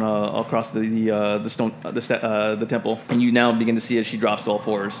all around across the temple, and you now begin to see as she drops to all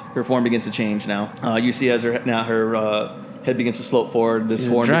fours. Her form begins to change now. You see as her head begins to slope forward. This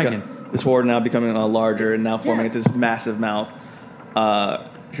She's a dragon. This horn now becoming larger and now forming into this massive mouth.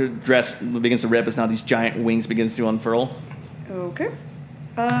 Her dress begins to rip as now these giant wings begins to unfurl. Okay.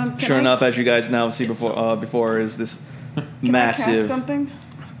 Sure enough, as you guys now see before is this massive. Can I cast something?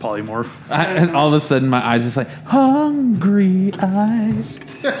 Polymorph. And all of a sudden, my eyes just like hungry eyes.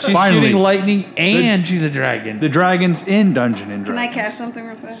 She's Finally. shooting lightning, and she's a dragon. The dragon's in Dungeon and Can Dragons. I cast something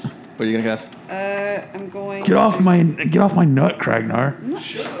real fast? What are you gonna cast? I'm going. Get off my nut, Kragnar.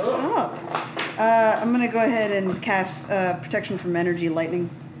 Shut up. I'm gonna go ahead and cast protection from energy lightning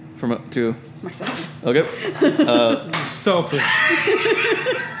From to myself. okay. Selfish.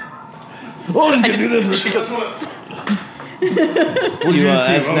 Oh, just gonna do this. You,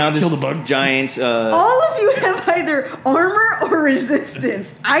 as now this Kill the bug. giant. All of you have either armor or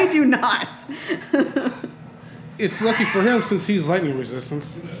resistance. I do not. It's lucky for him since he's lightning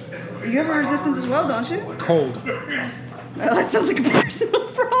resistance. You have a resistance as well, don't you? Cold. Well, that sounds like a personal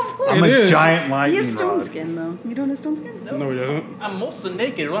problem. I'm It a is. giant You lightning have stone rod. skin, though. You don't have stone skin? No, he doesn't. I'm mostly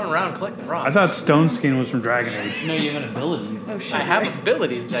naked, running around collecting rocks. I thought Stone Skin was from Dragon Age. No, you have an ability. Oh, shit. I have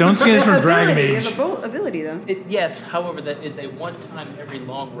abilities. that- Stone Skin is from Dragon ability. You Age. have ability, though. Yes, however, that is a one-time every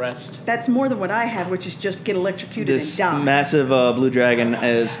long rest. That's more than what I have, which is just get electrocuted This and die. massive blue dragon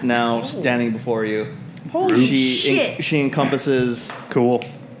is now standing before you. Holy shit. She encompasses Cool.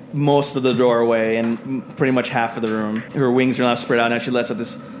 most of the doorway and pretty much half of the room. Her wings are now spread out, and she lets out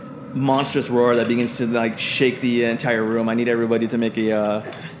this monstrous roar that begins to like shake the entire room. I need everybody to make a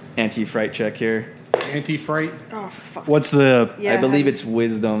anti-fright check here. Anti-fright. Oh, fuck. What's the Yeah, I believe have- it's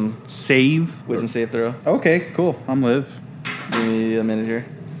wisdom save? wisdom save throw. Okay, cool. I'm live. Give me a minute here.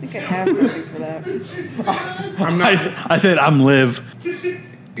 I think I have something for that. I said I'm live.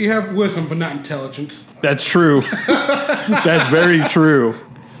 You have wisdom, but not intelligence. That's true. That's very true.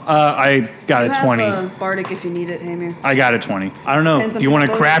 I got You a have 20. Bardic if you need it, Hamir. I got a 20. I don't Depends know. on You want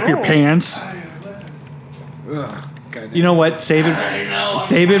to how crap those your roll. pants? Goddamn. You know what? Save it.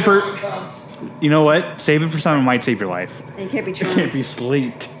 Save it for. You know what? Save it for something that might save your life. And you can't be charmed. Can't be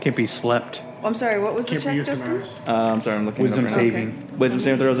slept. Can't be slept. Oh, I'm sorry, what was the Can't be check, used for Justin? nice. I'm sorry, I'm looking. Wisdom it up right now. saving. Wisdom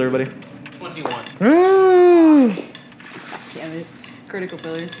saving throws, everybody. 21. Damn it. Critical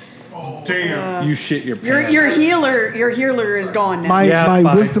failure. Damn. You shit your Your pants. your healer is gone now. My Yeah, my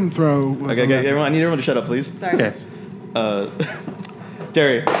fine. wisdom throw was Okay, 11. everyone. I need everyone to shut up, please. Sorry. Okay.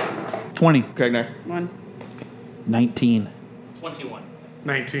 Terry, 20. Kragnar. 1. 19. 21.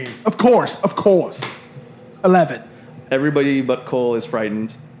 19. Of course. 11. Everybody but Cole is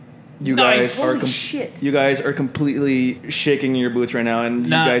frightened. You Nice. guys are Holy shit. you guys are completely shaking in your boots right now, and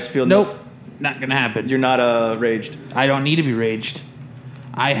you guys feel Nope. Not gonna happen. You're not raged. I don't need to be raged.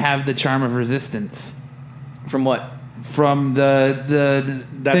 I have the charm of resistance From what? from the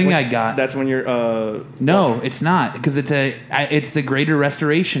thing when, I got. That's when you're. No, it's not because it's the greater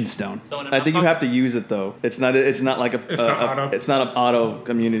restoration stone. So I think you have to use it though. It's not. It's not like a. It's not auto. It's not an auto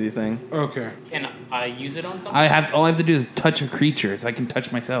community thing. Okay. Can I use it on something? All I have to do is touch a creature, so I can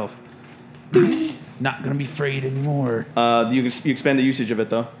touch myself. Not gonna be afraid anymore. You expend the usage of it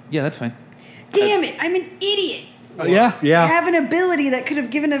though. Yeah, that's fine. Damn it, I'm an idiot. Yeah. I Yeah. have an ability that could have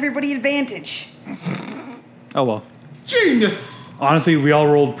given everybody advantage. Oh well. Genius. Honestly, we all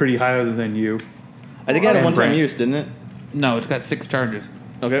rolled pretty higher than you. I think it had a And one-time Brent. use, didn't it? No, it's got 6 charges.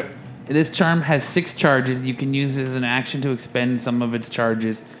 Okay. This charm has 6 charges. You can use it as an action to expend some of its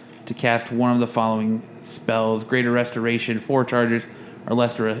charges to cast one of the following spells: Greater Restoration 4 charges, or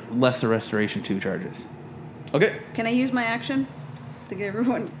Lesser Restoration 2 charges. Okay. Can I use my action to give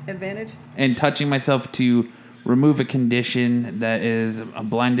everyone advantage? And touching myself to remove a condition that is a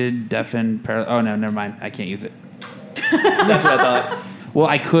blinded, deafened, oh no, never mind. I can't use it. That's what I thought. Well,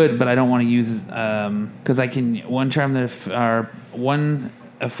 I could, but I don't want to use because I can one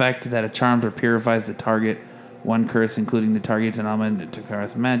effect that a charms or purifies the target. One curse, including the target's element, to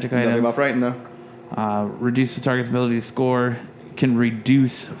cast magic Nothing items. about frightened though. Reduce the target's ability to score. Can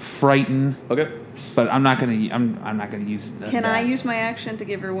reduce frighten, Okay. but I'm not gonna. I'm not gonna use. Can that. I use my action to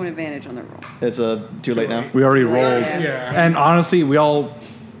give everyone advantage on their roll? It's too late now. We already rolled. Yeah. Yeah. And honestly, we all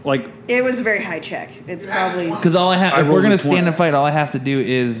Like, It was a very high check. It's probably Because all I have, I if we're rolled a gonna 20. stand and fight, all I have to do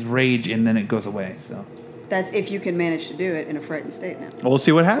is rage, and then it goes away. So that's if you can manage to do it in a frightened state now. we'll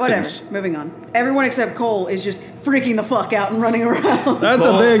see what Whatever. happens. Moving on. Everyone except Cole is just freaking the fuck out and running around. That's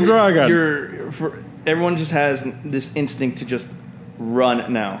a big dragon. Everyone just has this instinct to just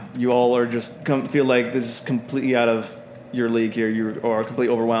run now. You all are just feel like this is completely out of your league here. You are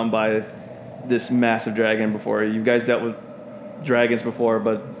completely overwhelmed by this massive dragon before. You guys dealt with dragons before,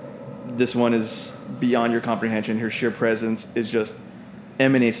 but this one is beyond your comprehension. Her sheer presence is just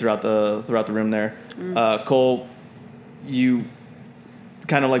emanates throughout the room there. Cole, you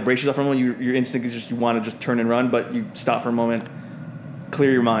kind of like brace yourself for a moment. Your instinct is just you want to just turn and run, but you stop for a moment,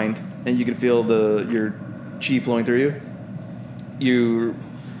 clear your mind, and you can feel your chi flowing through you.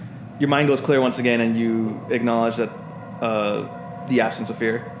 Your mind goes clear once again, and you acknowledge that the absence of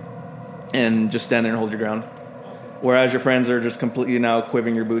fear, and just stand there and hold your ground. Whereas your friends are just completely now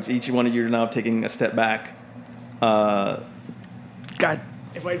quivering your boots. Each one of you are now taking a step back. God,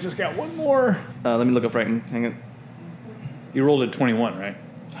 if I just got one more. Let me look up Frighten. Hang on. You rolled a 21, right?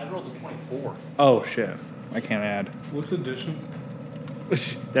 I rolled a 24. Oh, shit. I can't add. What's addition?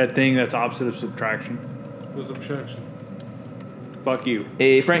 That thing that's opposite of subtraction. What's objection? Fuck you.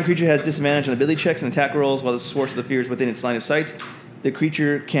 A frightened creature has disadvantage on ability checks and attack rolls while the source of the fear is within its line of sight. The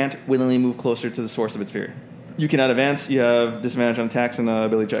creature can't willingly move closer to the source of its fear. You cannot advance. You have disadvantage on attacks and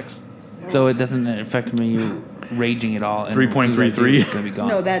ability checks. So it doesn't affect me raging at all. and 3.33. It's gonna be gone.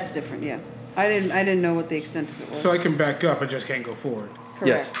 No, that's different. Yeah, I didn't know what the extent of it was. So I can back up, I just can't go forward. Correct.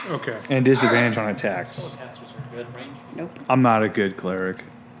 Yes. Okay. And disadvantage on attacks. Casters are good range. Nope. I'm not a good cleric.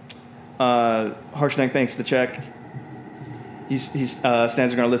 Harshnag banks the check. He stands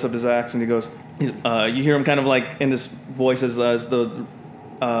his ground, lifts up his axe, and he goes. You hear him kind of like in this voice as the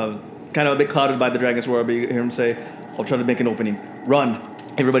kind of a bit clouded by the dragon's roar, but you hear him say, "I'll try to make an opening. Run!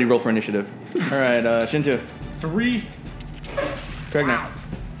 Everybody, roll for initiative." All right, Shintu, 3. Kragnar,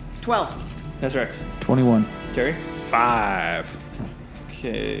 12. Nesrex, 21. Terry. 5.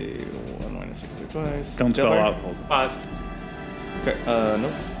 Okay, 1 minus 6 twice. Don't spell Delphi? out. 5. Okay,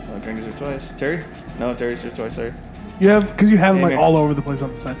 nope. Kragnar twice. Terry? No, Terry's here twice. Sorry. You have them Yeah, like man. all over the place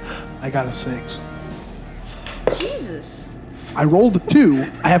on the side. I got a 6. Jesus. I rolled a 2.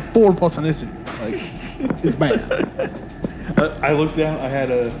 I have 4 plus initiative. Like, it's bad. I looked down. I had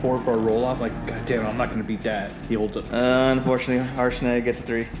a 4 for a roll off. Like, God damn it, I'm not going to beat that. He holds up. Unfortunately, Harshnag gets a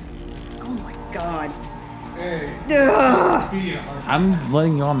 3. Oh my god. Hey. Ugh. Be a hard. I'm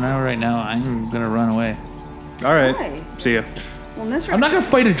letting you all know right now. I'm gonna run away. All right. Why? See ya. Well, Nesrex. I'm not gonna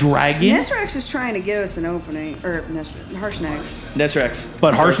fight a dragon. Nesrex is trying to give us an opening, or Harshnag. Nesrex.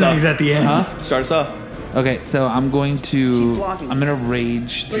 But start us Harshnag's off. at the end. Huh? Start us off. Okay, so I'm going to. She's blocking. I'm gonna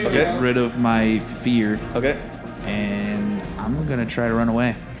rage to Okay. get rid of my fear, Okay. and I'm gonna try to run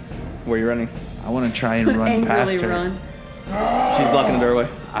away. Where are you running? I want to try and run past Angrily her. run. She's blocking the doorway.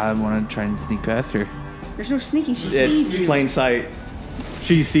 I want to try and sneak past her. There's no sneaking. She sees It's you. plain sight.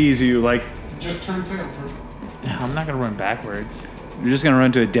 She sees you. Like, Just turn tail. I'm not gonna run backwards. you're just going to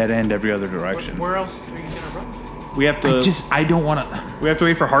run to a dead end every other direction. Where else are you going to run? We have to. I don't want to. We have to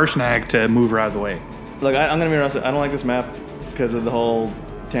wait for Harshnag to move her out of the way. Look, I'm gonna be honest. I don't like this map because of the whole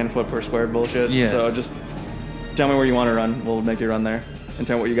 10 foot per square bullshit. Yeah. So just tell me where you want to run. We'll make you run there. And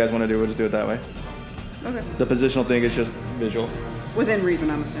tell me what you guys want to do. We'll just do it that way. Okay. The positional thing is just visual. Within reason,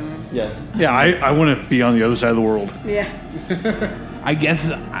 I'm assuming. Yes. Yeah, I want to be on the other side of the world. Yeah. I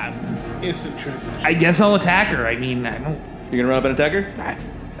guess. Instant transmission. I guess I'll attack her. I mean, I don't. You're gonna run up and attack her?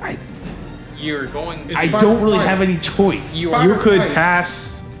 You're going. It's I fight don't or really flight. have any choice. You Fight are. or You could flight.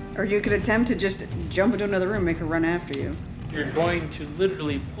 pass. Or you could attempt to just jump into another room, make her run after you. You're going to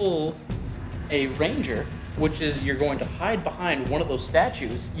literally pull a ranger, which is you're going to hide behind one of those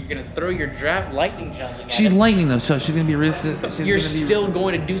statues. You're going to throw your lightning javelin at She's it. lightning though, so she's gonna be resistant. You're still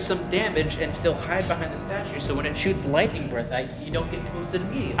going to do some damage and still hide behind the statue. So when it shoots lightning breath at you, you don't get toasted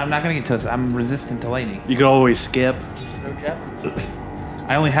immediately. I'm not gonna get toasted. I'm resistant to lightning. You could always skip. Throw javelins.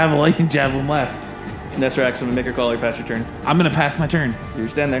 I only have a lightning javelin left. Nesrax, I'm gonna make her call you past your turn. I'm gonna pass my turn. You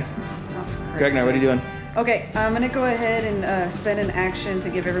stand there. Oh, for Christ's Kragnar, what are you doing? Okay, I'm gonna go ahead and spend an action to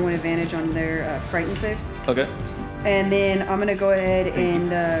give everyone advantage on their frighten save, Okay. and then I'm gonna go ahead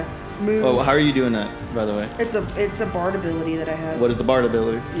and move. Oh, how are you doing that, by the way? It's a bard ability that I have. What is the bard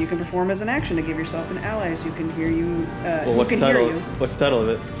ability? You can perform as an action to give yourself an ally, so you can hear you. Well, who what's the can hear title? you. What's the title of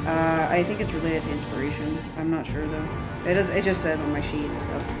it? I think it's related to inspiration. I'm not sure though. It just says on my sheet,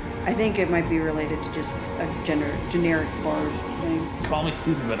 so I think it might be related to just a generic bard thing. Call me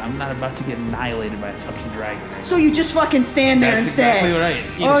stupid, but I'm not about to get annihilated by a fucking dragon. So you just fucking stand there That's instead.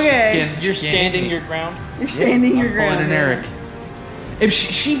 exactly right. Okay. You're standing your ground. You're standing your I'm ground. pulling an yeah. Eric. If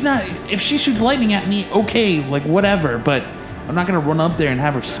she's not, if she shoots lightning at me, okay, like whatever. But I'm not gonna run up there and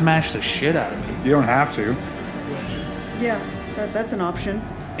have her smash the shit out of me. You don't have to. Yeah, that's an option.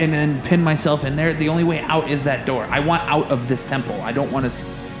 And then pin myself in there. The only way out is that door. I want out of this temple. I don't want to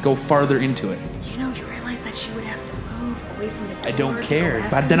go farther into it. You realize that she would have to move away from the door. I don't care.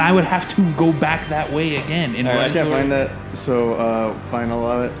 But then I would have to go back that way again. And All right, I run can't through find it. that, so fine, I'll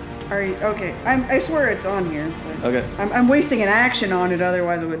allow it. All right, okay. I swear it's on here. But Okay. I'm wasting an action on it,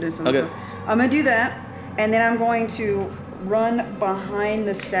 otherwise I would do something. Okay. So I'm gonna do that, and then I'm going to run behind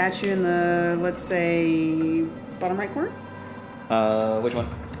the statue in the, let's say, bottom right corner. Which one?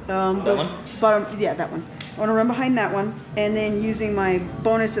 The one? bottom, yeah, that one. I want to run behind that one, and then using my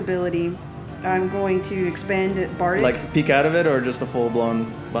bonus ability, I'm going to expend Bardic. Like peek out of it, or just the full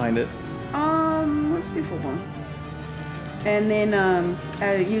blown behind it? Let's do full blown. And then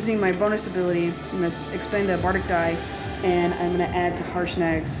using my bonus ability, I'm going to expend a Bardic die, and I'm going to add to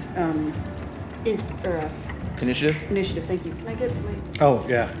Harshnag's Initiative? initiative. Thank you. Can I get my? Oh,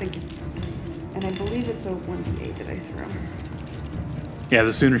 yeah. Thank you. And I believe it's a 1d8 that I throw. Yeah,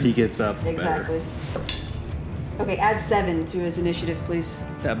 the sooner he gets up, the Exactly. Okay, add 7 to his initiative, please.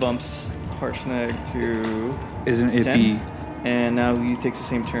 That bumps Harshnag to better. Isn't it 10. the... And now he takes the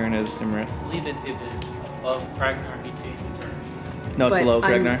same turn as Imrith. I believe it is above Kragnar. He takes the turn. No, it's But below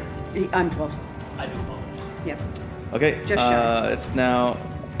I'm- Kragnar. I'm 12. I do apologize. Yep. Okay, Just shy. it's now.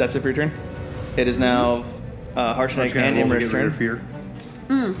 That's it for your turn. It is now Harshnag and Imrith's turn. Fear.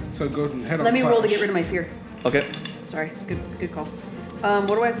 So go and head on. Let me roll to Clash. get rid of my fear. Okay. Sorry. Good call. What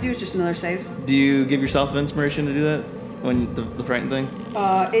do I have to do? Is just another save? Do you give yourself inspiration to do that when the frightened thing,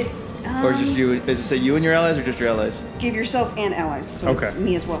 It's or is it just you? Is it say you and your allies, or just your allies? give yourself and allies. So it's Okay.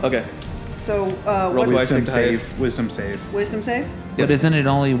 me as well. Okay. So Roll what twice. Wisdom take the highest. save. Wisdom save. wisdom save? Yes. But isn't it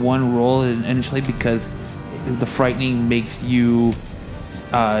only one roll initially because the frightening makes you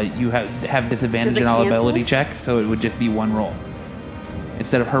you have disadvantage Does it in all cancel? ability checks, so it would just be one roll.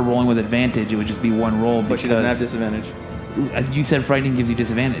 Instead of her rolling with advantage, it would just be one roll But because she doesn't have disadvantage. you said frightening gives you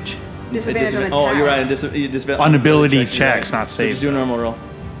disadvantage. Disadvantage on attacks. Oh, you're right. Disadvantage On ability you're checks, not So saves, just do a though. normal roll.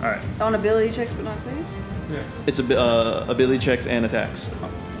 On ability checks, but not saves. It's ability checks and attacks.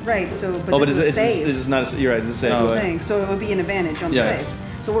 Right. So, but Oh, but this is a save. this is not. You're right. This is a save. That's Go what I'm ahead. saying. So it would be an advantage on the Yeah. save.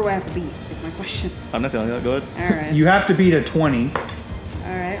 So what do I have to beat? Is my question. I'm not telling you that. Go ahead. All right. You have to beat a 20.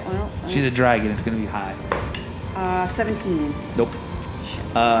 All right. Well. She's a that's, dragon; it's gonna be high. 17. Nope.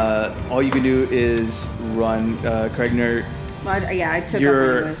 Shit. All you can do is run. Kragnar, Well, I took off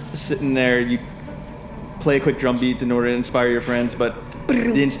you're anyways. sitting there. You play a quick drum beat in order to inspire your friends, but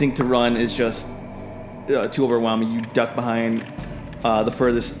the instinct to run is just too overwhelming. You duck behind the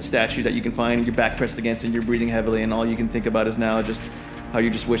furthest statue that you can find. Your back pressed against it. And you're breathing heavily, and all you can think about is now just how you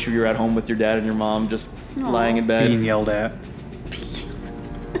just wish you were at home with your dad and your mom, just lying in bed. Being yelled at.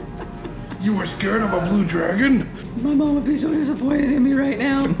 You were scared of a blue dragon? My mom would be so disappointed in me right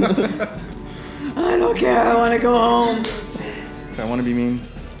now. I don't care. I want to go home. I want to be mean.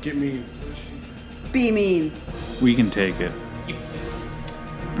 Get me. Be mean. We can take it.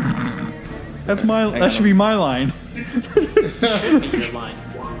 That's my. Hang That on. should be my line. Should be your line.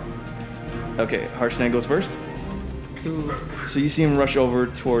 Okay, Harshnag goes first. Cool. So you see him rush over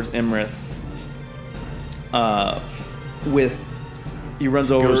towards Imrith. He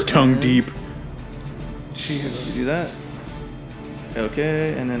runs over. Goes tongue and- deep. Jesus. Do that.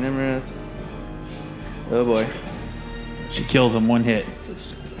 Okay, and then Imrith. Oh boy. She kills him one hit.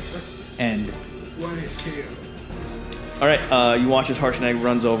 And One hit KO. All right, you watch as Harshnag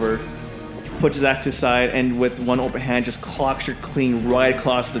runs over, puts his axe to his side, and with one open hand just clocks her clean right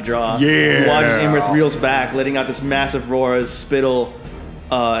across the jaw. Yeah. You watch as Imrith reels back, letting out this massive roar as spittle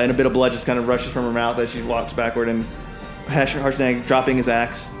and a bit of blood just kind of rushes from her mouth as she walks backward, and Harshnag, dropping his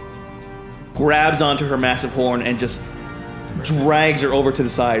axe, grabs onto her massive horn and just drags her over to the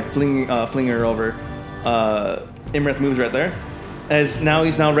side, flinging her over. Imrith moves right there. As he's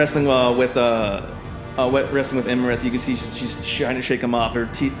now wrestling wrestling with Imrith. You can see she's trying to shake him off. Her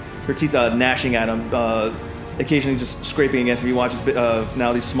teeth gnashing at him, occasionally just scraping against him. You watch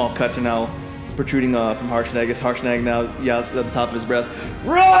now these small cuts are now protruding from Harshnag. As Harshnag now yells at the top of his breath,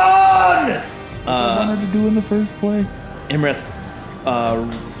 "Run!" what I wanted to do in the first play. Imrith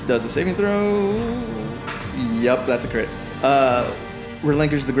does a saving throw. Yep, that's a crit.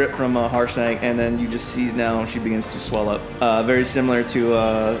 Relinquishes the grip from Harshnag, and then you just see now she begins to swell up. Very similar to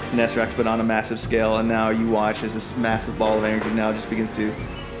Nesrax, but on a massive scale. And now you watch as this massive ball of energy now just begins to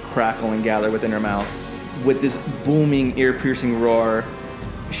crackle and gather within her mouth. With this booming, ear-piercing roar,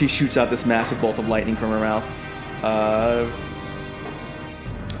 she shoots out this massive bolt of lightning from her mouth.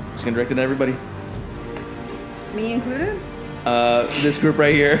 Just gonna direct it at everybody. Me included? This group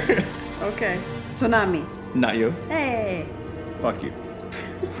right here. Okay. So not me. Not you. Hey. Fuck you.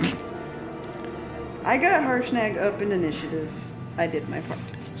 I got Harshnag up in initiative. I did my part.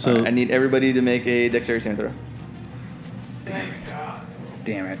 So Alright, I need everybody to make a dexterity saving throw.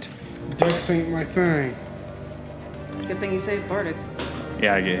 damn it. Dex ain't my thing. Good thing you saved Bardic.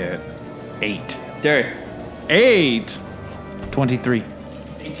 Yeah, I get hit. 8. Derry, 8. 23.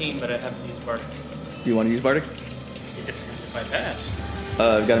 18, but I have to use Bardic. do you want to use Bardic? If I pass.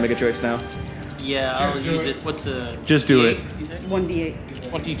 Got to make a choice now. Yeah, I'll Just do use it. it. What's a. Just do it. D8, you said? 1d8.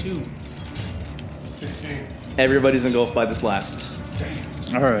 22. 16. Everybody's engulfed by this blast.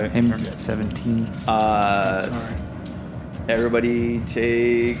 All right. Hammer got 17. Sorry. Everybody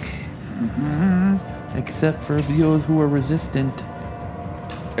take. Except for those who are resistant.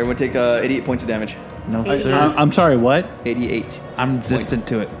 Everyone take 88 points of damage. No, Eight. sir. I'm sorry, what? 88. I'm resistant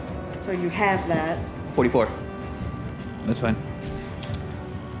to it. So you have that. 44. That's fine.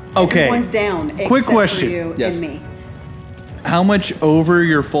 Okay. Everyone's down. Quick except question. For you Yes. and me. How much over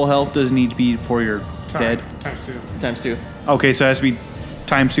your full health does need to be before you're dead? Times 2. Times 2. Okay, so it has to be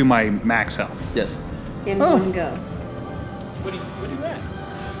times 2 my max health. Yes. In one go. What do you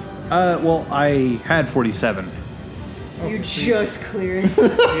at? Well, I had 47. You just cleared.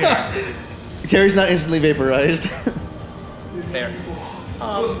 Terry's not instantly vaporized. Fair.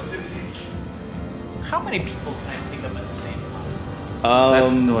 How many people can I pick up at the same time?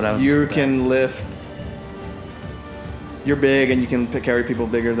 That's what I was You about. can lift. You're big and you can carry people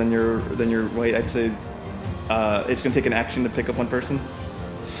bigger than your weight. I'd say it's gonna take an action to pick up one person.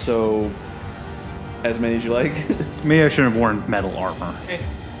 So as many as you like. Maybe I shouldn't have worn metal armor. Okay.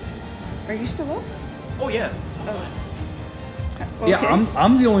 Are you still up? Oh, yeah. Yeah, Okay.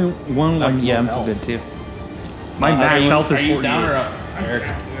 I'm the only one like Yeah, I'm low still health. good too. My max health is 48.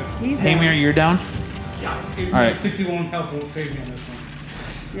 He's down. Hammer, you're down? Even Alright. 61 health won't save me on this one.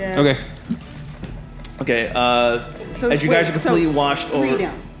 Yeah. Okay. Okay. So as you guys wait, are completely so washed 3 over.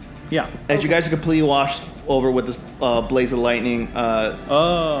 down. Yeah. As you guys are completely washed over with this blaze of lightning,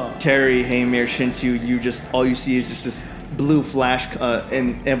 Terry, Hamir, Shintu, all you see is just this blue flash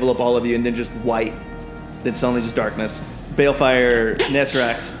and envelope all of you, and then just white. Then suddenly just darkness. Balefire,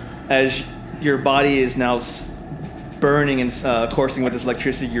 Nesrax, as your body is now burning and coursing with this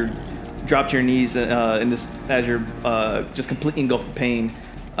electricity, you're dropped to your knees in this as you're just completely engulfed in pain.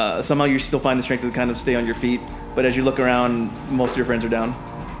 Somehow you still find the strength to kind of stay on your feet, but as you look around, most of your friends are down.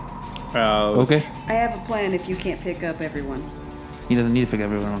 Okay. I have a plan if you can't pick up everyone. He doesn't need to pick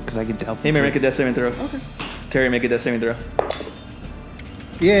everyone because I can help. Hey, man, make a death saving throw. Okay. Terry, make a death saving throw.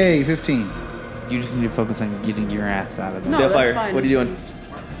 Yay, 15. You just need to focus on getting your ass out of there. No, that's Balefire, fine. what are you doing?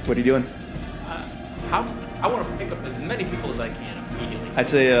 What are you doing? I want to pick up as many people as I can immediately. I'd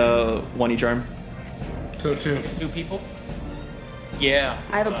say one each arm. So 2. 2 people? Yeah.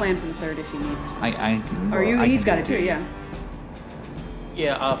 I have a plan for the third if you need. Or you? He's got it too. Yeah.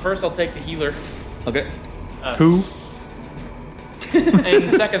 Yeah, first I'll take the healer. Okay. Who? And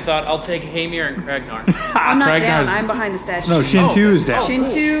second thought, I'll take Hamir and Kragnar. I'm not Ragnar's- down. I'm behind the statue. No, Shintu is down.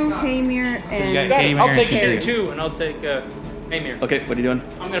 Shintu, Hamir, and got Hamir I'll and take Terry. Hamir too, and I'll take Hamir. Okay, what are you doing?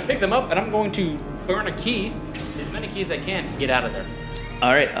 I'm gonna pick them up, and I'm going to burn a key, as many keys as I can, to get out of there.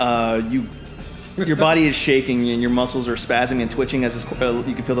 All right, your body is shaking and your muscles are spasming and twitching as you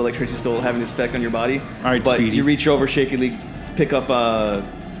can feel the electricity still having this effect on your body. All right, but Speedy. you reach over shakily, pick up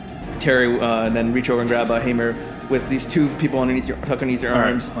Terry, and then reach over and grab Hamir with these 2 people tucked underneath your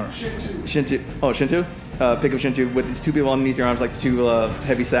arms. All right. Shintu. Oh, Shintu? Pick up Shintu with these 2 people underneath your arms like 2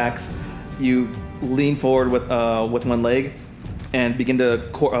 heavy sacks. You lean forward with one leg and begin to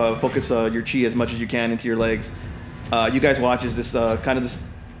focus your chi as much as you can into your legs. You guys watch as this I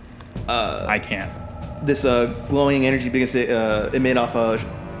can't. this glowing energy begins to emit off of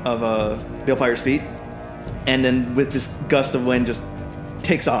Balefire's feet, and then with this gust of wind just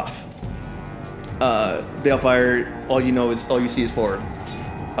takes off. Balefire, all you see is forward.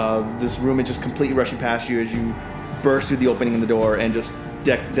 This room is just completely rushing past you as you burst through the opening in the door and just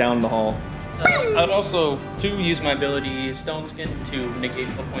deck down the hall. I'd also, use my ability Stone Skin to negate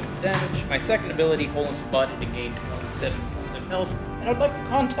 4 points of damage. My second ability, Wholeness of Body, to gain 27 points of health. And I'd like to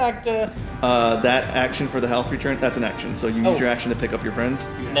contact, That action for the health return, that's an action. So you use your action to pick up your friends.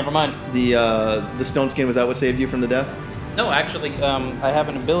 never mind. The stone skin, was that what saved you from the death? No, actually, I have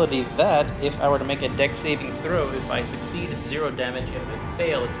an ability that, if I were to make a dex saving throw, if I succeed, it's 0 damage. If I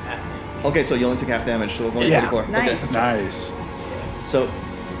fail, it's half damage. Okay, so you only took half damage, so only Yeah. 44. Nice. Okay. Nice. So,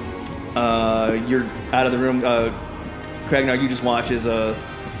 you're out of the room. Kragnar, you just watch as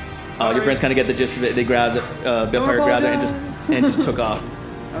your friends kind of get the gist of it. They grabbed Balefire, grabbed it, and just took off.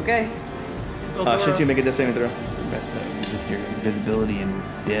 Okay. Shintu, make a death saving throw. Okay. guess that would be just your invisibility and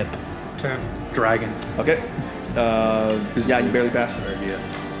dip. 10. Dragon. Okay. Yeah, you barely pass. Idea.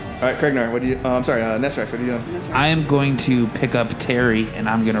 All right, Kragnar, what do you? I'm sorry, Nesrax, what are you doing? That's right. I am going to pick up Terry, and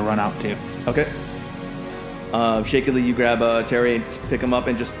I'm going to run out too. Okay. Shakily, you grab Terry and pick him up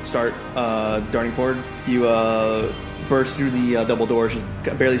and just start darting forward. You burst through the double doors, just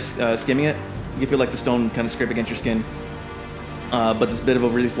barely skimming it. You feel like the stone kind of scrape against your skin. But this bit of a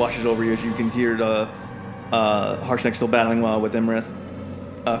relief washes over you as you can hear Harshnag still battling with Imrith.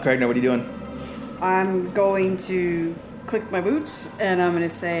 Kragnar, what are you doing? I'm going to click my boots and I'm going to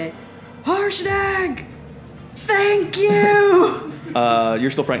say, Harshnag! Thank you!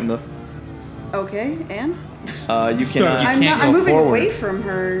 You're still frightened though. Okay, and? You cannot. I'm can't I'm go moving forward. away from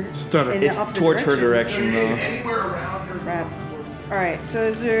her. Stutter. In the It's opposite towards her direction though. Anywhere around her. Crap. Alright, so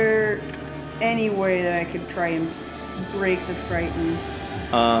is there any way that I could try and break the frighten?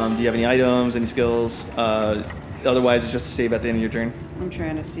 Do you have any items, any skills? Otherwise, it's just a save at the end of your turn. I'm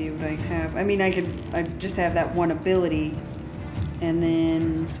trying to see what I have. I mean, I just have that one ability. And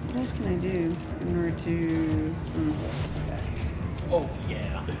then, what else can I do in order to... Oh,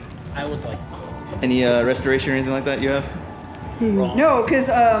 yeah. I was like, Any restoration or anything like that you have? wrong. No, because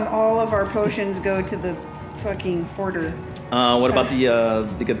all of our potions go to the fucking hoarder. What about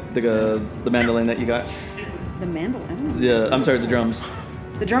the mandolin that you got? The mandolin? I'm sorry, the drums.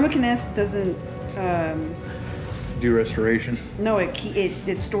 The Drumakineth doesn't... Do restoration. No,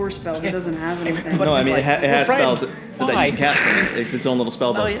 it stores spells. It doesn't have anything. No, I mean it has Friend, spells that you why? can cast from it. It's its own little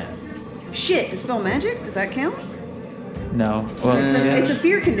spell book. Oh, yeah. Shit, the spell magic? Does that count? No. Well, It's a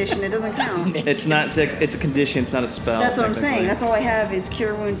fear condition. It doesn't count. It's not. It's a condition. It's not a spell. That's what I'm saying. technically. That's all I have is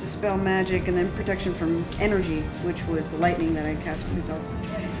cure wounds, dispel magic, and then protection from energy, which was the lightning that I cast myself.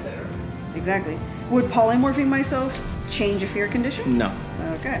 Exactly. Would polymorphing myself change a fear condition? No.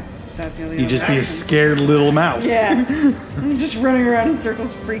 Okay. That's the only You other just be a option. scared little mouse. Yeah. I'm just running around in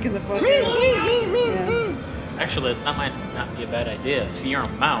circles, freaking the fuck out. Yeah. Actually, that might not be a bad idea. If you're a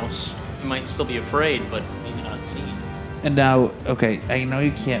mouse, you might still be afraid, but maybe not seen. and now, okay, I know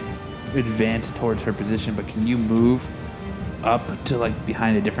you can't advance towards her position, but can you move up to like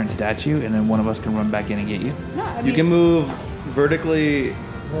behind a different statue, and then one of us can run back in and get you? No, I You mean, can move vertically.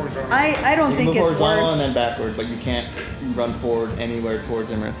 I don't You can think move it's horizontal worth. and then backward, but you can't run forward anywhere towards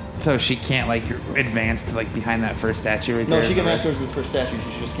Imrith. So she can't like advance to like behind that first statue right No, there? she can advance towards this first statue.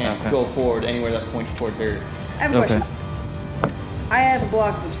 She just can't Okay. go forward anywhere that points towards her. I have a Okay. question. I have a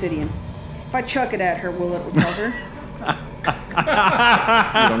block of obsidian. If I chuck it at her, will it repel her?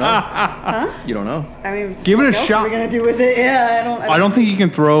 You don't know. Huh? You don't know. I mean, Give it a what else shot. Are we gonna do with it? Yeah, I don't think you can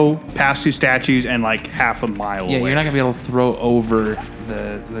throw past two statues and like half a mile Yeah, away. you're not gonna be able to throw over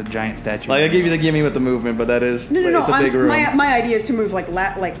the giant statue. Like I gave you the gimme with the movement, but that is No. it's a big room. My idea is to move like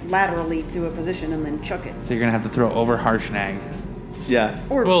laterally to a position and then chuck it, So you're gonna have to throw over Harshnag. Yeah.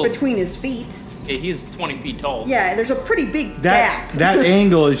 or Well- between his feet. Yeah, he is 20 feet tall. Yeah, there's a pretty big that gap. that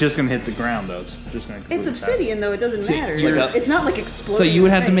angle is just gonna hit the ground though. It's just gonna. It's completely pass. obsidian though; it doesn't matter. you're- It's not like exploding. So you would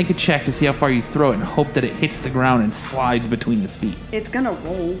have to make a face. check to see how far you throw it and hope that it hits the ground and slides between his feet. It's gonna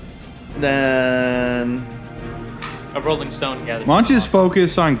roll. Then A rolling stone gathers. Why don't you just moss.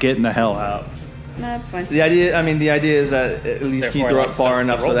 focus on getting the hell out? No, that's fine. the idea is that at least you Therefore, throw I it like far stones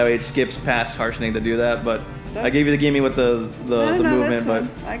to enough so roll. that way it skips past Harshnag to do that. But I That's- gave you the gimme with the No, movement, that's but fine.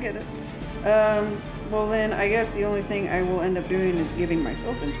 I get it. Well then, I guess the only thing I will end up doing is giving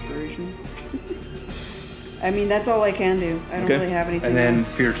myself inspiration. I mean, that's all I can do. I don't Okay. really have anything And then else.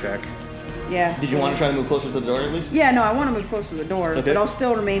 fear check. Yeah. did you want to try to move closer to the door at least? Yeah, no, I want to move close to the door, Okay. but I'll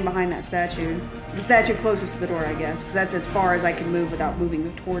still remain behind that statue. The statue closest to the door, I guess, because that's as far as I can move without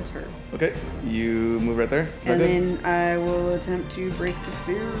moving towards her. Okay, you move right there. Is that And good? then I will attempt to break the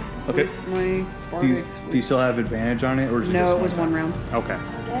fear Okay. with my Do you, bardic. do you still have advantage on it, or is it No, just it was one time? round. Okay.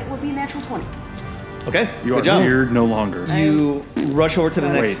 That would be a natural 20. Okay, You good are job. weird no longer. You rush over to the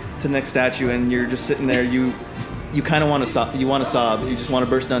Wait. next statue, and you're just sitting there. You kind of want to sob. You want to sob. You just want to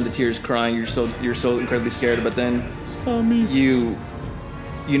burst down to tears, crying. You're so incredibly scared. But then you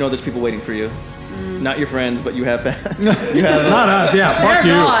know there's people waiting for you. Not your friends, but you have you have Not us. Yeah. Fuck They're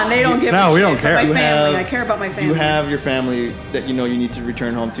you. gone. They don't give a No, shit. we don't But care. My You family. have- I care about my family. you have your family that you know you need to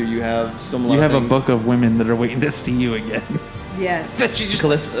return home to. You have still a lot You of have a things. book of women that are waiting to see you again. Yes.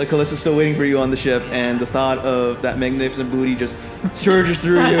 Callista's still waiting for you on the ship, and the thought of that magnificent booty just surges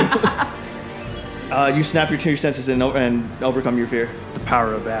through you. You snap your two senses and overcome your fear. The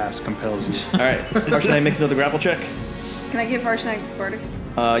power of ass compels you. All right, Harshnag makes another grapple check. Can I give Harshnag Bardic?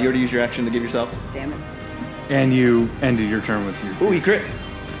 You already used your action to give yourself. Damn it. And you ended your turn with your. Ooh, he crit.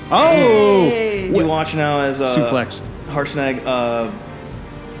 Oh! Hey. You watch now as Suplex. Harshnag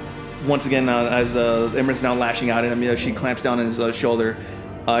once again, as Emmer's now lashing out at him, she clamps down on his shoulder.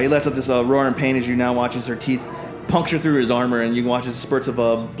 He lets out this roar in pain as you now watches her teeth puncture through his armor, and you can watch as spurts of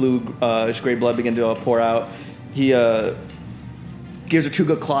blue-gray blood begin to pour out. He gives her 2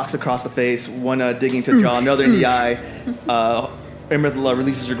 good clocks across the face, one digging to the jaw, another in the eye. Emmer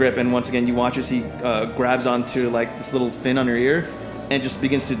releases her grip, and once again you watch as he grabs onto like this little fin on her ear and just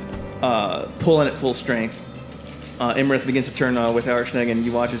begins to pull in at full strength. Imrith begins to turn with Harshnag, and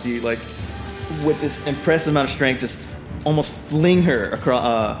you watch as he, like, with this impressive amount of strength, just almost fling her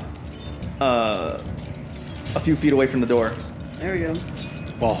across a few feet away from the door. There we go.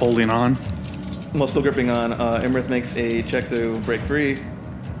 While holding on. While still gripping on, Imrith makes a check to break free.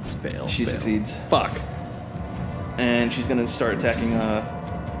 Fail. She succeeds. Fuck. And she's going to start attacking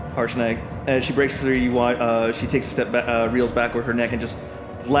Harshnag. As she breaks free, you watch, she takes a step back, reels back with her neck, and just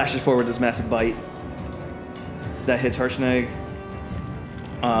lashes forward this massive bite. That hits Harshnag.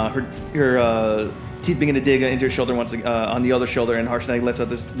 Her teeth begin to dig into her shoulder once on the other shoulder, and Harshnag lets out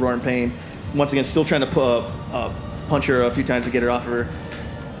this roar in pain. Once again, still trying to punch her a few times to get her off of her.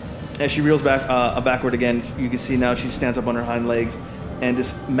 As she reels back backward again, you can see now she stands up on her hind legs, and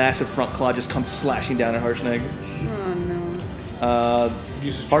this massive front claw just comes slashing down at Harshnag. Oh no.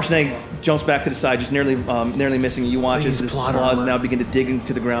 Harshnag jumps back to the side, just nearly missing. You watch as his claws now begin to dig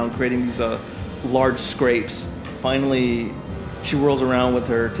into the ground, creating these large scrapes. Finally, she whirls around with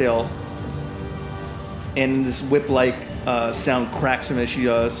her tail, and this whip-like sound cracks from it as she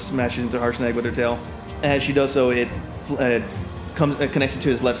smashes into Harshnag with her tail. As she does so, it connects it to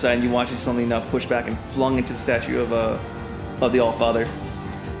his left side, and you watch it suddenly now push back and flung into the statue of the Allfather.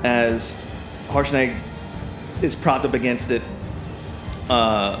 As Harshnag is propped up against it,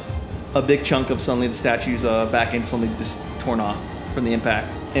 a big chunk of suddenly the statue's back end suddenly just torn off from the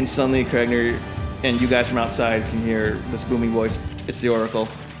impact. And suddenly Kragner and you guys from outside can hear this booming voice. It's the Oracle.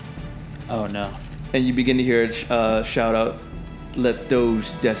 Oh no. And you begin to hear it shout out, "Let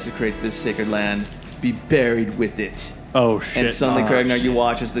those desecrate this sacred land be buried with it." Oh shit. And suddenly, Kragnar, you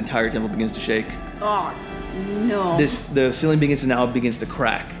watch as the entire temple begins to shake. Oh no. The ceiling begins to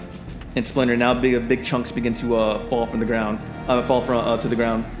crack and splinter. Now big chunks begin to fall from the ground, to the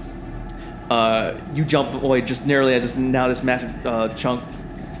ground. You jump away just narrowly as this massive chunk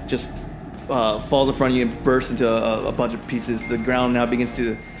just falls in front of you and bursts into a bunch of pieces. The ground now begins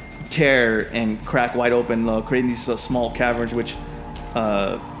to tear and crack wide open, creating these small caverns which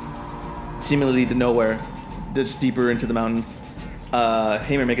seemingly lead to nowhere, just deeper into the mountain.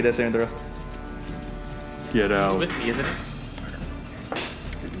 Hamer, make a death saving throw. Get out. It's with me, isn't it?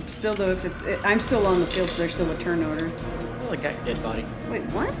 Still though, I'm still on the field, so there's still a turn order. Well, I got dead body. Wait,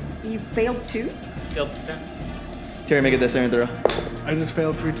 what? You failed too? Failed 2 times. Terry, make a death saving throw. I just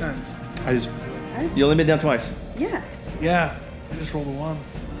failed 3 times. You only been down twice. Yeah. Yeah, I just rolled a 1.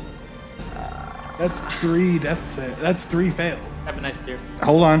 That's 3 death save. That's 3 fail. Have a nice day.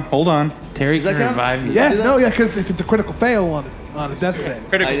 Hold on. Terry Does that can count? revive you. Yeah, no, yeah, because if it's a critical fail on a death save.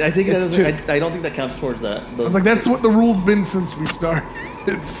 Critical. I think It's that 2. I don't think that counts towards that. I was like, that's what the rule's been since we started.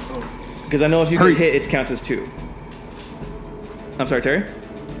 So. Because I know if you get hit, it counts as 2. I'm sorry, Terry?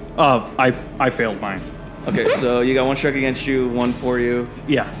 I failed mine. Okay, so you got 1 strike against you, 1 for you.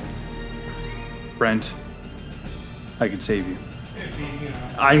 Yeah. Brent, I can save you.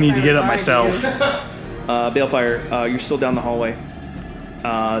 I need to get up myself. Balefire, you're still down the hallway.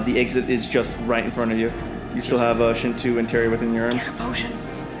 The exit is just right in front of you. You still have Shintu and Terry within your arms. Potion.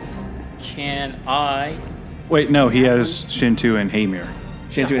 Can I? Wait, no, he has Shintu and Hamir.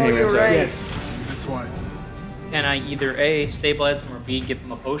 Shintu and Oh, Hamer, I'm you're sorry. right. Yes, that's why. Can I either A, stabilize them, or B, give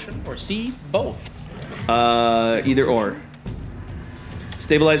them a potion, or C, both? Either or.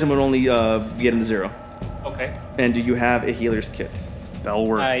 Stabilize them would only get them to 0. Okay. And do you have a healer's kit? That'll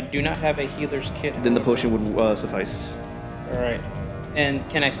work. I do not have a healer's kit. Then the potion would suffice. All right. And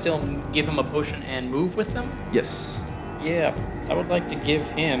can I still give him a potion and move with them? Yes. Yeah. I would like to give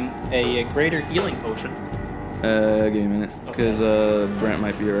him a greater healing potion. Give me a minute, because Brent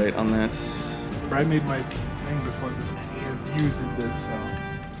might be right on that. I made my thing before this. Any of you did this, so.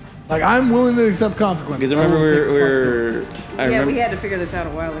 Like, I'm willing to accept consequences. Because remember, I will take I Yeah, remember, we had to figure this out a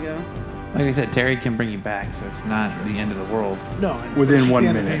while ago. Like I said, Terry can bring you back, so it's not the end of the world. No, I know. Within It's just 1 the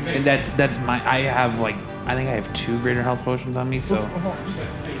end of minute. the And that's my. I have like. I think I have 2 greater health potions on me. So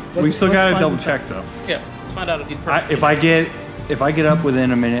We still gotta double check though. Yeah. Let's find out if he's perfect. If I get up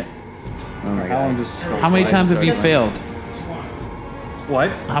within a minute, oh my how long god. does how many times have you failed? what?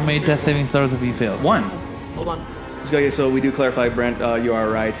 How many death saving throws have you failed? 1. Hold on. So we do clarify, Brent, you are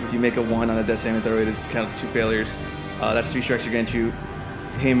right. If you make a 1 on a death saving throw, it is counted as 2 failures. That's 3 strikes against you.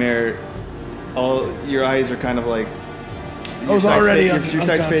 Hey, Mare, all your eyes are kind of like I was already your unconscious.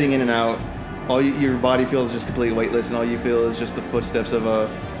 sight's fading in and out. Your body feels just completely weightless, and all you feel is just the footsteps of a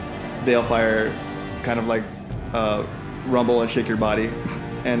balefire, kind of like rumble and shake your body,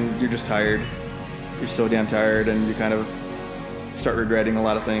 and you're just tired. You're so damn tired, and you kind of start regretting a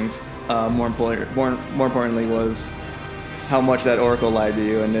lot of things. More importantly was how much that oracle lied to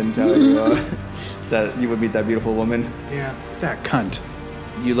you and didn't tell you that you would meet that beautiful woman. Yeah. That cunt.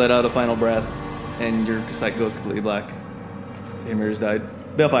 You let out a final breath, and your sight goes completely black. Ymir's died.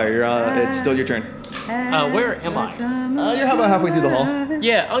 Balefire, it's still your turn. Where am I? You're about halfway through the hall.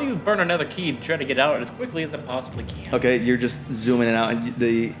 Yeah, I'll burn another key to try to get out as quickly as I possibly can. Okay, you're just zooming in and out, and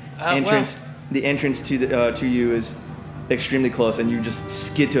the entrance to you is extremely close, and you just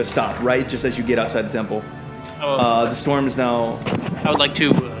skid to a stop right just as you get outside the temple. The storm is now. I would like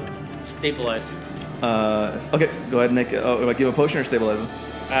to stabilize. Okay, go ahead and make. Give a potion or stabilize him.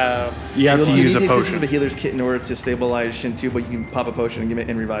 You have to use a This is potion. the healer's kit in order to stabilize Shintu, but you can pop a potion and give it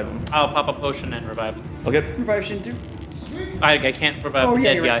and revive him. I'll pop a potion and revive him. Okay, Revive Shintu. I can't revive Oh the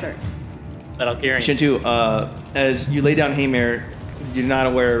yeah, dead you're guy. right. Sorry. That I'll guarantee. Shintu, as you lay down Haymare, you're not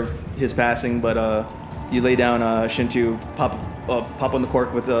aware of his passing, but you lay down Shintu, pop on the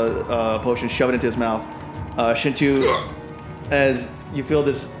cork with a potion, shove it into his mouth. Shintu, as you feel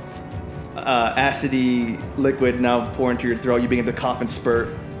this acidy liquid now pour into your throat, you begin to cough and spurt,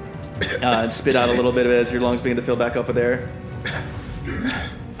 and spit out a little bit of it as your lungs begin to fill back up with air.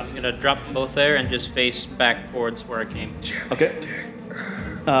 I'm gonna drop them both there and just face back towards where I came. Okay.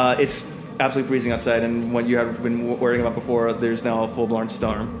 It's absolutely freezing outside, and what you have been worrying about before, there's now a full-blown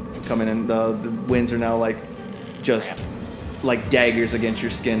storm coming in. The winds are now just like daggers against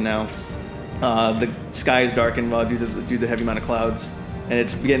your skin now. The sky is darkened due to the heavy amount of clouds, and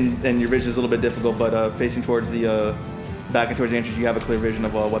and your vision is a little bit difficult. But facing towards the back and towards the entrance, you have a clear vision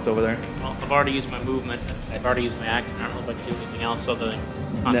of what's over there. Well, I've already used my movement. I've already used my action. I don't know if I can do anything else other than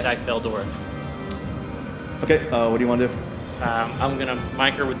contact Beldor. Okay. What do you want to do? I'm gonna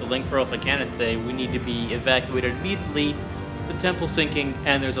mic her with the link pearl if I can and say we need to be evacuated immediately. The temple's sinking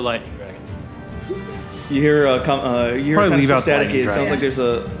and there's a lightning dragon. You hear Probably kind of leave some out the static. lightning It sounds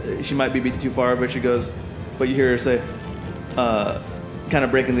dragon. like she might be too far, but she goes. But you hear her say, kind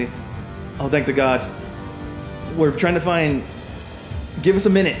of breakingly, "Oh, thank the gods. We're trying to find. Give us a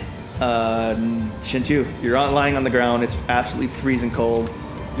minute." Shintu, you're lying on the ground. It's absolutely freezing cold.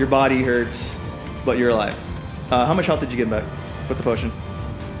 Your body hurts, but you're alive. How much health did you get back with the potion?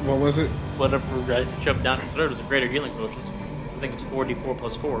 What was it? Whatever I shoved down his throat is a greater healing potion. So I think it's 4d4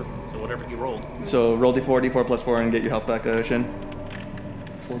 plus 4. So whatever he rolled. So roll d4 plus 4, and get your health back, Shin.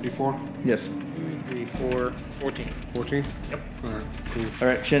 4d4? Yes. 2, 3, 4, 14. 14? Yep. Alright, cool. All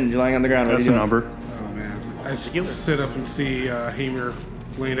right, Shin, you're lying on the ground. What are That's you a doing? number. Oh man. I healer. sit up and see Hamer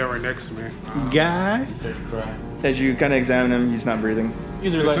laying down right next to me. Guy. As you kind of examine him, he's not breathing.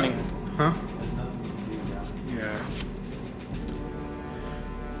 Use your lightning. Huh? Yeah.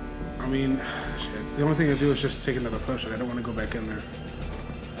 I mean, shit. The only thing I do is just take another potion. I don't want to go back in there.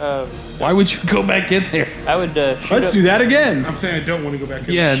 Why would you go back in there? I would shoot Let's up, do that again. I'm saying I don't want to go back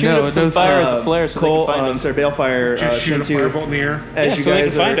in Yeah, there. shoot no, up some those- fire as a flare so Cole, they can find I'm us. sorry, Balefire, Just shoot a Shintu, firebolt in the air. as Yeah, you so they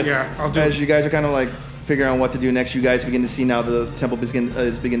guys can find are, us. Yeah, I'll do as it. you guys are kind of like figuring out what to do next, you guys begin to see now the temple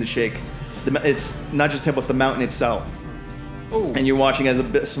is begin to shake. It's not just temple; it's the mountain itself. And you're watching as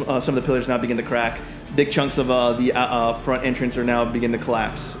some of the pillars now begin to crack. Big chunks of the front entrance are now begin to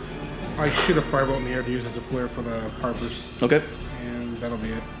collapse. I shoot a firebolt in the air to use as a flare for the harbors. Okay, And that'll be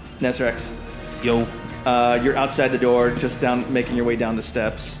it. Nesrex. Yo. You're outside the door, just making your way down the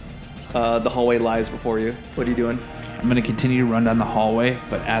steps. The hallway lies before you. What are you doing? I'm going to continue to run down the hallway,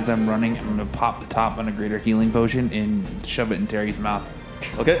 but as I'm running, I'm going to pop the top on a greater healing potion and shove it in Terry's mouth.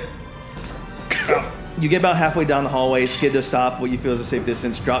 Okay. You get about halfway down the hallway, skid to a stop, what you feel is a safe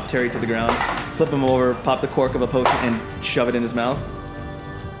distance, drop Terry to the ground, flip him over, pop the cork of a potion, and shove it in his mouth.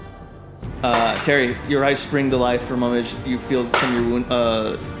 Terry, your eyes spring to life for a moment. You feel some of your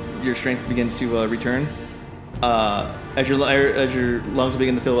wound, your strength begins to return. As your lungs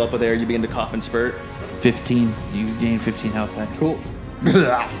begin to fill up with air, you begin to cough and spurt. 15. You gain 15 health back. Cool.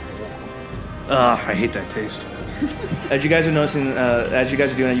 Ugh, I hate that taste. As you guys are noticing, as you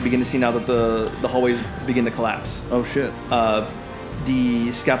guys are doing that, you begin to see now that the hallways begin to collapse. Oh shit.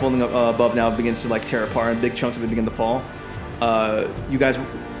 The scaffolding above now begins to tear apart, and big chunks of it begin to fall. You guys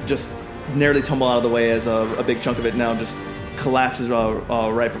just narrowly tumble out of the way as a big chunk of it now just collapses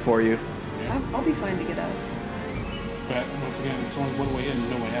right before you. I'll be fine to get out. But once again, it's only one way in,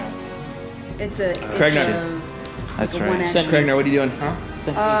 no way out. It's a. Cragnar. That's a right. one action. Cragnar, what are you doing?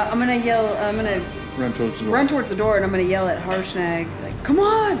 I'm gonna yell. I'm gonna Run towards the door. run towards the door and I'm gonna yell at Harshnag, like, "Come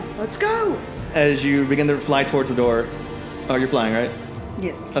on, let's go!" As you begin to fly towards the door, Oh, you're flying, right?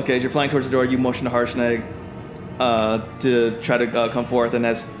 Yes. Okay, as you're flying towards the door, you motion to Harshnag to try to come forth, and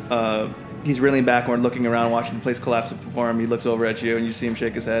as he's reeling backward, looking around, watching the place collapse before him, he looks over at you, and you see him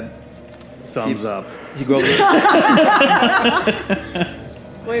shake his head. Thumbs up. You go over.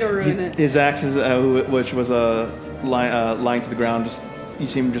 Way to ruin it. His axe, is, which was lying to the ground, just you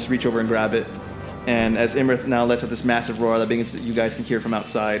see him just reach over and grab it. And as Imrith now lets out this massive roar that begins, you guys can hear from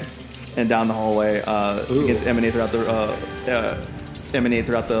outside and down the hallway, begins to emanate throughout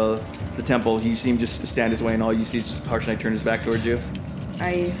the temple. You see him just stand his way, and all you see is just Harshnag turn his back towards you.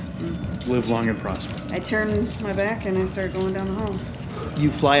 I Live long and prosper. turn my back and I start going down the hall. You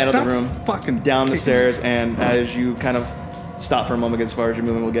fly out of the room, fucking down the stairs, and as you kind of stop for a moment, as far as your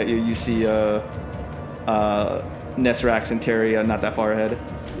movement will get you, you see Nesrax and Terry not that far ahead.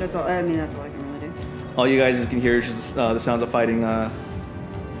 That's all. I mean, that's all I can really do. All you guys can hear is just the sounds of fighting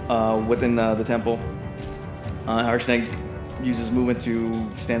within the temple. Harshnag uses movement to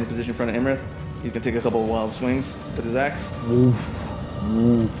stand in position in front of Imrith. He's gonna take a couple of wild swings with his axe.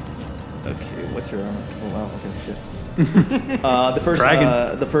 Okay, what's your armor? Oh wow, okay, shit.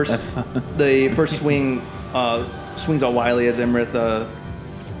 The first swing swings out wildly as Imrith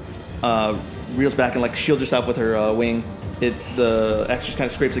reels back and like shields herself with her wing. The axe just kind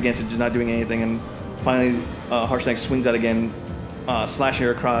of scrapes against it, just not doing anything, and finally Harshnag swings out again, slashing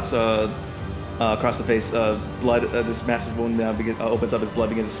her across the face. Blood, this massive wound now opens up as blood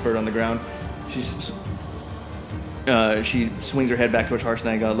begins to spurt on the ground. She swings her head back towards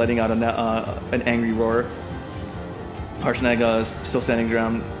Harshnag, letting out an angry roar. Harshnag still standing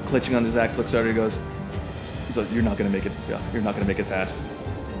ground, clutching on his axe, looks at her and goes, "So you're not gonna make it. You're not gonna make it past.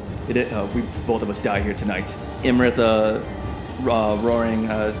 We both of us die here tonight." Imrith, roaring,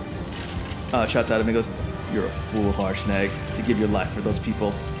 shouts at him and goes, "You're a fool, Harshnag, to give your life for those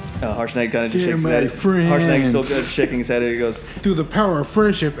people." Harshnag kind of just shakes his head. Harshnag still shaking his head, and he goes, Through the power of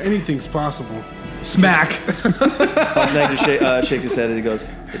friendship, anything's possible. Smack. Harshnag just shakes his head and he goes,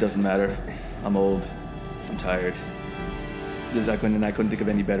 "It doesn't matter. I'm old. I'm tired. I couldn't think of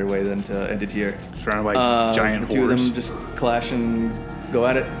any better way than to end it here." Surrounded by giant The two of horrors. them just clash and go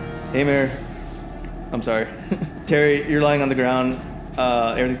at it. Hey, Mir. I'm sorry. Terry, you're lying on the ground.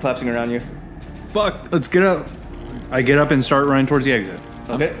 Everything's collapsing around you. Fuck, let's get up. I get up and start running towards the exit.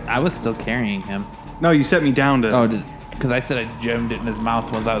 Okay. I was still carrying him. No, you set me down to... Oh, because I said I jammed it in his mouth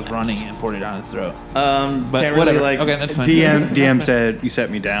once I was running and poured it down his throat. But can't whatever. really, Okay, that's fine. DM said you set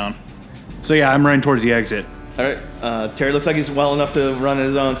me down. So yeah, I'm running towards the exit. All right. Terry looks like he's well enough to run on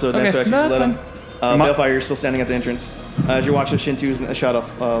his own, so next Okay. direction No, let that's him. Balefire, you're still standing at the entrance. As you watch the Shintu's shot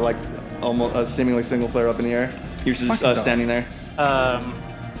off, like almost a seemingly single flare up in the air. You're just standing there. I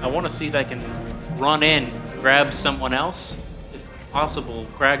want to see if I can run in, grab someone else, if possible,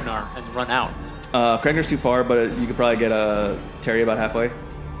 Kragnar, and run out. Kragnar's too far, but you could probably get Terry about halfway.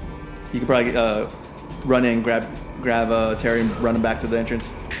 You could probably run in, grab Terry, and run him back to the entrance.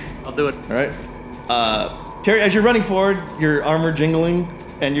 I'll do it. All right. Terry, as you're running forward, your armor jingling,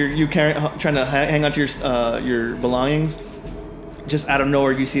 and you trying to hang on to your belongings. Just out of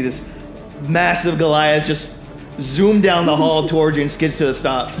nowhere, you see this massive Goliath just zoom down the hall towards you and skids to a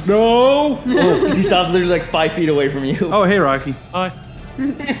stop. No! Oh, he stops literally like 5 feet away from you. Oh, hey, Rocky. Hi.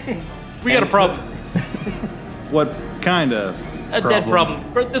 We got a problem. What kind of A dead problem.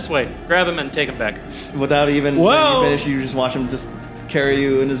 This way. Grab him and take him back. Without even Whoa! letting you finish, you just watch him just carry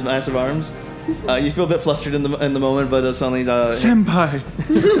you in his massive arms. You feel a bit flustered in the moment, but suddenly Senpai.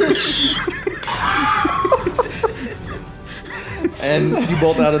 and you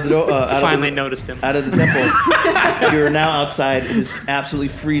bolt out of the door. Finally noticed him. Out of the temple. You're now outside. It is absolutely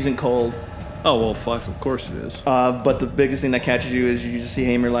freezing cold. Oh, well, fuck, of course it is. But the biggest thing that catches you is you just see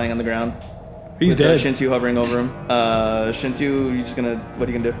Hamer lying on the ground. He's with dead. Shintu hovering over him. Shintu, you just gonna, what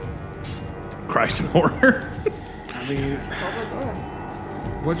are you gonna do? Cry some more. I mean,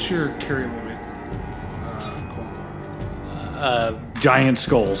 what's your carry limit? Cole? Giant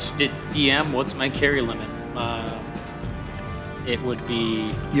skulls. DM, what's my carry limit? It would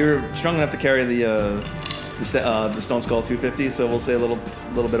be... You're strong enough to carry the Stone Skull 250, so we'll say a little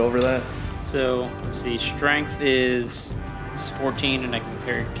bit over that. So, let's see. Strength is 14, and I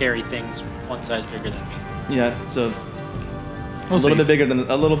can carry things one size bigger than me. Yeah, so We'll a little see. bit bigger than,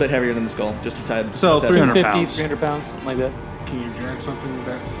 a little bit heavier than the skull, just a tad. So, a tad 300 bigger. 50, pounds. 300 pounds, something like that. Can you drag something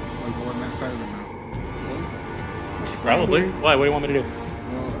that's like more than that size or no? Probably. Why? What do you want me to do?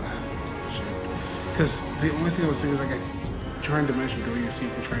 Well, shit. Because the only thing I was thinking is like I try and dimension door you see if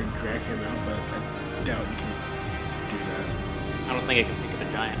you can try and drag him out, but I doubt you can do that. I don't think I can pick up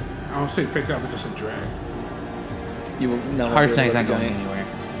a giant. I don't say pick up, it's just a drag. You will not Harshnag's be able to not going giant. anywhere.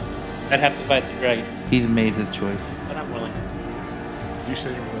 I'd have to fight the dragon. He's made his choice. But I'm willing. You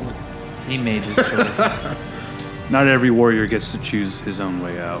said you're willing. He made his choice. Not every warrior gets to choose his own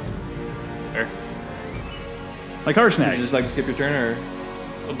way out. Fair. Like Would Harshnag. you just like to skip your turn,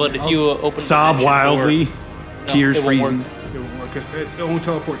 or But if you open the Sob dimension wildly, door- No, tears it won't freezing. work. It won't work because it only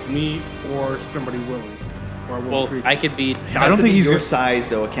teleports me or somebody willing. Or a willing Well, creature. I could be. I don't think he's your gonna- size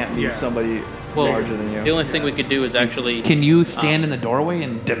though. It can't be Yeah. somebody Well, larger than you. The only thing we could do is actually. Can you stand in the doorway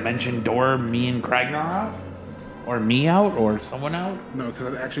and dimension door me and Kragnar out? Or me out? Or someone out? No, because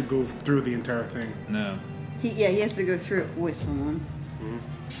I'd actually go through the entire thing. No. He has to go through it with someone.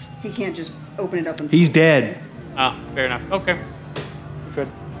 He can't just open it up and. He's dead, Ah, fair enough. Okay. Good.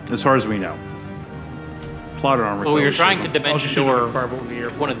 as far as we know. Plot armor. Well, we were goes. trying to I'll dimension just shoot like a door firebolt in the air.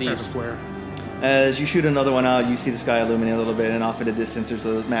 one of cast these. a flare. As you shoot another one out, you see the sky illuminate a little bit, and off in the distance, there's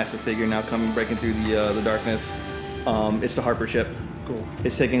a massive figure now coming, breaking through the darkness. It's the Harper ship. Cool.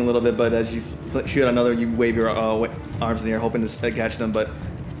 It's taking a little bit, but as you shoot another, you wave your arms in the air, hoping to catch them. But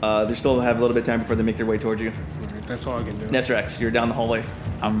they still have a little bit of time before they make their way towards you. Alright, that's all I can do. Nesrex, you're down the hallway.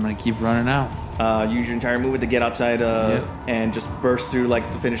 I'm gonna keep running out. Use your entire movement to get outside Yep. and just burst through like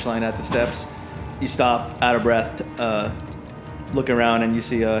the finish line at the steps. You stop, out of breath, look around, and you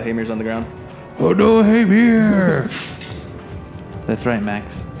see Hamir's on the ground. Oh no, hey here! That's right,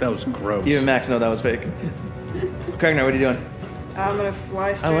 Max. That was gross. Even Max know that was fake. Kragnar, what are you doing? I'm gonna fly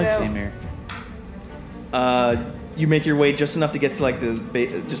I straight like out. Hamir. You make your way just enough to get to like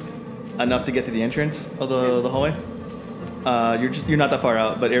just enough to get to the entrance of the hallway. You're not that far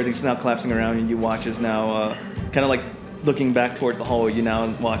out, but everything's now collapsing around you. You watch as now, kind of like looking back towards the hallway. You now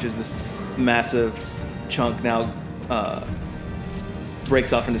watch as this massive chunk now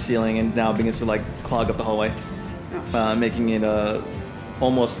breaks off from the ceiling and now begins to like clog up the hallway, making it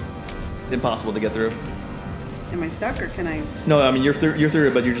almost impossible to get through. Am I stuck or can I? No, I mean you're through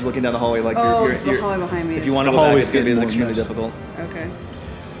it, but you're just looking down the hallway like Oh, you're the hallway behind me. If is- you want to The go back, hallway's it's going to be getting extremely more difficult. Okay,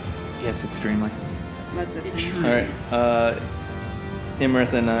 Yes, extremely. that's it. All right,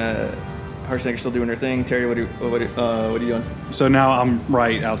 Imrith and Harshnag are still doing their thing. Terry, what are you doing? So now I'm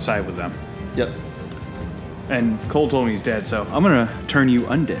right outside with them. Yep. And Cole told me he's dead, so I'm gonna turn you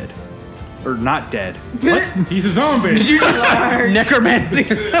undead. Or not dead. What? He's a zombie. You just necromancy.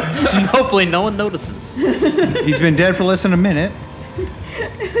 Hopefully, no one notices. He's been dead for less than a minute.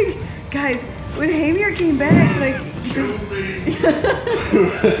 Guys, when Hamir came back, like,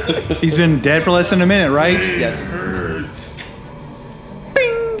 He's been dead for less than a minute, right? Yes.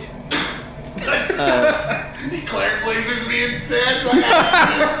 Cleric lasers me instead.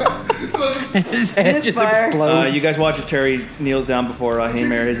 His head just Misfire. explodes. You guys watch as Terry kneels down before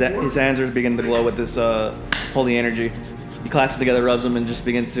Hamir. His hands are beginning to glow with this holy energy. He clasps them together, rubs them, and just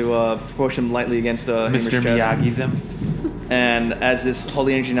begins to push them lightly against Hamir's Mr. chest. Miyagi's him. And as this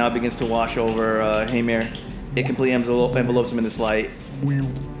holy energy now begins to wash over Hamir, it completely envelopes him in this light.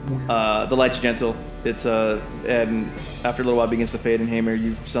 The light's gentle. It's and after a little while it begins to fade, and Hamir,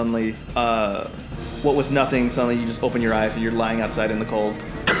 you suddenly, what was nothing, suddenly you just open your eyes and you're lying outside in the cold.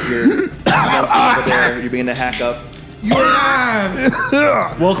 You're you begin to hack up. You're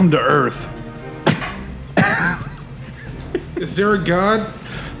alive. Welcome to Earth. Is there a god?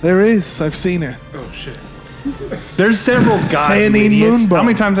 There is. I've seen her. Oh shit. There's several gods, you Sanine idiots. Moonbow. How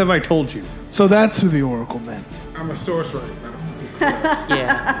many times have I told you? So that's who the Oracle meant. I'm a sorcerer. Not a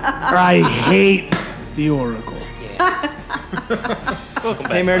Yeah. I hate the Oracle. Welcome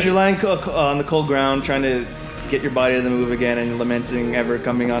back. Hamir, as you're lying on the cold ground, trying to get your body to move again, and lamenting ever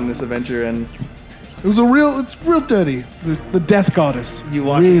coming on this adventure, and It's real dirty. The death goddess. you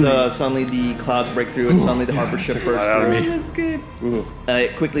watch Really? as suddenly the clouds break through, and suddenly the Harper ship bursts through. that's good.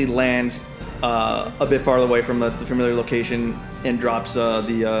 It quickly lands a bit farther away from the familiar location and drops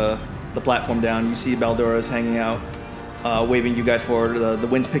the platform down. You see Baldora's hanging out, waving you guys forward. The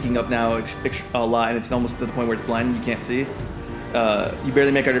wind's picking up now a lot, and it's almost to the point where it's blinding. You can't see. You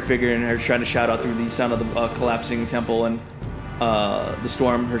barely make out her figure, and her trying to shout out through the sound of the collapsing temple and the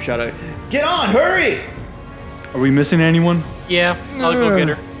storm. Her shout out, "Get on, hurry!" Are we missing anyone? Yeah, I'll go get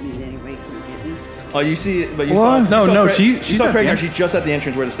her. Need anyway, come get me. Oh, you see, but you What? saw. No, you saw no, Craig- she's you saw at the Kragnar. end. She's just at the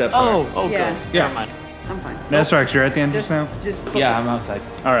entrance where the steps are. Oh, Yeah. good. Yeah. Never mind. I'm fine. Nesrax, you're at the entrance now? Just book Yeah, it. I'm outside.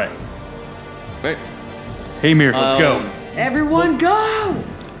 All right. Right. Hamir, let's go. Everyone go!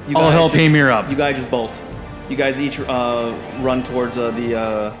 You I'll guys help just- Hamir up. You guys just bolt. You guys each run towards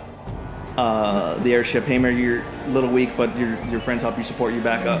the airship. Hamir, you're a little weak, but your friends help you support you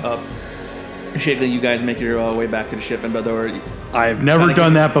back up. Shakily, you guys make your way back to the ship, and Baldor, I have never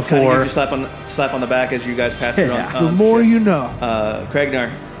done that before. You slap on the back as you guys pass through. Yeah. The more you know.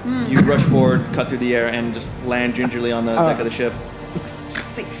 Kragnar, you rush forward, cut through the air, and just land gingerly on the deck of the ship.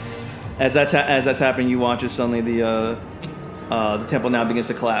 Safe. As that's happening, you watch as suddenly the temple now begins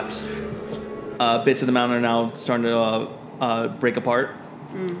to collapse. Bits of the mountain are now starting to break apart.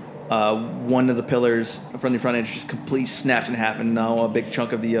 One of the pillars from the front edge just completely snaps in half, and now a big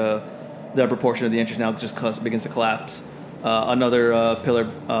chunk of the upper portion of the entrance now just begins to collapse. Another pillar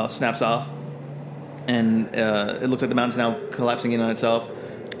snaps off, and it looks like the mountain's now collapsing in on itself.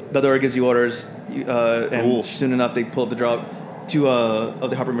 Beldora gives you orders, and soon enough they pull up the draw. Two of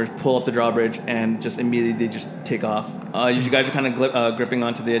the harpooners pull up the drawbridge, and just immediately they just take off. You guys are kind of gripping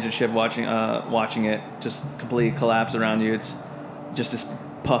onto the edge of the ship, watching it just completely collapse around you. It's just this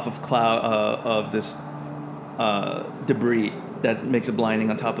puff of cloud of this debris that makes it blinding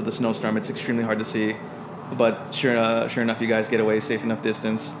on top of the snowstorm. It's extremely hard to see, but sure enough, you guys get away safe enough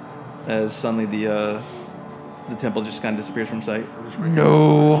distance as suddenly the temple just kind of disappears from sight.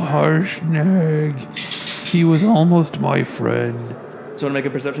 No, Harshnag. He was almost my friend. So want to make a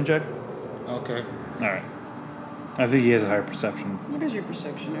perception check? Okay. All right. I think he has a higher perception. What is your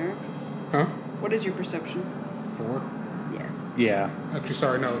perception, Eric? Huh? What is your perception? 4? Yeah. Yeah. Actually,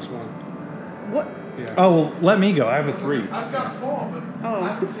 sorry, no, it's 1. What? Yeah. Oh, well, let me go. I have a 3. I've got 4, but Oh.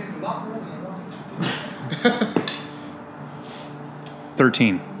 I've been seeing a lot more than I wanted.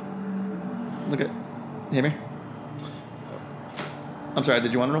 13. Look at Hammer. I'm sorry,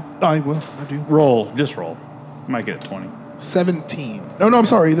 did you want to roll? I will. I do. Roll. Just roll. Might get a 20. 17. No, I'm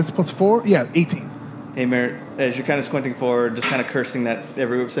sorry. That's plus 4? Yeah, 18. Hey, Mayor, as you're kind of squinting forward, just kind of cursing that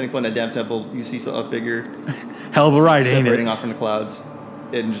every setting foot in that damn temple, you see a figure Hell of a ride, ain't separating it? off from the clouds.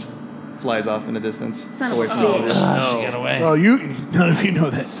 It just flies off in the distance. Son of away a from bitch. all of us. She got away. Oh, none of you know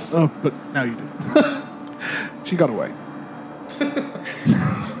that. Oh, but now you do. She got away.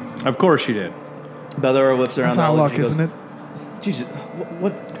 Of course she did. Beldora whips around. That's our luck, she goes, isn't it? Jesus,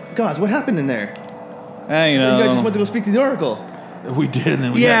 what? Gods, what happened in there? You You guys just know. went to go speak to the Oracle. We did, and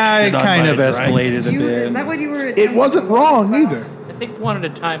then we Yeah, got it shit on kind by of a dragon. escalated a Is bit. that what you were? It wasn't wrong either. I think one at a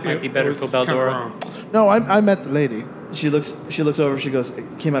time might be better It for was kinda Beldora. wrong. No, I met the lady. She looks over. She goes, "It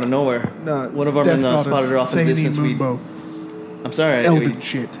came out of nowhere. No, One of our Death men Goddess, spotted her off in the Sahini distance. Moonbow. I'm sorry. It's elven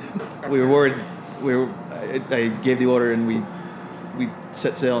shit. We were worried. I gave the order, and we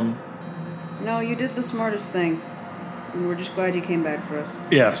set sail. And No, you did the smartest thing, and we're just glad you came back for us.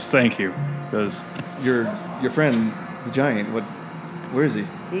 Yes, thank you. Because your friend, the giant, where is he?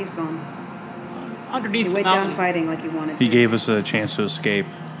 He's gone. Underneath He the went down mountain. fighting like he wanted he to. gave us a chance to escape.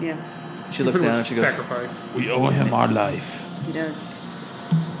 Yeah, She looks down and she goes, Sacrifice. We owe him our life. he does.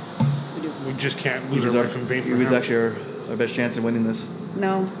 We do. We just can't He lose was, our our, life in vain he for was him. actually our best chance of winning this.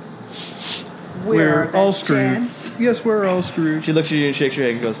 No. We're our best chance. Yes, we're all screwed. She looks at you and shakes her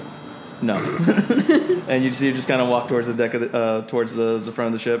head and goes, "No." And you see her just kind of walk towards the deck of towards the front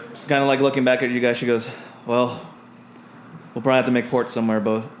of the ship, kind of like looking back at you guys. She goes, "Well, we'll probably have to make port somewhere,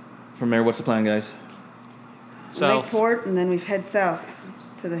 but from there, what's the plan, guys?" Make South. port, and then we head south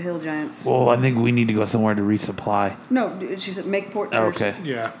to the hill giants. Well, I think we need to go somewhere to resupply. No, she said make port Oh, first. okay.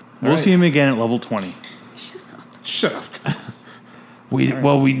 Yeah. We'll see him again at level 20. Shut up. We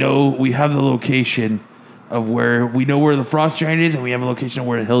know we have the location of where we know where the frost giant is, and we have a location of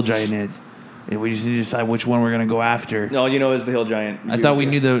where the hill giant is, and we just need to decide which one we're gonna go after. All you know is the hill giant. I thought we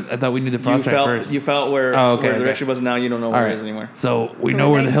knew the frost giant first. You felt where, Oh, okay, where the okay. direction was. Now you don't know All where right. it is anymore. So we So know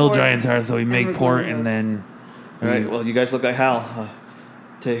we where the make hill port, giants are, so we and make we're port, going and to then All right. Well, you guys look like Hal.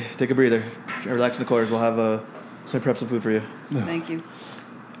 Take a breather. Relax in the quarters. We'll have prep some food for you. Thank you.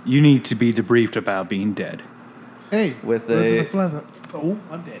 You need to be debriefed about being dead. Hey, With birds a- of a feather. Oh,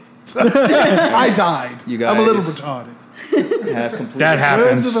 I'm dead. I died. You I'm a little guys- retarded. Have complete. That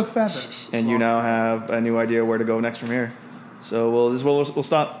happens. Birds of a feather. And you now have a new idea where to go next from here. So this is where we'll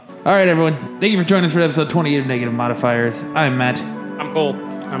stop. all right, everyone. Thank you for joining us for episode 28 of Negative Modifiers. I'm Matt, I'm Cole.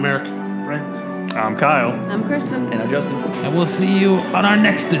 I'm Eric. Brent. I'm Kyle. I'm Kristen. And I'm Justin. and we'll see you on our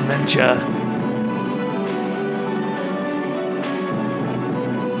next adventure.